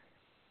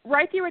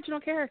write the original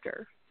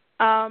character.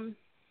 And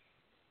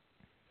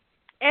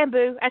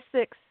boo, that's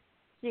 6.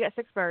 You got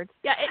 6 birds.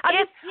 Yeah,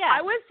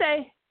 I would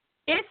say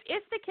if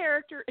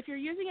you're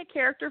using a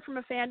character from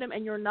a fandom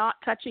and you're not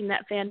touching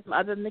that fandom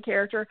other than the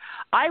character,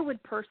 I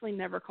would personally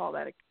never call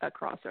that a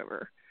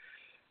crossover.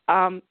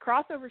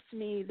 Crossovers to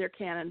me, their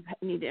canons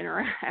need to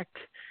interact.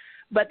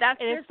 But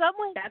if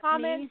someone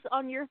comments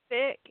on your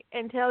fic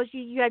and tells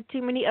you have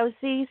too many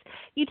OCs,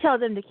 you tell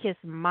them to kiss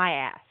my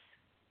ass.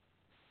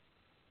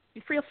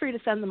 Feel free to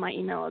send them my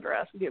email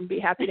address. I'd be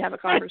happy to have a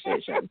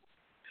conversation.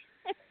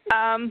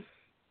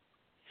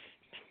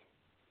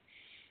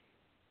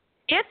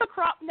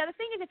 Now the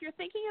thing is, if you're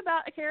thinking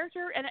about a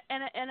character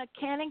and a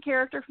canon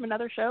character from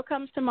another show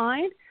comes to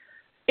mind,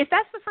 if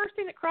that's the first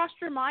thing that crossed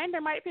your mind,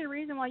 there might be a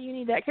reason why you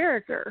need that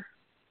character.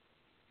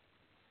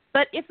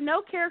 But if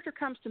no character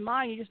comes to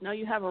mind, you just know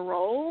you have a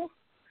role.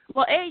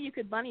 Well, you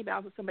could bunny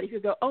bounce with somebody who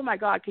could go, oh my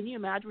God, can you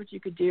imagine what you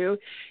could do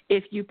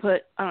if you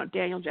put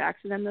Daniel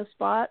Jackson in this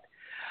spot?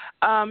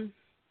 And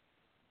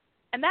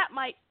that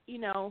might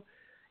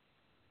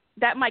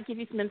give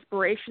you some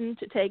inspiration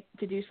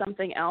to do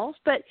something else.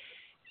 But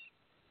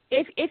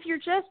if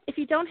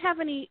you don't have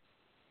any,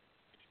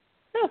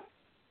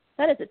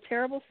 that is a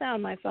terrible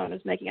sound my phone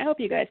is making. I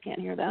hope you guys can't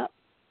hear that.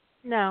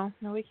 No,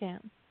 we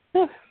can't.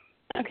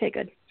 Okay,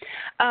 good.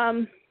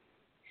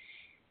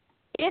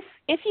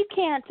 If you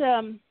can't,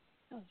 that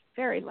was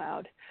very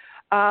loud.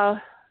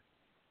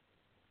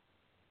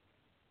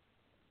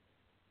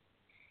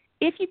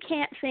 If you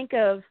can't think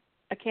of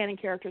a canon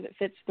character that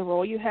fits the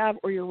role you have,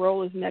 or your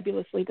role is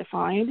nebulously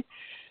defined,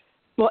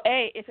 well,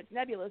 if it's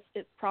nebulous,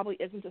 it probably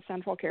isn't a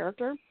central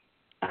character.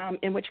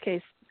 In which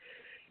case,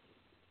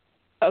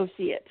 OC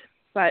it.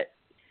 But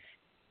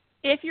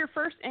if your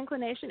first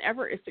inclination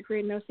ever is to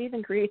create an OC,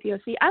 then create the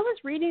OC. I was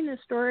reading this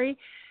story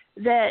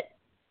that,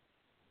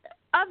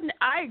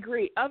 I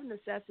agree, of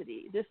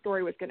necessity, this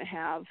story was going to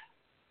have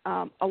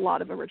a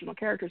lot of original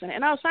characters in it.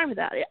 And I was fine with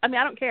that. I mean,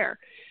 I don't care.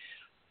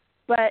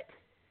 But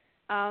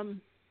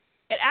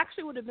it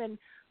actually would have been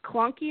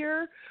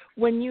clunkier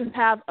when you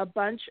have a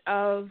bunch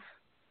of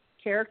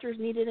characters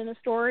needed in a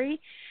story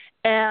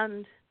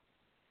and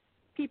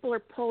people are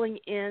pulling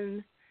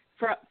in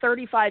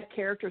 35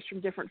 characters from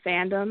different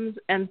fandoms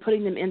and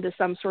putting them into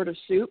some sort of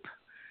soup.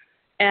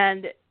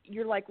 And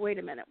you're like, wait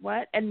a minute,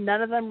 what? And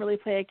none of them really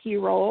play a key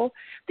role.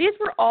 These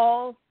were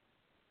all,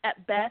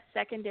 at best,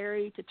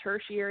 secondary to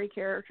tertiary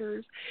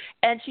characters.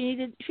 And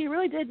she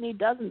really did need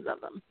dozens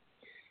of them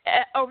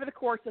over the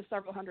course of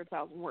several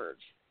 100,000 words.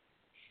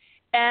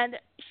 And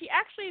she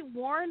actually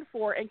warned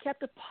for and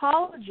kept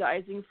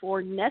apologizing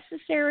for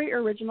necessary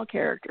original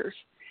characters.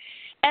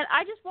 And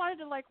I just wanted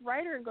to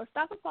write her and go,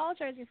 stop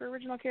apologizing for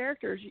original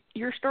characters.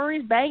 Your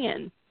story's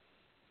banging.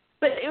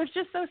 But it was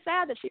just so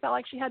sad that she felt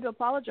like she had to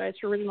apologize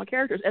for original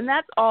characters. And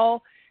that's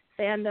all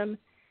fandom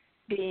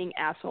being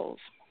assholes.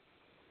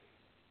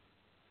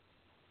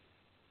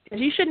 Because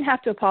you shouldn't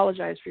have to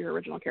apologize for your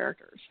original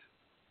characters.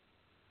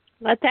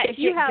 Let that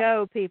shit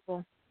go,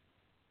 people.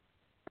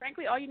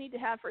 Frankly, all you need to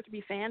have for it to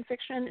be fan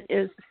fiction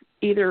is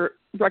either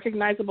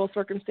recognizable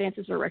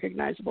circumstances or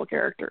recognizable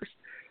characters.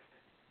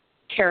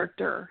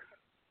 Character.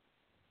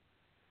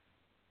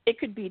 It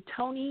could be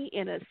Tony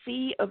in a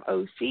sea of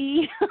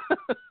OC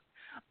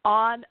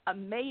on a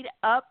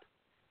made-up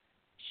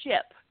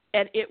ship,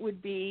 and it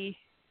would be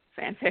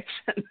fan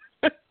fiction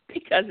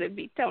because it'd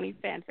be Tony's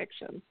fan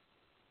fiction.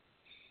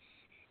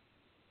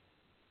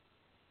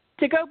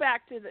 To go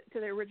back to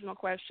the original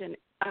question,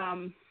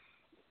 I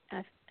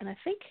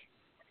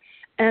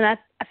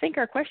think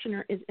our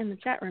questioner is in the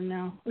chat room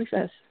now. Who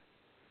says?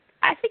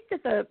 I think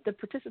that the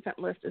participant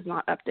list is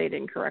not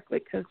updating correctly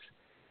because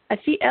I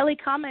see Ellie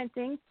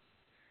commenting.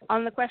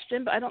 on the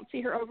question, but I don't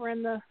see her over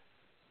in the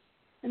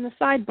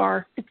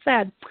sidebar. It's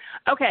sad.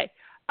 Okay.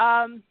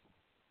 But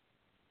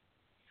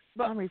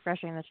I'm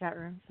refreshing the chat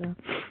room, so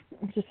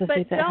just to but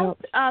see if that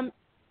helps. I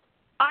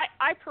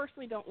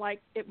personally don't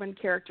like it when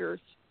characters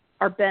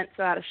are bent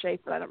so out of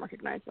shape that I don't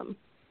recognize them.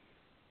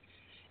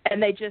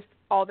 And they just,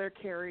 all they're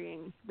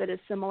carrying that is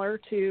similar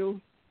to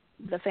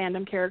the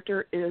fandom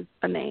character is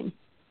a name.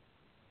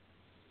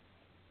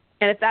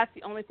 And if that's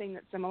the only thing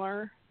that's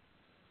similar,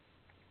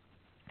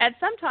 and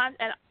sometimes,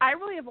 and I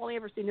really have only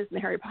ever seen this in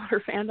the Harry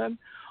Potter fandom,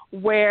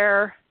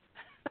 where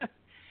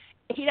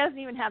he doesn't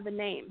even have the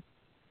name.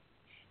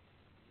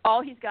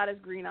 All he's got is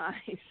green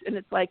eyes, and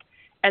it's like,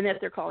 and that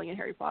they're calling it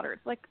Harry Potter.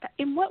 It's like,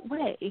 in what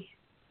way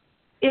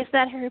is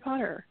that Harry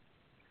Potter?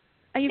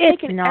 Are you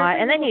it's not,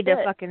 and they need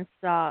to fucking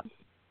stop.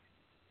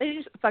 They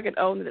just fucking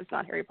own that it's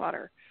not Harry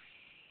Potter.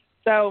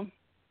 So,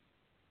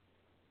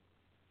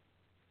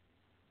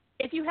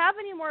 if you have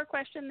any more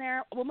question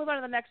there, we'll move on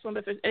to the next one.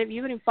 But if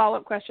you have any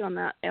follow-up question on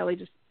that, Ellie,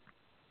 just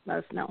let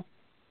us know.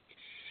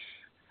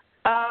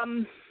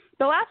 The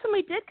last one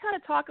we did kind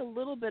of talk a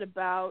little bit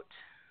about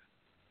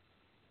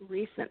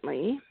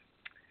recently.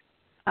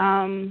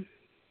 Did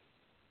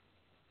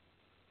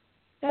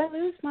I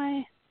lose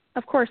my...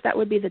 Of course, that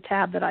would be the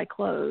tab that I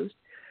closed,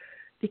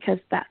 because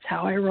that's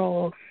how I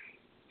roll.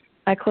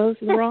 I closed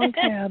the wrong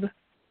tab.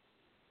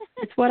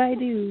 It's what I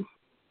do.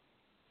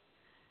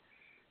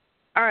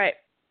 All right.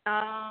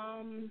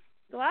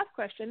 The last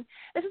question.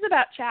 This is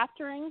about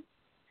chaptering.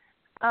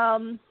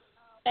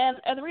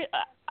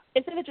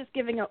 Instead of just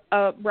giving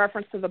a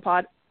reference to the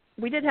pod,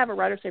 we did have a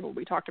writer's table where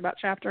we talked about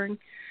chaptering.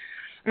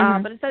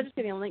 But instead of just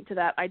giving a link to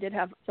that, I did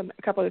have a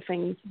couple of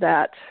things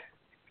that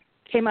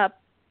came up.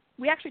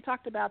 We actually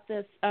talked about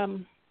this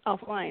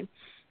offline.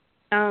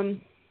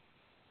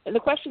 The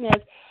question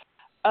is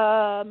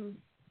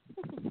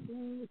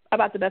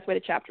about the best way to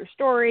chapter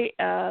story.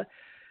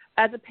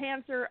 As a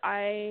pantser,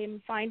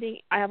 I'm finding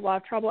I have a lot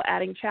of trouble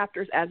adding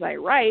chapters as I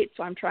write,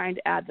 so I'm trying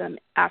to add them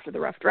after the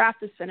rough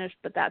draft is finished,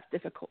 but that's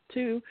difficult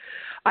too.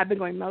 I've been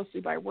going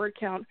mostly by word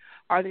count.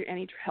 Are there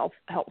any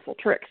helpful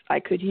tricks I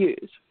could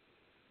use?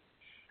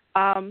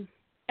 And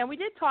we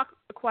did talk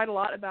quite a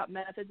lot about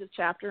methods of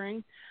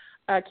chaptering.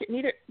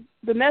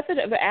 The method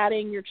of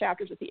adding your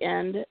chapters at the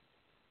end,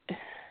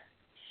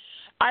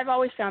 I've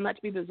always found that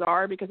to be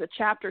bizarre, because a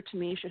chapter to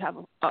me should have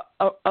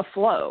a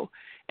flow,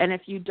 and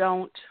if you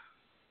don't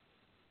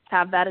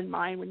have that in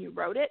mind when you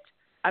wrote it,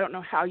 I don't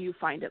know how you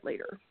find it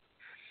later.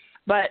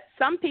 But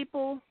some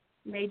people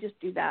may just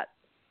do that.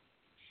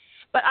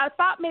 But I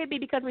thought maybe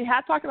because we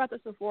had talked about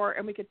this before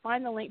and we could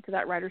find the link to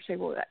that writer's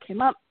table that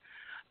came up,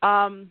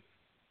 I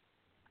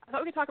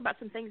thought we could talk about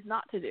some things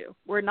not to do,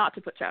 where not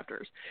to put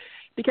chapters.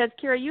 Because,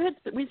 Kira,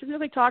 we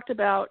specifically talked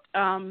about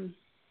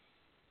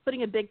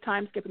putting a big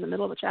time skip in the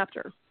middle of a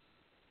chapter.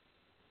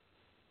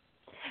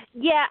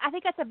 Yeah, I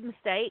think that's a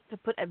mistake, to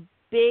put a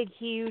big,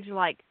 huge,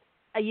 like,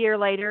 a year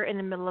later in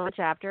the middle of a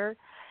chapter.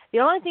 The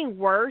only thing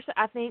worse,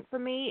 I think, for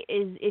me,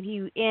 is if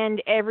you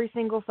end every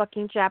single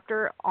fucking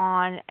chapter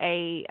on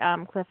a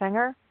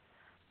cliffhanger.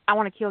 I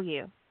want to kill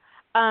you.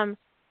 And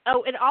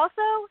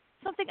also,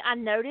 something I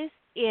noticed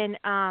in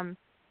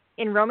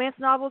romance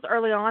novels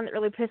early on that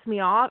really pissed me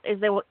off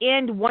is they will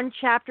end one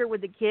chapter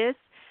with a kiss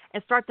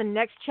and start the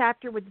next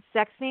chapter with the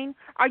sex scene.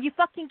 Are you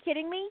fucking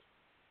kidding me?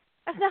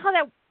 That's not how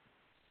that...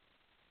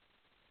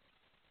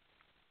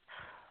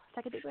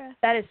 Take a deep breath.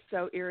 That is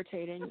so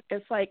irritating.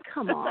 It's like,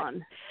 come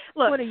on.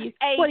 Look, what are you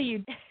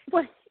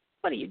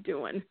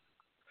doing?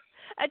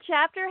 A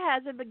chapter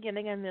has a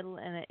beginning, a middle,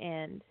 and an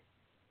end.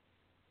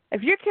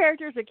 If your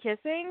characters are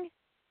kissing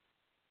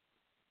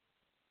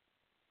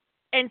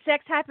and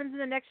sex happens in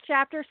the next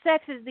chapter,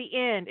 sex is the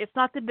end. It's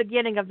not the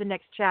beginning of the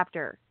next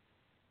chapter.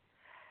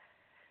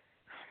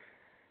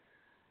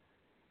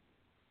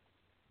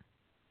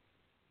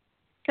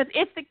 Because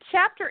if the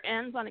chapter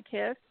ends on a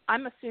kiss,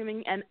 I'm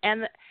assuming, and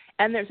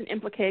there's an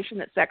implication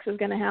that sex is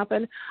going to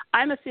happen,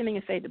 I'm assuming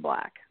a fade to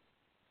black.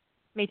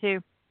 Me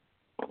too.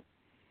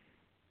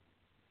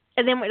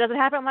 And then when it doesn't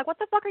happen, I'm like, what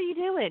the fuck are you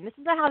doing? This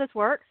is not how this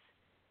works.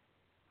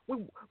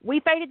 We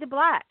faded to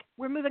black.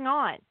 We're moving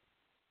on.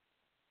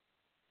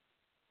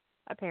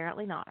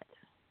 Apparently not.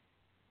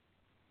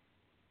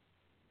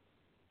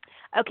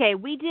 Okay,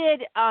 we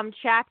did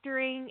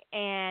chaptering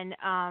and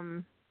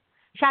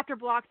chapter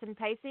blocks and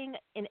pacing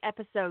in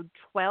episode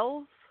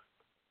 12.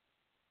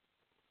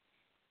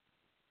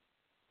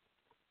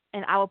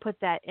 And I will put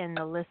that in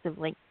the list of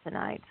links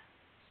tonight.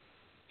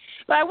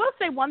 But I will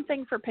say one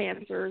thing for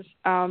pantsers.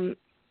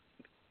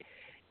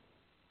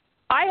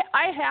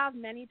 I have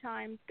many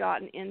times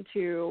gotten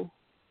into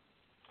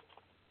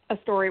a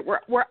story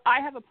where I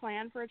have a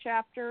plan for a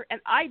chapter,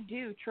 and I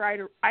try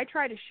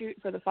to shoot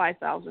for the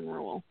 5,000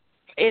 rule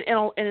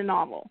in a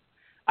novel.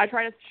 I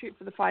try to shoot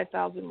for the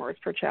 5,000 words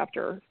per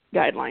chapter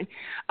guideline.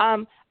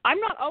 I'm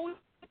not always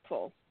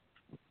full.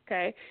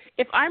 Okay,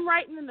 if I'm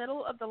right in the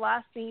middle of the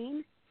last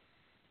scene,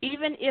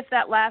 even if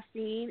that last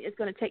scene is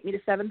going to take me to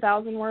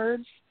 7,000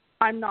 words,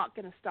 I'm not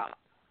going to stop.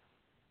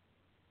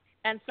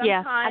 And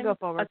sometimes I go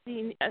forward.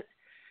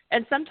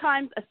 And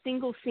sometimes a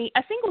single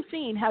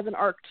scene has an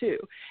arc too.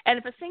 And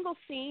if a single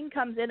scene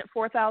comes in at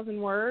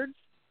 4,000 words,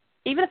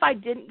 even if I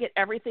didn't get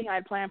everything I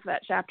had planned for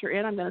that chapter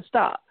in, I'm going to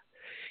stop.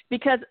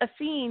 Because a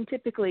scene,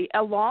 typically,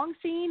 a long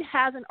scene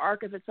has an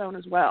arc of its own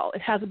as well.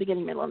 It has a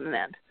beginning, middle, and an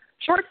end.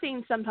 Short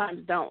scenes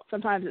sometimes don't.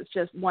 Sometimes it's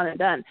just one and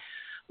done.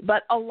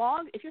 But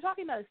if you're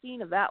talking about a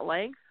scene of that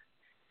length,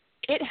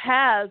 it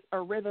has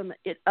a rhythm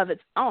of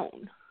its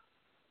own.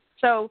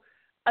 So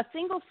a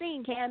single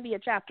scene can be a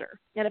chapter.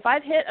 And if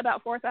I've hit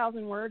about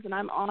 4,000 words and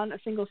I'm on a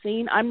single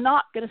scene, I'm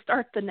not going to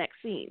start the next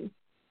scene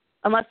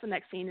unless the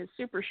next scene is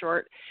super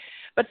short.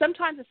 But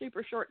sometimes a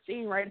super short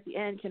scene right at the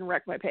end can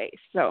wreck my pace.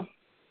 So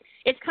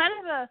it's kind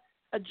of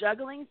a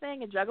juggling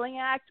thing, a juggling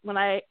act when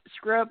I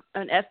screw up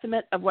an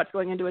estimate of what's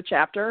going into a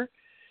chapter.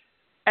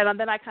 And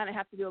then I kind of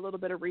have to do a little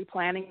bit of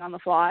replanning on the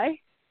fly.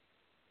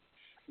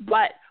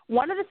 But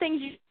one of the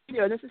things you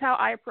do, and this is how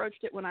I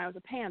approached it when I was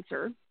a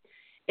pantser,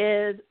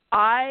 is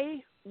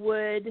I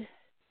would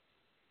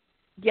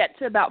get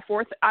to about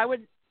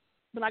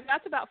when I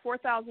got to about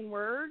 4,000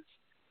 words,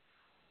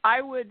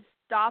 I would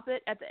stop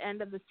it at the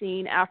end of the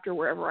scene after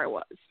wherever I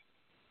was.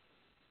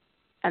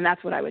 And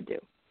that's what I would do.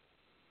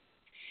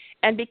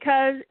 And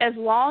because as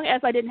long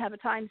as I didn't have a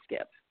time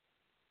skip,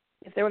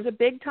 if there was a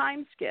big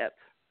time skip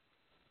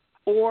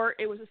or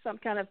it was some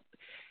kind of,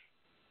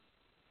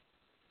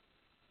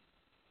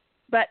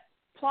 but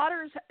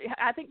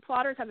I think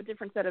plotters have a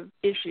different set of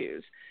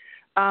issues.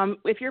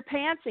 If you're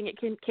pantsing, it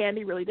can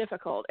be really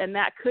difficult. And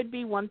that could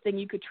be one thing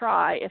you could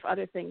try if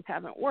other things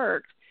haven't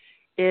worked,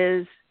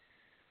 is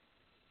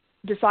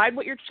decide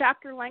what your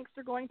chapter lengths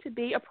are going to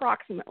be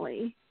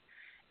approximately.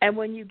 And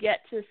when you get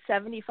to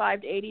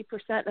 75 to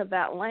 80% of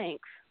that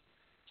length,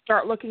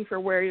 start looking for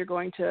where you're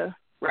going to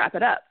wrap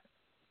it up.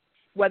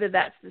 Whether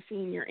that's the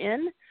scene you're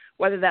in,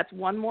 whether that's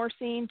one more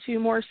scene, two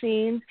more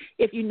scenes.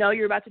 If you know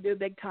you're about to do a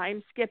big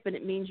time skip and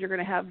it means you're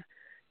going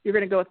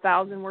to go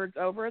 1,000 words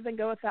over, then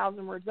go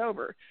 1,000 words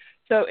over.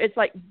 So it's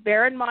like,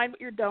 bear in mind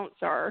what your don'ts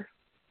are.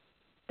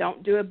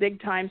 Don't do a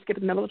big time skip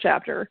in the middle of the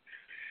chapter.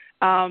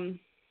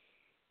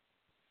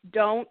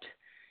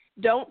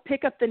 Don't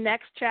pick up the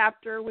next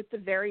chapter with the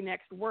very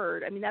next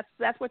word. I mean,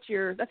 that's what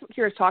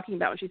Kira's talking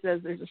about when she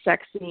says there's a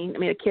sex scene. I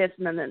mean, a kiss,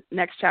 and then the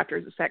next chapter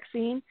is a sex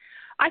scene.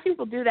 I think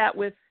we'll do that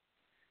with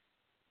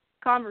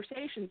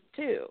conversations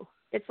too.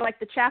 It's like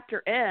the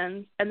chapter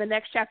ends and the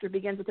next chapter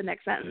begins with the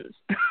next sentence.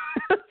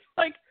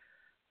 Like,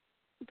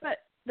 but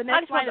the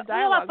next line of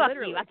dialogue,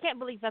 literally. You. I can't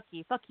believe fuck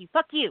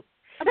you.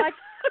 I'm like,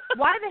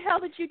 why the hell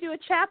did you do a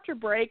chapter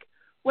break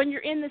when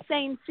you're in the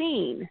same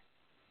scene?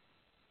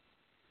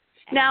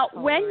 Now,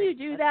 when you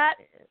do that,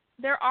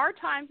 there are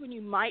times when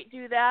you might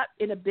do that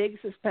in a big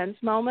suspense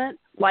moment,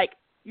 like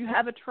you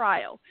have a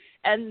trial,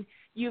 and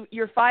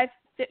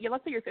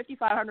let's say you're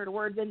 5,500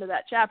 words into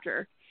that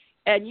chapter,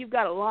 and you've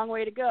got a long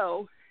way to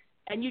go,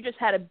 and you just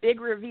had a big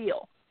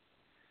reveal.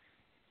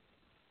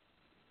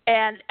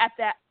 And at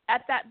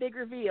that big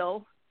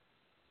reveal,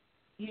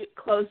 you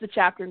close the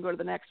chapter and go to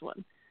the next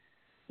one.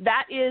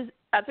 That's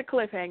a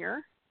cliffhanger,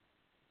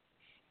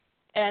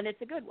 and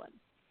it's a good one.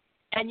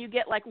 And you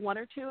get like one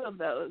or two of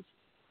those,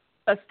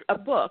 a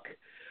book,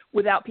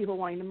 without people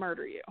wanting to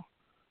murder you.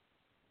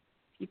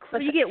 You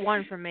get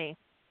one from me.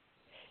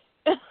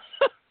 I've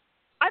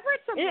read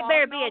some. It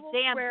better be a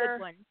damn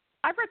good one.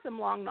 I've read some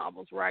long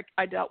novels where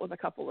I dealt with a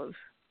couple of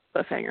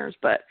cliffhangers,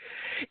 but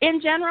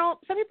in general,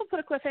 some people put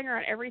a cliffhanger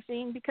on every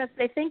scene because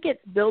they think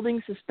it's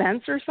building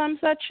suspense or some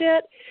such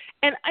shit,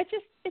 and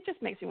it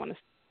just makes me want to,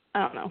 I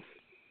don't know,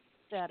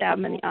 stab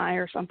them in the eye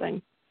or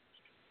something.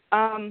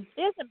 It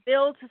doesn't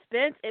build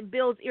suspense; it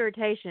builds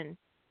irritation.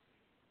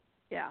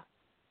 Yeah,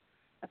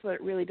 that's what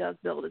it really does.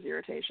 Build is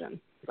irritation.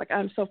 It's like,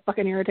 I'm so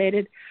fucking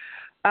irritated.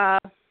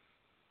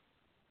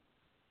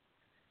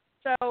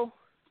 So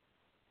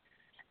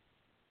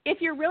if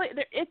you're really,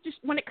 it's just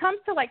when it comes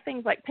to like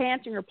things like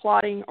pantsing or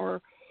plotting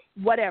or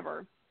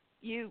whatever,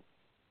 you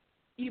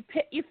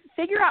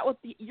figure out what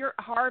your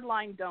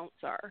hardline don'ts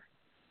are.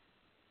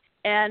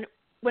 And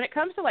when it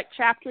comes to like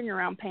chaptering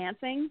around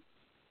pantsing,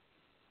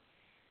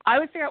 I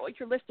would figure out what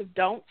your list of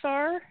don'ts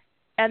are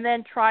and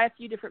then try a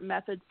few different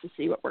methods to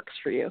see what works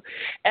for you.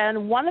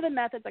 And one of the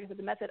methods, like I said,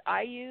 the method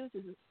I use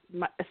is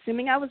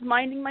assuming I was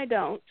minding my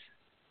don'ts,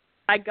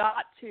 I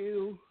got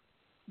to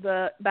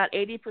about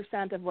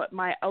 80% of what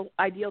my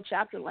ideal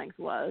chapter length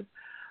was.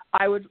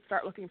 I would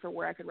start looking for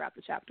where I could wrap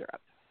the chapter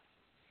up.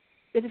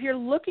 Because if you're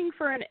looking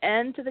for an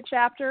end to the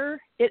chapter,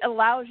 it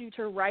allows you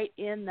to write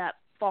in that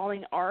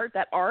falling arc,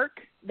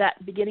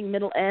 that beginning,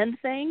 middle, end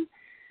thing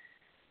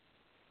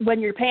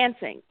when you're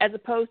pantsing, as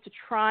opposed to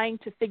trying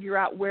to figure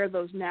out where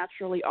those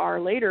naturally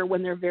are later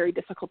when they're very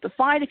difficult to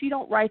find if you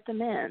don't write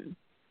them in.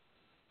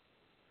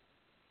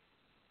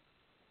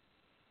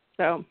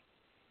 So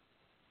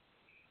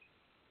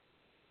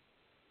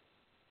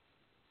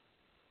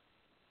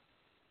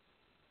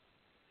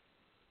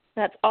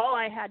that's all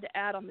I had to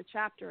add on the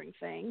chaptering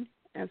thing.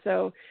 And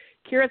so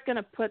Kira's going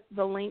to put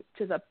the link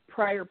to the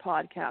prior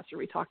podcast where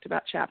we talked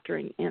about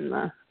chaptering in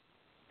the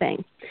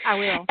thing. I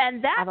will.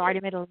 And that I've already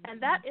made a.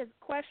 And that is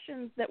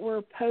questions that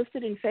were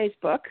posted in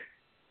Facebook.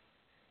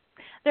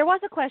 There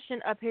was a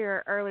question up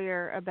here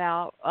earlier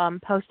about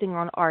posting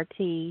on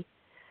RT,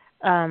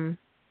 and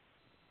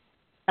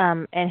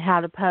how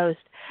to post.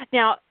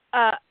 Now,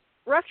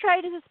 rough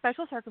trade is a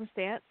special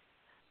circumstance.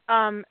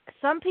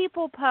 Some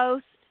people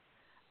post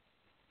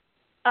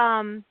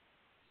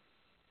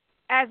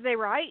as they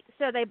write,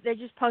 so they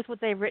just post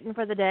what they've written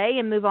for the day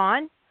and move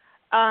on.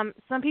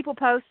 Some people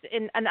post,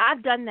 and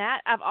I've done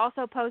that. I've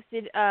also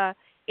posted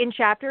in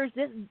chapters.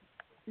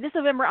 This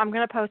November, I'm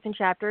going to post in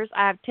chapters.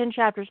 I have 10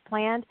 chapters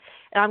planned,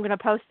 and I'm going to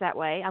post that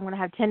way. I'm going to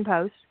have 10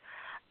 posts,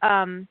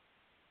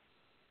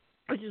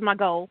 which is my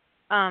goal.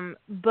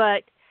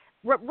 But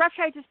rough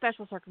trade's a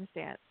special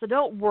circumstance, so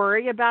don't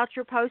worry about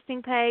your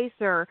posting pace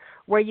or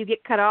where you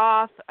get cut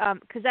off,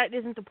 because that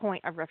isn't the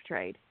point of rough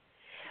trade.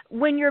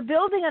 When you're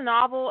building a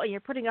novel and you're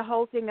putting a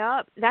whole thing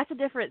up, that's a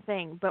different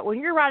thing. But when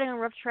you're writing on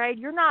rough trade,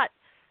 you're not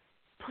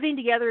putting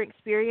together an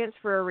experience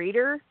for a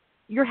reader.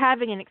 You're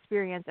having an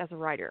experience as a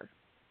writer.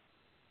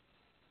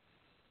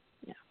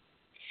 Yeah.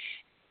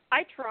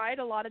 I tried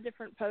a lot of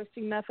different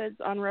posting methods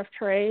on rough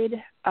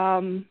trade.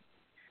 There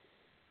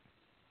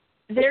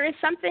is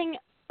something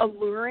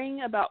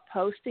alluring about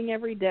posting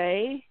every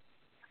day.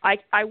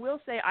 I will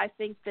say I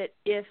think that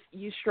if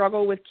you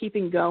struggle with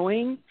keeping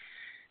going,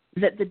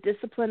 that the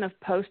discipline of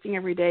posting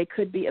every day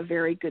could be a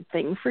very good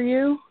thing for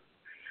you.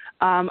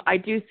 I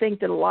do think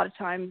that a lot of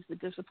times the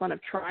discipline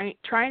of trying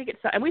to get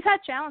 – and we've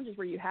had challenges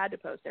where you had to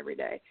post every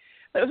day,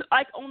 but it was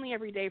like only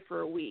every day for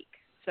a week.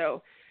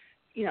 So,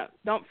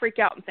 don't freak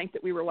out and think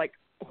that we were like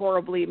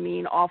horribly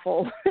mean,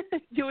 awful,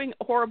 doing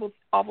horrible,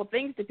 awful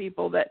things to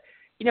people that,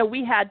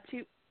 we had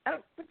to –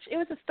 it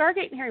was a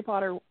Stargate and Harry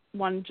Potter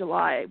 1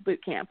 July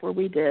boot camp where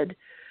we did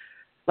 –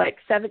 like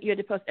you had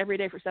to post every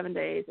day for 7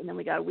 days, and then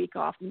we got a week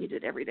off, and you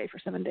did every day for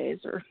 7 days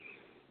or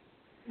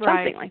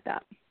something like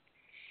that.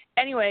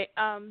 Anyway,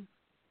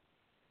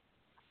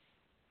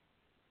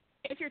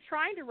 if you're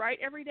trying to write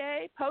every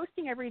day,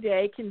 posting every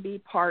day can be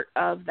part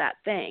of that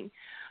thing.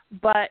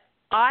 But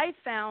I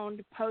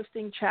found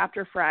posting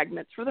chapter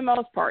fragments, for the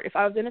most part, if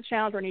I was in a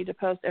challenge where I needed to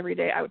post every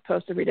day, I would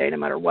post every day no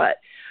matter what.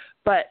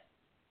 But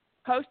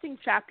posting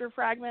chapter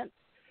fragments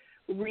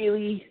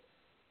really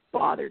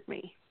bothered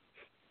me.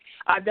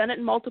 I've done it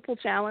in multiple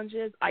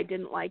challenges. I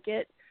didn't like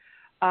it.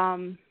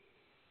 The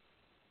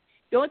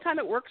only time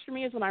it works for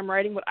me is when I'm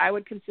writing what I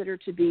would consider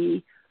to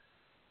be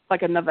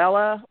like a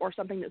novella or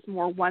something that's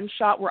more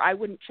one-shot where I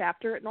wouldn't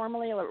chapter it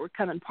normally, or it would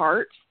come in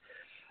parts.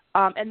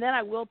 And then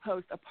I will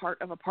post a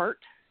part of a part,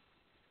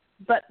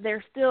 but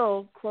they're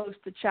still close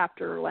to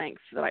chapter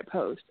length that I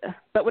post.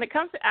 But when it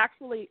comes to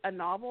actually a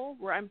novel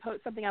where I'm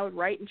something I would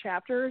write in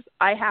chapters,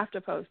 I have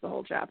to post the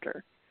whole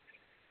chapter.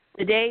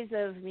 The days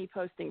of me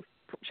posting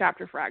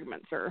chapter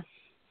fragments are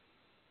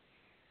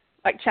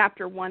like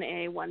chapter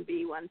 1A,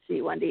 1B, 1C,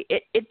 1D.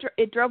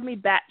 It drove me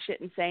batshit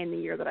insane the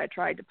year that I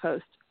tried to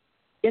post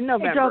in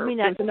November. It drove me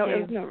nuts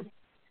too.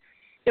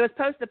 It was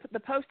the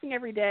posting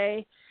every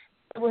day.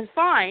 It was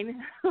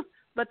fine,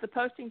 but the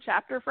posting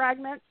chapter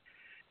fragments,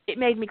 it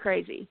made me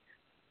crazy.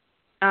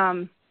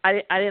 I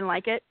didn't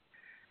like it.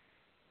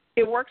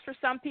 It works for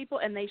some people,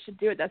 and they should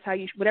do it. That's how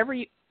whatever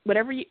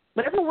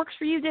works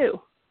for you,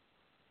 do.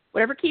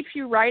 Whatever keeps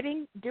you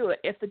writing, do it.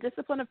 If the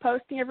discipline of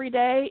posting every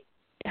day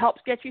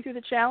helps get you through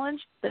the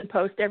challenge, then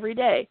post every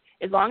day.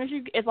 As long as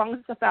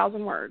it's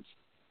 1,000 words.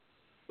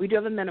 We do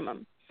have a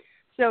minimum.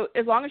 So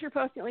as long as you're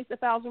posting at least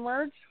 1,000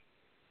 words,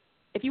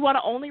 if you want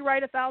to only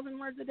write 1,000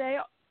 words a day,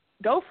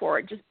 go for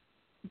it. Just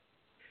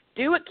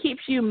do what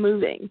keeps you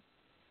moving.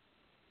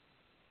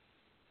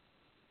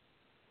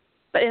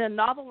 But in a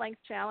novel-length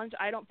challenge,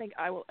 I don't think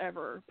I will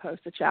ever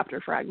post a chapter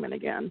fragment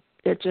again.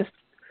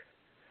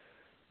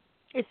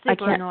 It's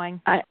super annoying.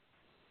 I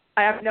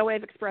have no way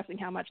of expressing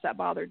how much that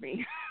bothered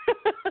me.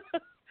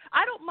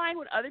 I don't mind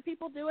when other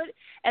people do it,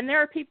 and there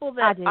are people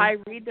that I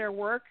read their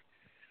work.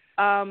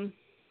 I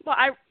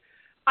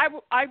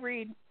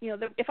read,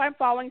 if I'm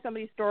following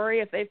somebody's story,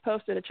 if they've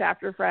posted a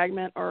chapter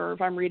fragment or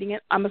if I'm reading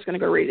it, I'm just going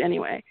to go read it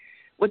anyway.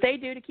 What they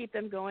do to keep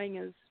them going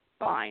is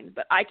fine,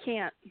 but I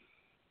can't.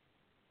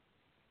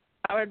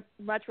 I would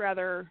much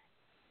rather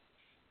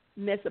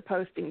miss a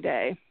posting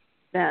day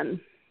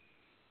than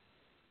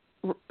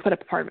put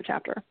up a part of a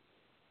chapter.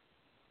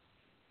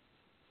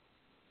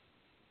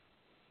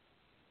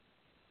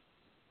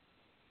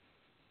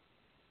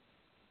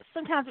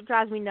 Sometimes it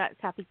drives me nuts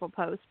how people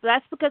post, but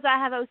that's because I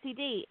have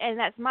OCD, and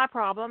that's my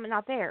problem and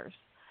not theirs.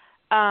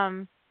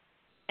 And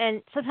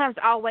sometimes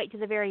I'll wait to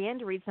the very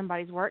end to read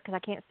somebody's work because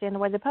I can't stand the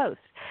way they post.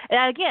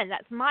 And again,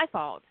 that's my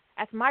fault.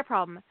 That's my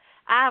problem.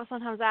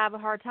 Sometimes I have a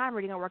hard time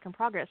reading a work in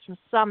progress from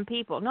some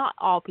people. Not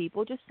all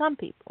people, just some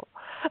people.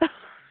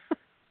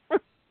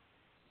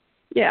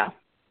 Yeah.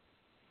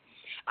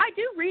 I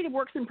do read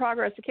works in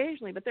progress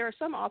occasionally, but there are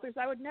some authors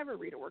I would never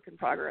read a work in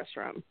progress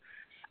from.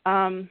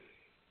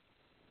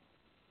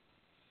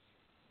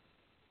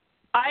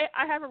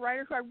 I have a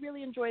writer who I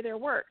really enjoy their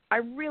work. I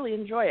really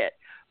enjoy it,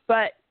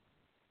 but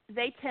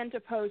they tend to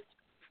post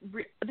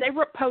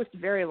post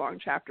very long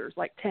chapters,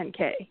 like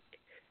 10K,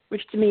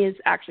 which to me is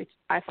actually,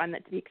 I find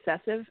that to be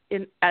excessive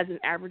as an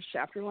average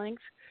chapter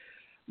length.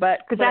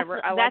 But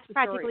whatever, that's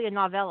practically a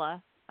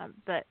novella.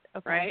 But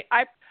okay.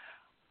 Right,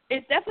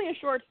 it's definitely a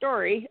short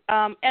story,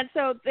 and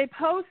so they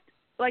post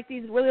like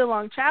these really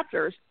long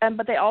chapters,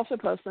 but they also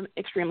post them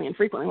extremely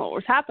infrequently. What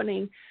was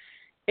happening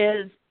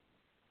is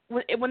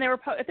when they were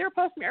if they were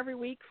posting every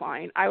week,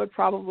 fine, I would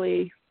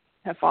probably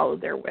have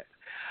followed their whip.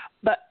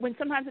 But when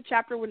sometimes a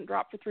chapter wouldn't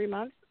drop for 3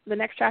 months, the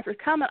next chapter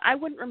would come, and I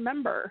wouldn't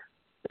remember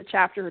the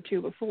chapter or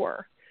two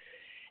before.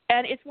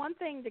 And it's one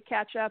thing to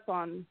catch up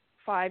on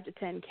 5 to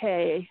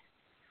 10K.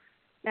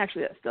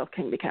 Actually, that still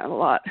can be kind of a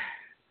lot.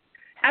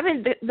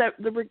 Having the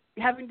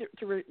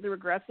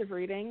regressive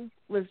reading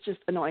was just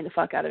annoying the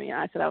fuck out of me, and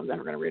I said I was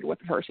never going to read Whip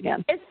of Hearst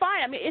again. It's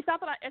fine. I mean, it's not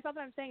that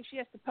I'm saying she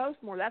has to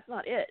post more. That's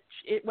not it.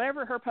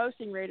 Whatever her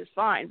posting rate is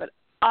fine, but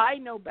I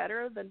know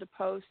better than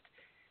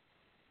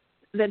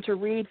to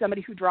read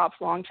somebody who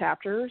drops long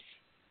chapters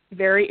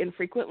very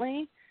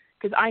infrequently,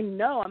 because I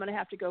know I'm going to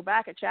have to go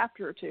back a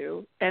chapter or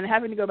two, and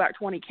having to go back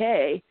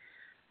 20K,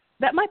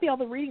 that might be all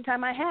the reading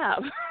time I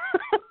have.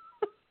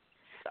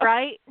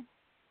 Right?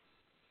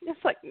 It's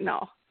like,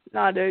 no,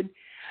 dude.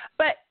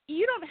 But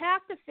you don't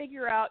have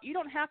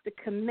to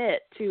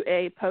commit to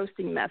a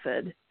posting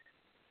method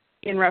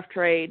in Rough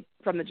Trade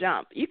from the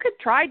jump. You could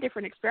try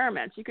different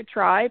experiments. You could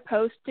try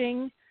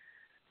posting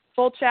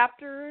full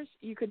chapters.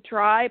 You could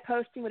try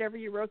posting whatever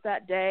you wrote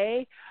that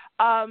day.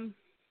 I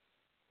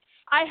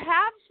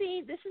have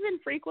seen, this is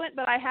infrequent,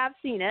 but I have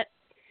seen it.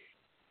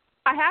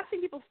 I have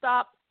seen people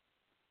stop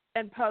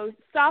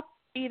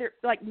either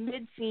like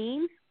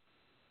mid-scene,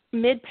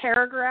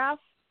 mid-paragraph,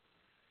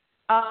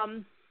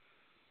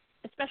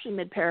 especially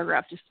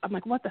mid-paragraph, I'm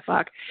like, what the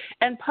fuck?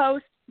 And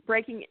post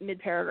breaking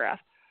mid-paragraph,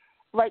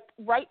 like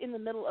right in the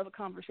middle of a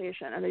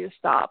conversation, and they just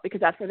stop because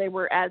that's where they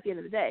were at the end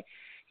of the day.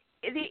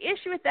 The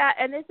issue with that,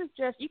 and this is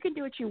just, you can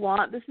do what you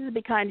want. This is to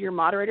be kind to your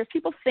moderators.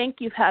 People think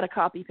you've had a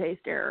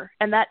copy-paste error,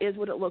 and that is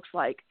what it looks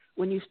like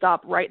when you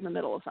stop right in the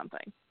middle of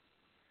something.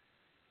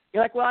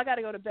 You're like, well, I got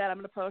to go to bed. I'm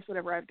going to post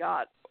whatever I've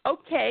got.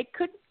 Okay,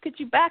 could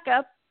you back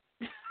up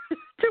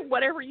to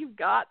whatever you've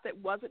got that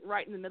wasn't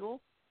right in the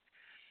middle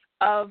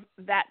of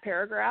that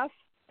paragraph,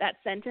 that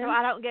sentence? So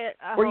I don't get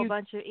a whole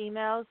bunch of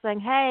emails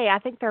saying, hey, I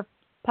think their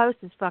post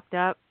is fucked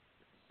up.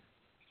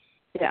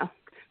 Yeah.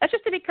 That's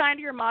just to be kind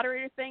to your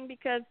moderator thing,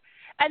 because,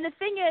 and the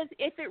thing is,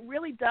 if it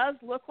really does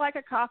look like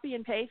a copy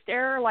and paste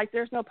error, like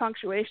there's no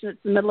punctuation, it's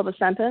in the middle of a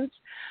sentence,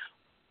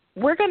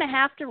 we're going to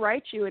have to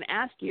write you and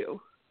ask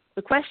you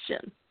the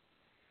question,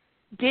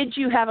 did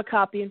you have a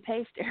copy and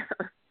paste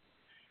error?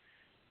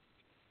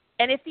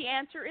 And if the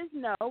answer is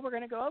no, we're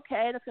going to go,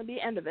 okay, that's going to be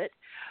the end of it.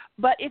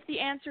 But if the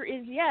answer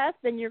is yes,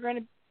 then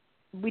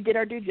we did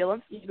our due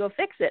diligence, you go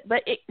fix it.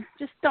 But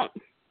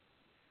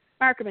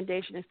my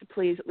recommendation is to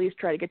please at least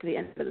try to get to the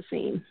end of the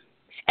scene.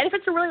 And if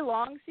it's a really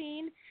long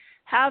scene,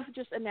 have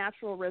just a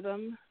natural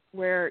rhythm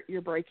where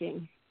you're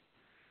breaking,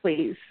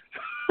 please.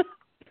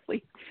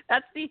 Please.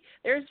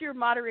 There's your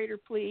moderator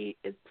plea,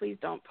 is please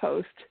don't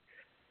post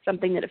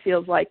something that it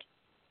feels like,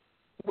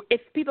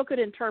 if people could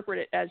interpret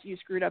it as you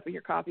screwed up in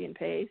your copy and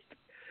paste,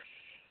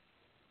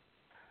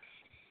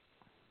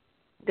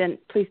 then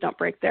please don't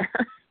break there.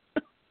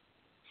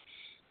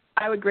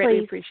 I would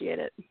greatly appreciate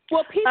it.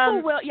 Well,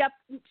 people will,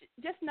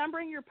 just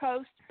numbering your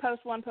post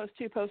 1, post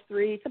 2, post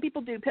 3. Some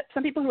people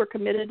who are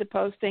committed to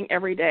posting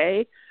every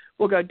day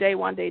will go day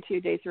 1, day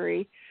 2, day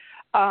 3.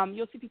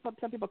 You'll see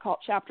some people call it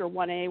chapter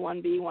 1A,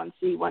 1B,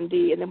 1C,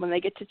 1D, and then when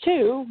they get to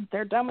 2,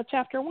 they're done with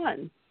chapter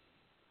 1.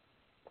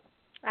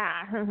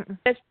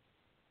 It's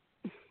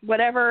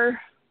whatever.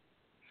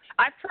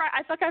 I feel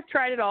like I've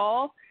tried it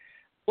all.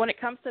 When it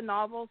comes to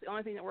novels, the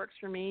only thing that works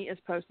for me is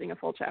posting a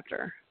full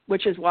chapter,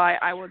 which is why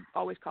I would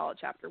always call it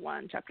chapter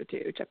 1, chapter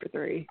 2, chapter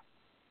 3.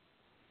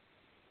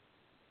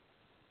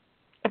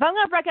 If I'm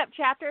going to break up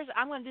chapters,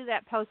 I'm going to do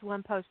that post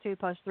 1, post 2,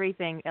 post 3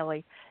 thing,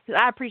 Ellie, because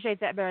I appreciate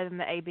that better than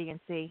the A, B, and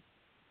C.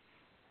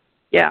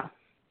 Yeah.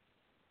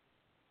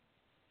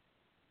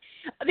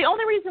 The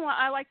only reason why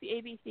I like the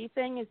ABC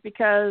thing is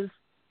because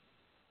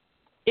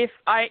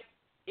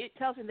it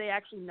tells me they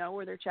actually know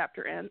where their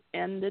chapter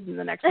ended and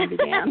the next one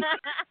began.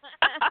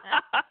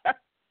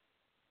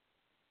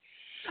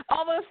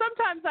 Although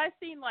sometimes I've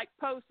seen like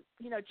post,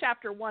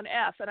 chapter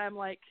 1F, and I'm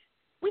like,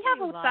 we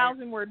have a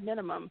 1,000-word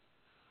minimum.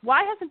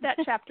 Why hasn't that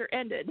chapter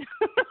ended?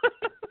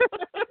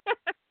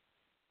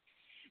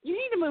 You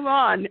need to move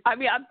on. I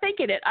mean, I'm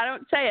thinking it. I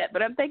don't say it,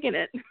 but I'm thinking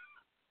it.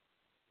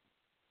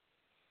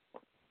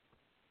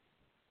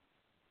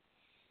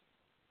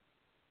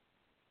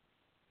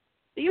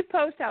 You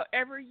post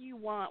however you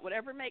want,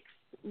 whatever makes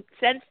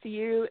sense to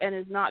you and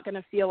is not going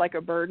to feel like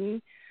a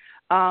burden.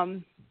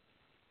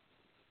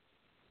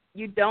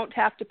 You don't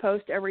have to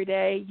post every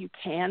day. You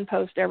can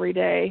post every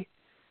day.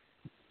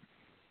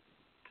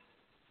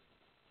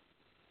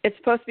 It's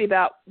supposed to be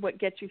about what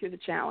gets you through the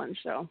challenge.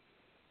 So,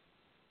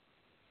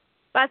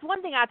 that's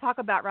one thing I talk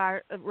about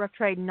Rough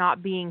Trade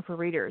not being for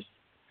readers.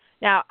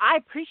 Now, I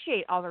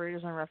appreciate all the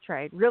readers on Rough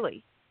Trade,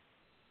 really.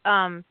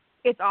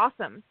 it's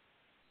awesome.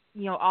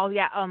 You know, all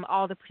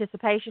the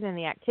participation and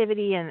the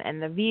activity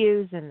and the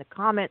views and the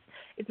comments.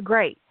 It's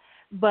great,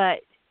 but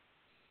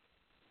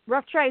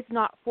Rough Trade's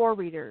not for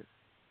readers.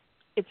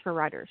 It's for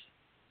writers.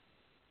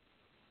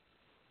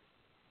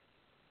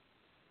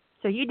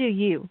 So you do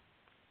you,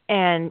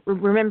 and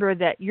remember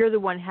that you're the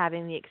one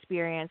having the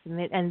experience,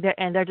 and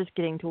they're just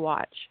getting to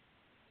watch,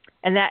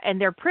 and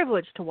they're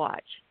privileged to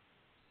watch,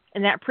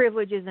 and that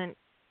privilege isn't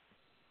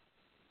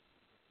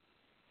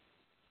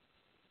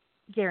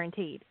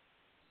guaranteed.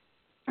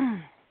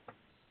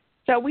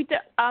 So we do.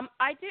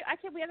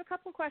 We have a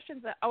couple of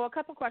questions. A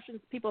couple of questions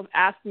people have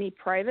asked me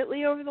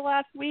privately over the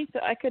last week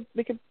that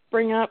we could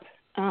bring up,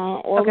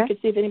 or okay. we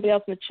could see if anybody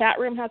else in the chat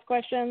room has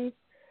questions.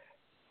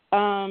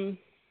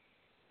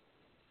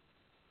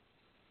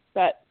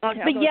 But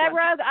yeah,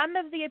 Rogue, I'm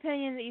of the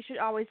opinion that you should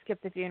always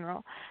skip the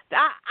funeral.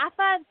 I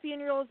find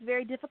funerals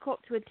very difficult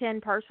to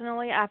attend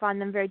personally. I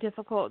find them very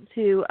difficult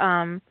to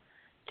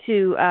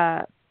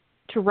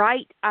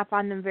write. I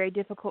find them very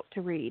difficult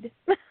to read.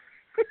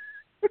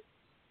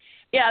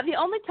 Yeah, the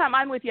only time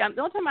I'm with you,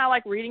 the only time I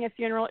like reading a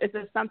funeral is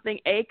if something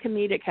A,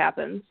 comedic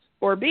happens,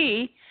 or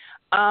B,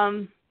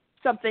 some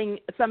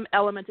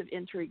element of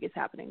intrigue is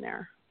happening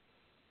there.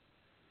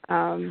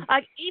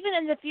 Like even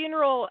in the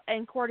funeral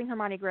and Courting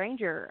Hermione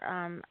Granger,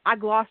 I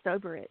glossed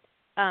over it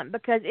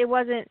because it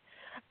wasn't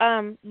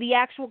the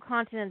actual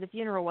content of the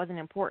funeral wasn't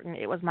important.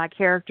 It was my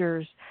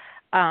characters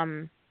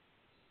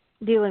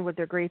dealing with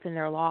their grief and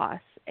their loss,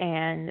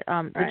 and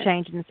the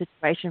change in the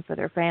situation for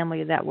their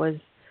family. That was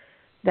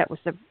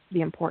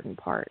the important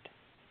part.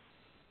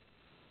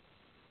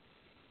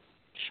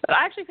 But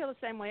I actually feel the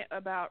same way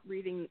about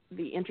reading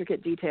the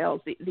intricate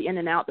details, the in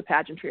and out, the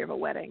pageantry of a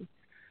wedding.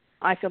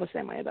 I feel the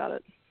same way about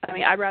it. I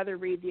mean, I'd rather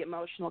read the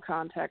emotional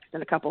context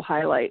and a couple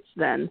highlights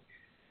than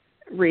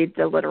read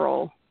the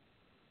literal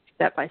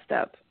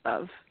step-by-step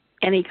of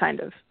any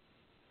kind of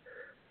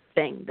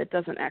thing that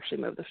doesn't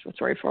actually move the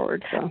story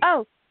forward. So.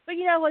 Oh, but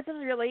you know what's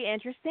really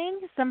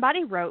interesting?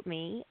 Somebody wrote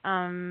me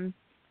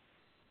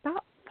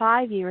about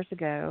 5 years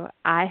ago.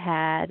 I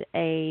had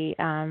a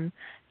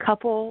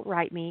couple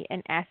write me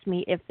and ask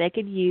me if they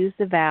could use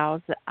the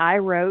vows that I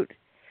wrote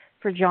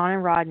for John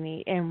and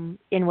Rodney in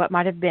what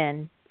might have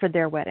been for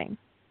their wedding.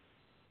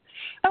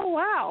 Oh,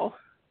 wow.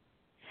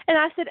 And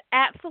I said,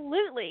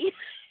 absolutely.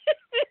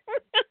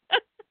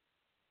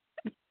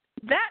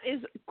 That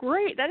is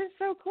great. That is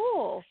so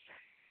cool.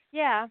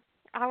 Yeah.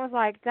 I was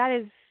like, that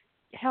is,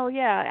 hell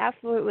yeah,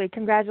 absolutely.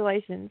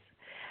 Congratulations.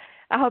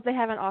 I hope they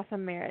have an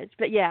awesome marriage.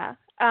 But yeah.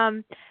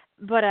 And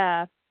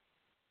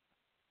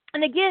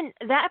again,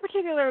 that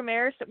particular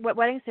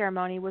wedding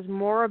ceremony was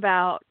more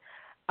about,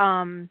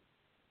 it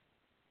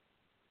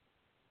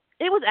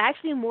was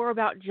actually more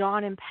about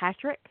John and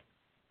Patrick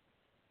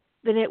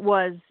than it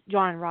was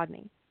John and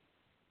Rodney.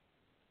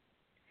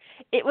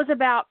 It was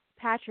about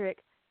Patrick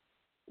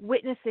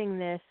witnessing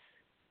this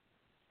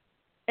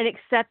and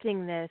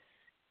accepting this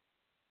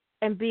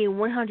and being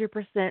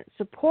 100%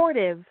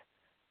 supportive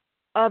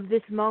of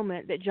this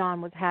moment that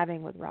John was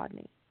having with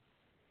Rodney.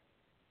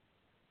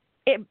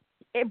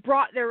 It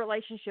brought their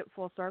relationship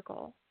full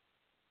circle.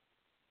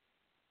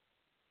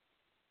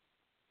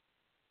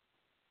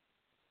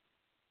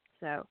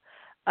 So,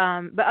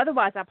 but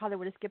otherwise I probably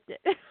would have skipped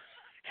it.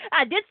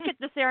 I did skip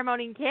the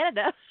ceremony in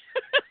Canada.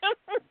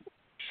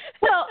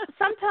 Well,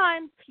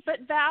 sometimes, but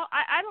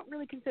I don't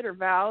really consider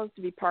vows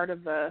to be part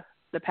of the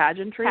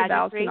pageantry.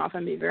 Vows can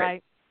often be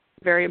very,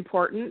 very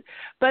important.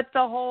 But the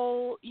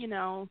whole,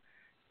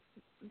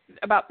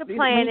 about the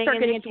planning and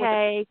the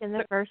cake and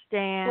the first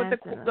dance.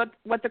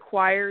 What the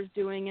choir's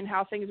doing and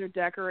how things are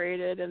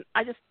decorated. And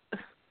I just, if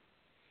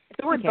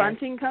the word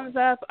bunting comes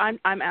up,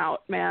 I'm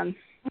out, man.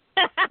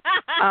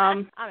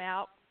 I'm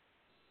out.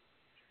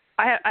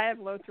 I have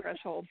low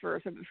threshold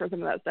for some of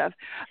that stuff.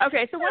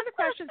 Okay, so one of the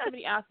questions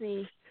somebody asked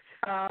me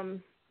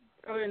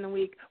earlier in the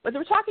week was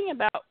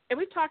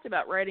we've talked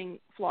about writing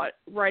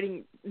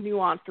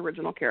nuanced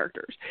original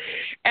characters,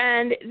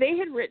 and they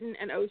had written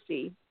an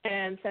OC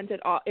and sent it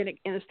off in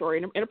a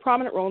story, in a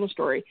prominent role in the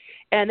story,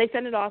 and they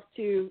sent it off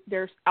to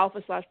their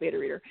alpha/beta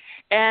reader,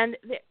 and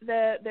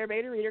their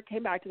beta reader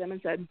came back to them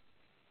and said,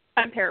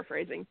 I'm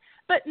paraphrasing,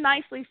 but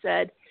nicely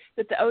said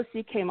that the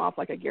OC came off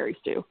like a Gary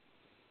Stu.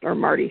 Or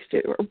Marty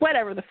Stu, or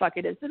whatever the fuck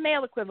it is, the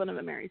male equivalent of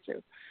a Mary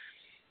Sue.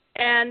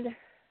 And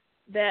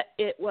that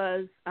it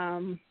was,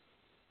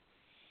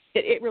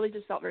 it really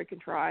just felt very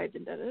contrived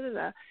and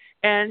da-da-da-da.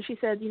 And she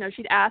said,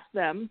 she'd asked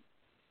them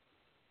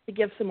to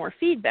give some more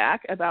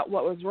feedback about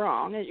what was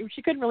wrong. And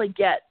she couldn't really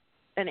get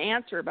an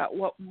answer about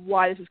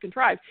why this was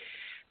contrived,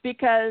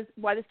 because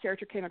why this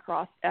character came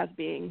across as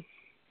being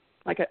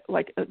like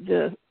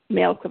the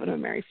male equivalent of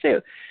Mary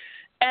Sue.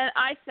 And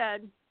I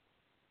said,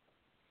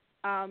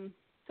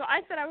 so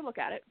I said I would look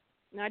at it,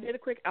 and I did a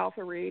quick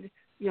alpha read,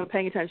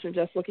 paying attention,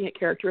 just looking at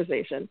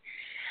characterization.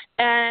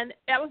 And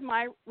that was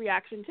my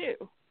reaction, too.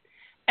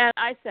 And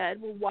I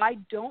said, well, why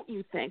do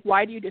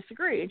you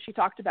disagree? And she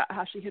talked about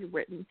how she had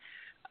written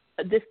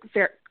this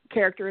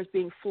character as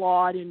being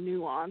flawed and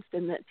nuanced,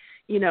 and that,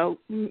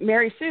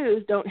 Mary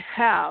Sue's don't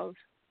have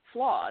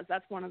flaws.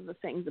 That's one of the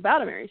things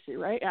about a Mary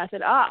Sue, right? And I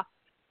said,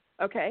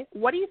 okay,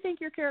 what do you think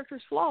your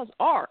character's flaws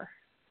are?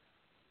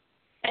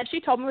 And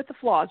she told me what the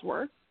flaws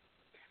were.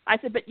 I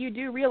said, but you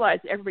do realize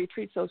that everybody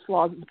treats those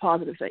flaws as a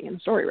positive thing in the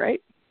story,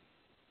 right?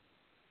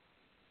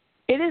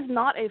 It is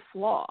not a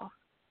flaw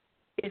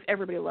if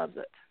everybody loves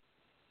it.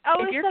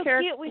 Oh, it's so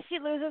cute when she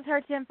loses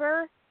her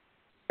temper.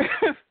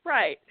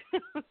 Right.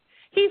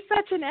 He's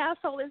such an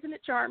asshole, isn't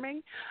it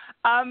charming?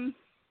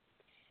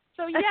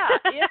 So yeah,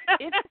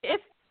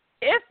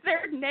 if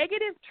their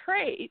negative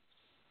traits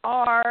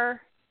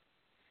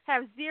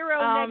have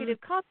zero negative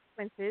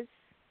consequences,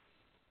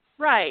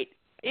 right?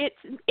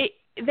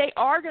 They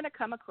are going to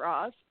come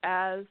across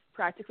as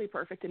practically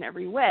perfect in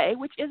every way,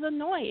 which is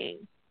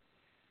annoying.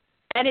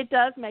 And it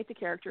does make the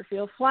character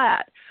feel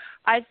flat.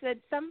 I said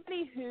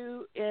somebody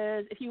who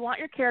is, if you want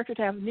your character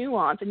to have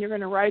nuance and you're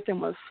going to write them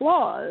with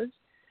flaws,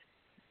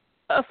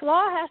 a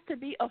flaw has to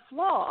be a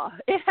flaw.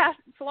 It has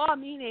flaw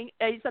meaning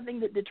something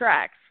that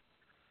detracts,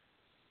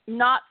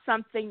 not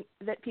something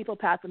that people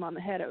pat them on the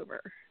head over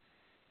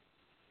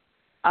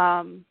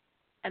and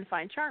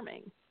find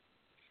charming.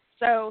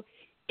 So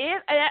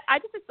I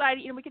just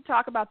decided, we could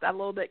talk about that a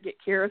little bit, get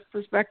Kira's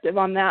perspective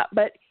on that.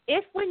 But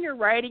if when you're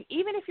writing,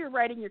 even if you're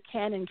writing your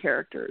canon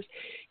characters,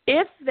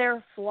 if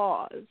they're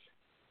flaws,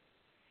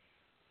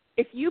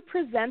 if you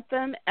present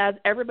them as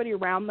everybody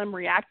around them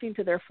reacting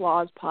to their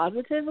flaws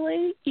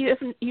positively, you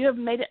have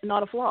made it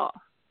not a flaw.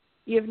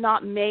 You have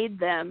not made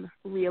them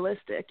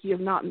realistic. You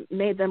have not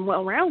made them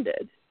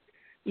well-rounded.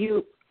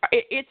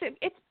 It's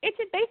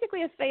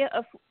basically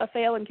a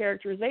fail in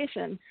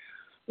characterization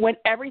when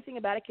everything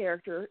about a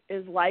character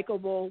is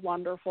likable,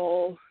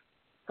 wonderful,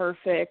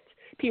 perfect.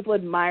 People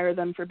admire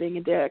them for being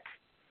a dick.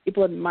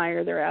 People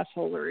admire their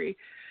assholery.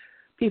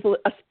 People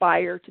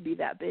aspire to be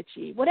that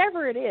bitchy.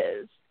 Whatever it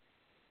is,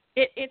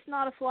 it's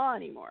not a flaw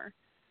anymore.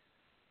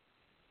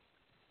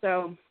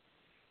 So,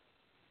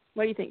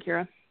 what do you think,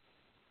 Kira?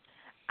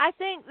 I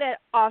think that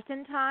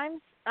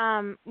oftentimes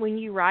when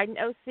you write an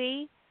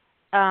OC,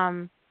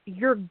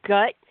 your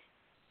gut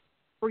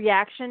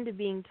reaction to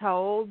being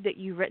told that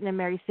you've written a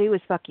Mary Sue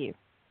is fuck you.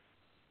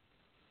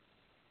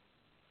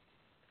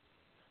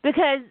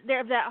 Because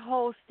there's that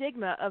whole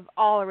stigma of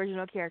all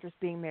original characters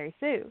being Mary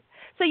Sue.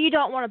 So you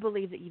don't want to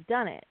believe that you've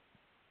done it,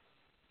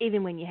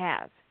 even when you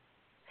have.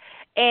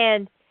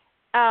 And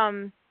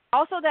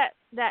also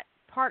that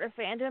part of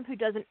fandom who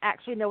doesn't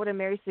actually know what a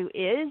Mary Sue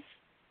is,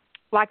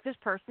 like this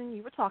person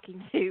you were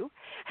talking to,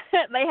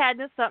 they had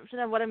an assumption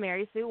of what a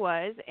Mary Sue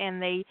was,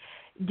 and they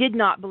did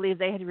not believe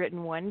they had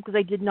written one because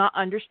they did not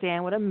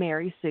understand what a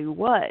Mary Sue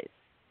was.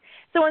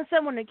 So when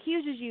someone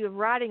accuses you of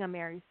writing a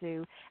Mary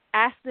Sue,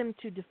 ask them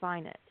to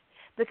define it.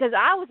 Because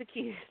I was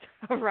accused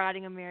of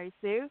writing a Mary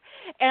Sue,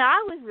 and I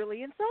was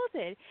really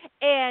insulted.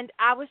 And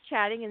I was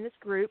chatting in this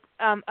group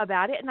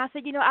about it, and I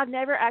said, I've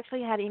never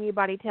actually had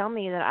anybody tell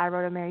me that I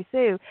wrote a Mary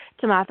Sue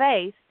to my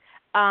face.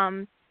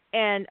 And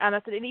I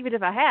said, and even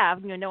if I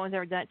have, no one's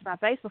ever done it to my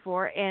face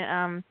before,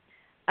 and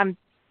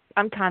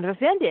I'm kind of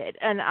offended.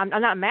 And I'm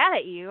not mad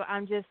at you.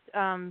 I'm just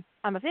I'm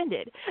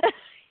offended.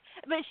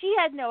 But she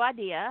had no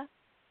idea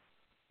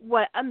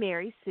what a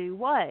Mary Sue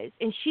was,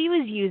 and she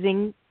was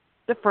using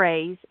the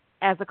phrase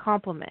as a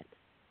compliment.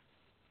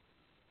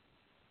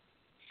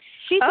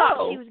 She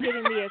thought she was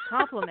giving me a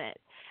compliment,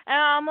 and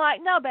I'm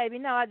like, no, baby,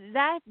 no,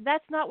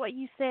 that's not what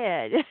you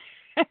said.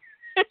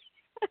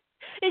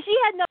 And she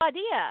had no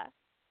idea.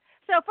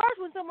 So first,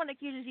 when someone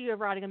accuses you of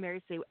writing a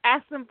Mary Sue,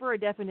 ask them for a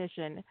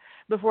definition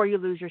before you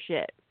lose your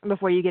shit,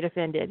 before you get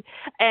offended,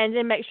 and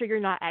then make sure you're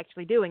not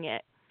actually doing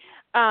it.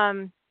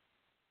 But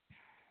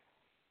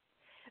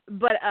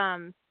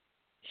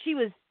she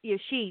was,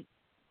 she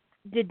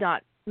did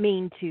not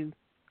mean to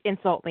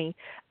insult me.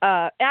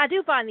 And I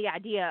do find the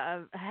idea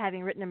of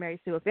having written a Mary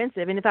Sue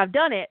offensive. And if I've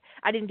done it,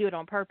 I didn't do it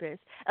on purpose.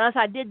 Unless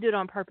I did do it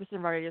on purpose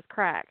and wrote it as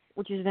crack,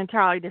 which is an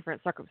entirely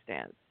different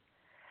circumstance.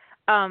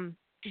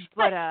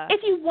 But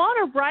if you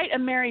want to write a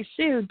Mary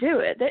Sue, do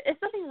it. There's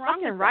nothing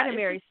wrong with write a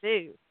Mary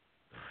Sue.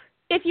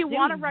 If you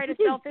want to write a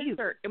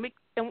self-insert, and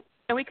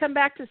we come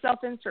back to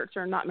self-inserts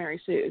are not Mary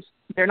Sues.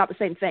 They're not the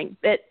same thing.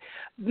 That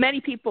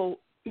many people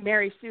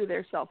Mary Sue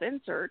their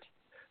self-insert,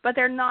 but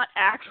they're not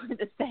actually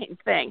the same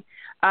thing.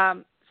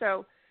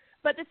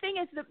 But the thing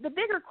is, the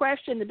bigger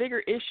question, the bigger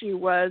issue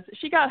was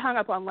she got hung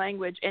up on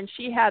language, and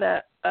she had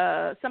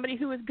somebody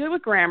who was good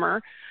with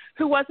grammar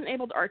who wasn't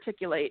able to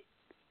articulate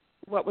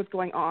what was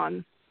going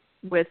on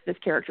with this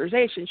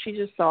characterization. She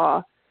just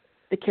saw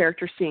the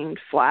character seemed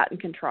flat and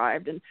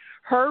contrived, and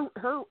her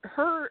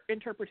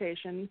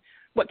interpretation,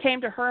 what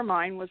came to her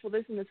mind was, well,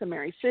 isn't this a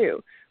Mary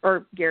Sue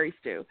or Gary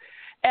Stu?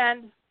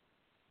 And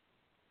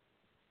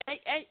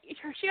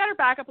she got her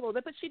back up a little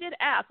bit, but she did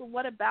ask, well,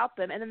 what about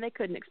them? And then they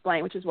couldn't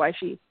explain, which is why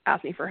she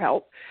asked me for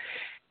help.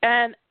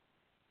 And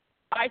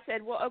I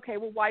said, well, okay,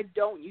 why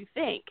don't you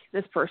think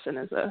this person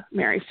is a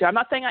Mary Sue? I'm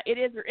not saying it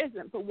is or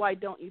isn't, but why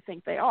don't you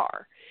think they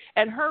are?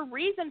 And her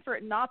reason for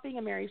it not being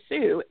a Mary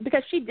Sue,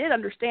 because she did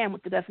understand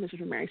what the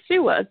definition of Mary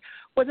Sue was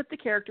that the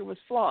character was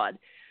flawed.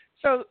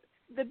 So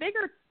the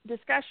bigger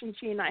discussion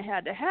she and I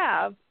had to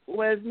have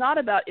was not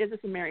about is this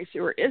a Mary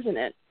Sue or isn't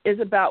it, is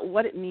about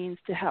what it means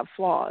to have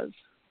flaws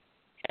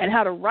and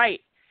how to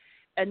write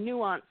a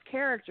nuanced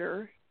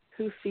character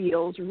who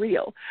feels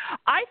real.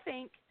 I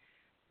think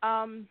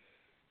in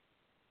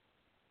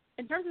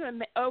terms of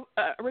an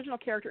original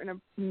character in a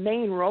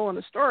main role in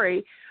the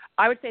story,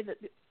 I would say that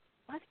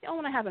I think the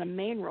only one I have in a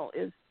main role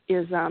is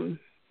Ethan.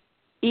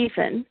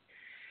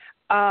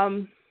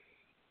 And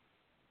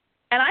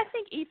I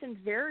think Ethan's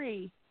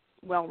very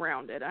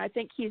well-rounded. I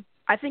think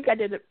I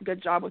did a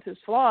good job with his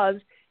flaws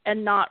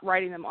and not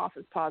writing them off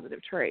as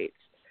positive traits.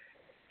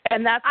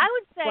 And that's I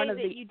would say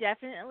that you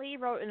definitely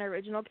wrote an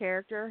original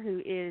character who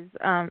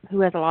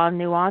has a lot of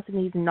nuance, and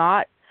he's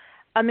not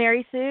a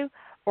Mary Sue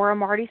or a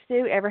Marty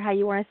Sue, ever how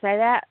you want to say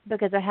that,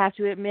 because I have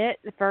to admit,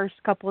 the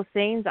first couple of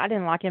scenes, I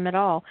didn't like him at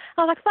all.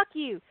 I was like, fuck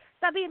you.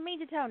 Stop being mean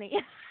to Tony.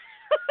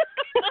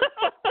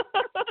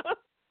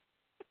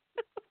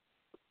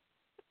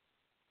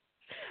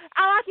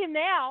 I like him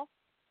now.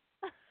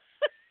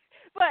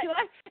 But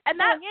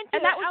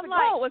that was the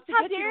goal, was to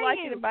get you to like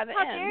him by the end.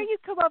 How dare you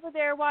come over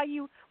there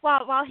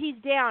while he's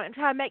down and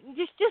try to make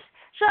just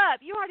shut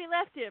up. You already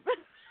left him.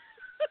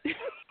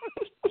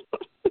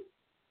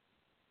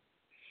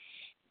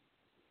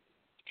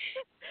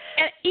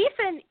 And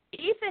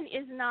Ethan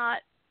is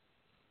not.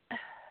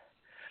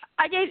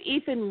 I gave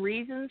Ethan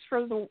reasons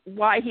for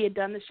why he had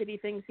done the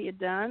shitty things he had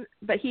done,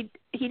 but he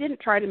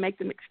didn't try to make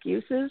them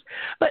excuses.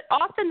 But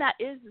often that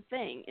is the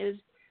thing, is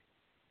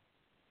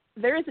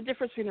there is a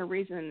difference between a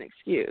reason and an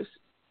excuse.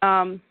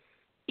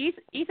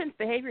 Ethan's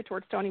behavior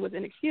towards Tony was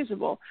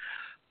inexcusable,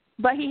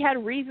 but he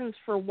had reasons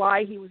for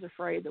why he was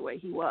afraid the way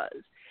he was.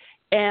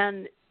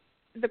 And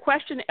the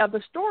question of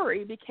the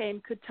story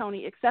became, could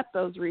Tony accept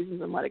those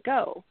reasons and let it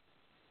go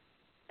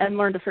and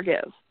learn to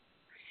forgive?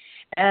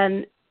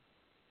 And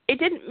it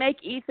didn't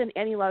make Ethan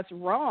any less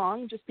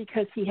wrong just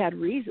because he had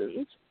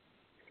reasons.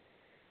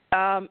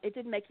 It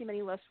didn't make him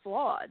any less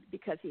flawed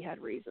because he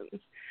had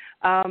reasons.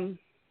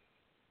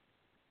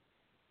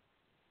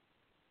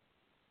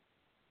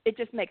 It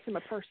just makes him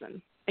a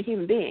person, a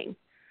human being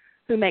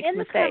who makes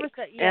mistakes.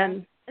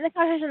 And in the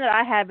conversation that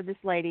I had with this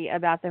lady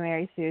about the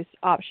Mary Sue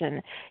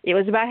option, it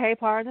was about Harry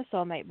Potter and the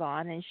soulmate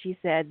bond, and she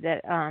said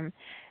that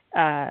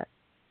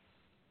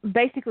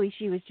basically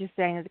she was just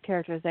saying that the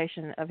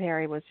characterization of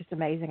Harry was just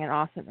amazing and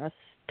awesome. It was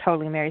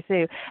totally Mary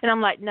Sue. And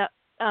I'm like, no,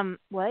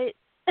 what?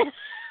 Did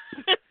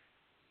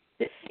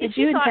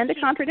you intend to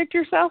contradict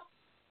yourself?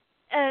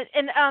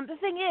 And the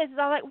thing is,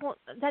 I'm like, well,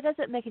 that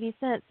doesn't make any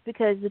sense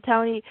because the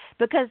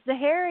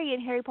Harry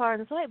and Harry Potter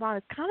and the soulmate bond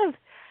is kind of,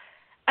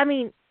 I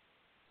mean,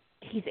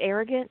 he's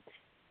arrogant.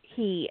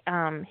 He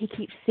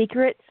keeps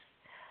secrets.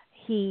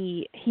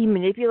 He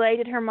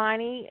manipulated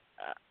Hermione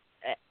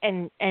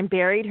and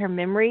buried her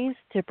memories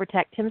to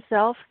protect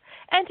himself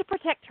and to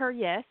protect her.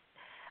 Yes,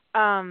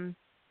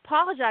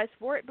 apologized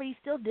for it, but he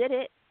still did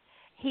it.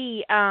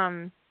 He's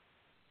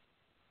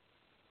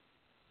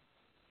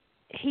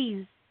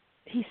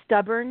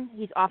stubborn.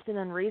 He's often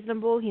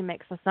unreasonable. He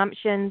makes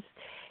assumptions.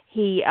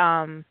 He's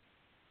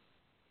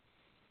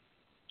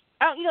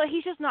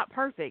just not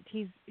perfect.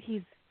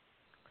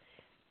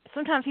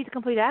 Sometimes he's a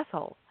complete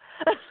asshole.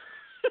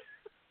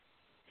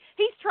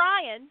 He's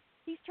trying.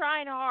 He's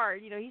trying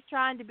hard. He's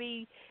trying to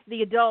be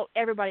the adult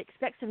everybody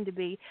expects him to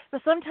be.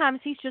 But sometimes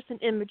he's just an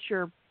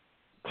immature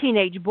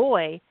teenage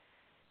boy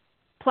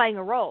playing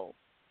a role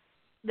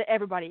that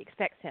everybody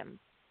expects him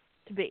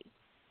to be.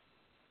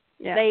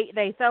 Yeah.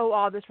 They throw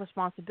all this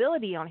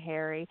responsibility on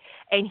Harry,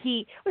 and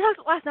we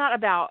talked last night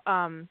about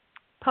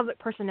public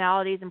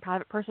personalities and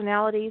private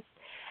personalities,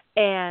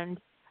 and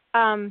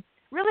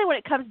really when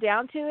it comes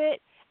down to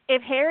it,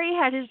 if Harry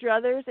had his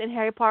druthers in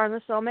Harry Potter and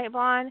the Soulmate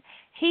Bond,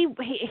 he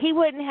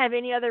wouldn't have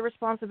any other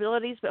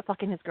responsibilities but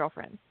fucking his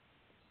girlfriend.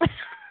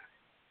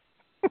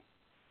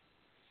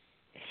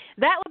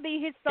 That would be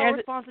his sole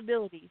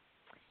responsibility,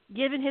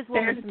 given his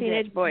woman. There's a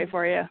teenage boy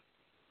for you.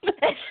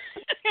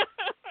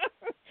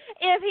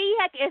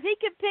 If he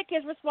could pick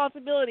his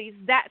responsibilities,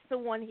 that's the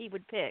one he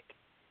would pick.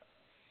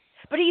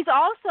 But he's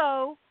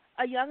also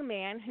a young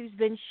man who's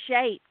been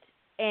shaped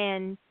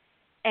and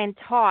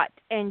taught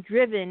and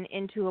driven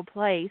into a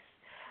place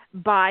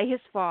by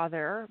his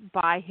father's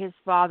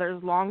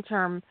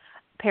long-term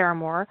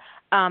paramour,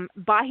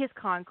 by his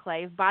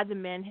conclave, by the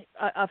men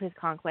of his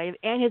conclave,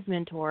 and his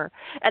mentor.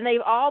 And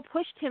they've all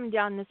pushed him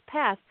down this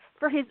path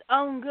for his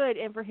own good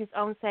and for his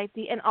own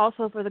safety and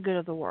also for the good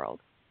of the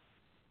world.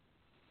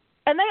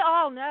 And they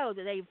all know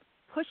that they've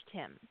pushed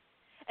him.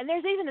 And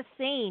there's even a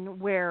scene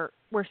where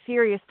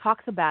Sirius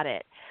talks about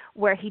it,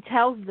 where he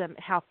tells them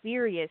how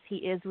furious he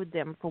is with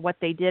them for what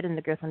they did in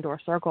the Gryffindor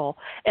Circle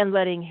and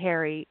letting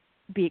Harry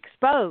be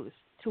exposed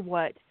to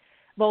what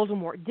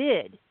Voldemort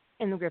did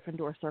in the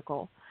Gryffindor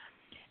Circle.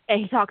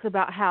 And he talks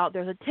about how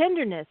there's a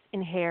tenderness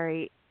in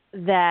Harry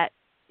that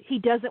he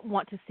doesn't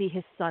want to see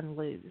his son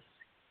lose.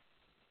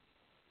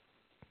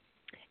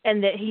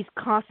 And that he's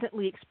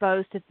constantly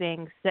exposed to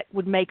things that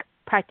would make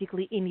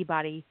practically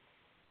anybody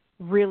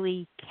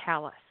really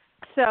callous.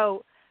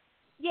 So,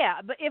 yeah,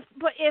 but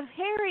if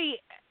Harry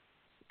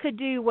could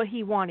do what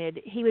he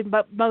wanted, he would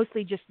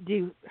mostly just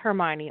do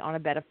Hermione on a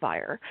bed of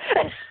fire.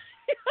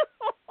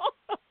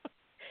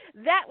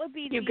 That would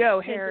be you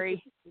go,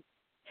 Harry.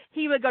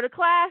 He would go to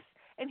class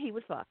and he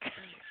would fuck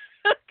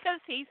because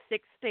he's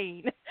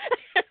 16.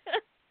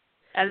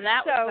 And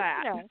that was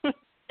that.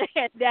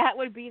 And that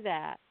would be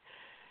that.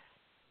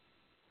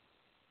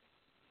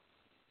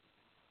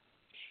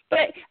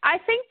 But I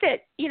think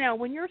that,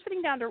 when you're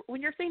sitting down,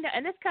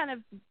 and this kind of,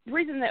 the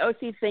reason the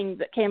OC thing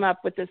that came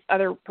up with this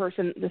other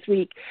person this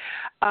week,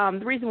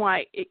 the reason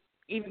why it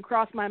even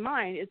crossed my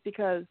mind is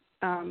because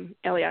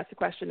Ellie asked a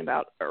question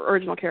about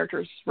original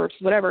characters versus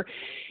whatever,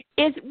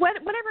 is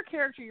whatever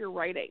character you're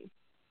writing,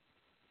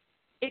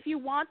 if you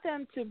want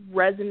them to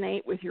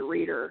resonate with your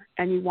reader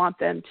and you want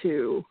them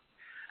to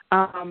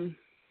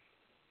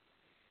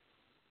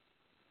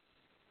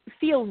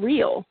feel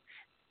real,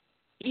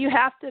 you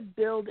have to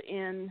build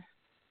in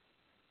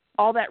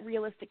all that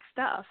realistic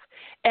stuff.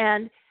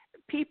 And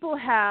people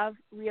have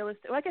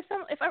realistic, like if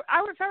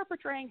I were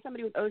portraying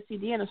somebody with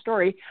OCD in a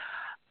story,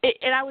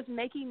 and I was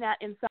making that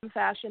in some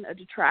fashion a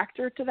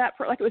detractor to that,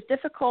 like it was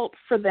difficult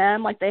for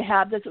them, like they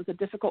had this, it was a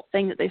difficult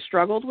thing that they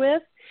struggled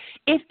with.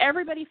 If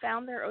everybody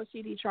found their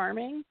OCD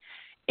charming,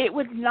 it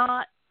would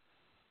not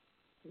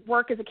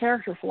work as a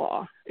character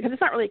flaw, because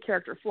it's not really a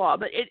character flaw,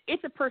 but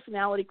it's a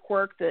personality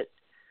quirk that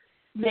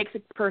makes a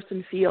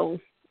person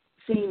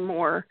seem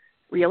more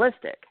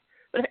realistic.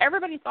 But if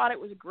everybody thought it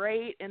was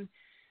great and,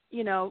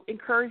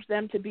 encouraged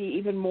them to be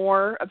even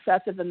more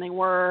obsessive than they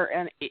were,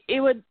 and it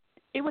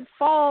would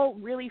fall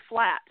really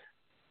flat.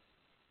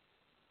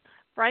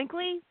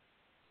 Frankly,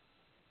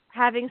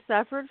 having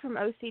suffered from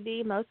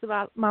OCD most of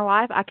my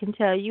life, I can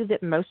tell you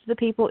that most of the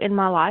people in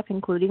my life,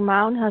 including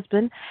my own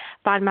husband,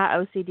 find my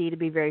OCD to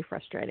be very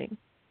frustrating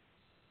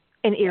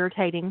and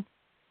irritating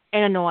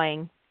and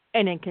annoying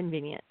and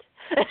inconvenient.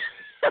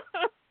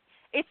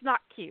 It's not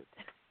cute.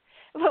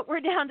 But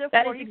we're down to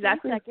 40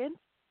 seconds.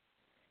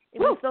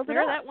 Woo,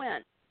 there that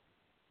went.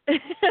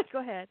 Go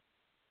ahead.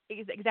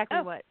 Exactly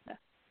what?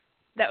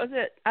 That was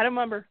it. I don't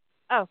remember.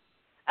 Oh.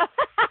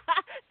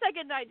 Say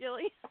good night,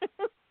 Julie.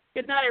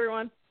 Good night,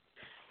 everyone.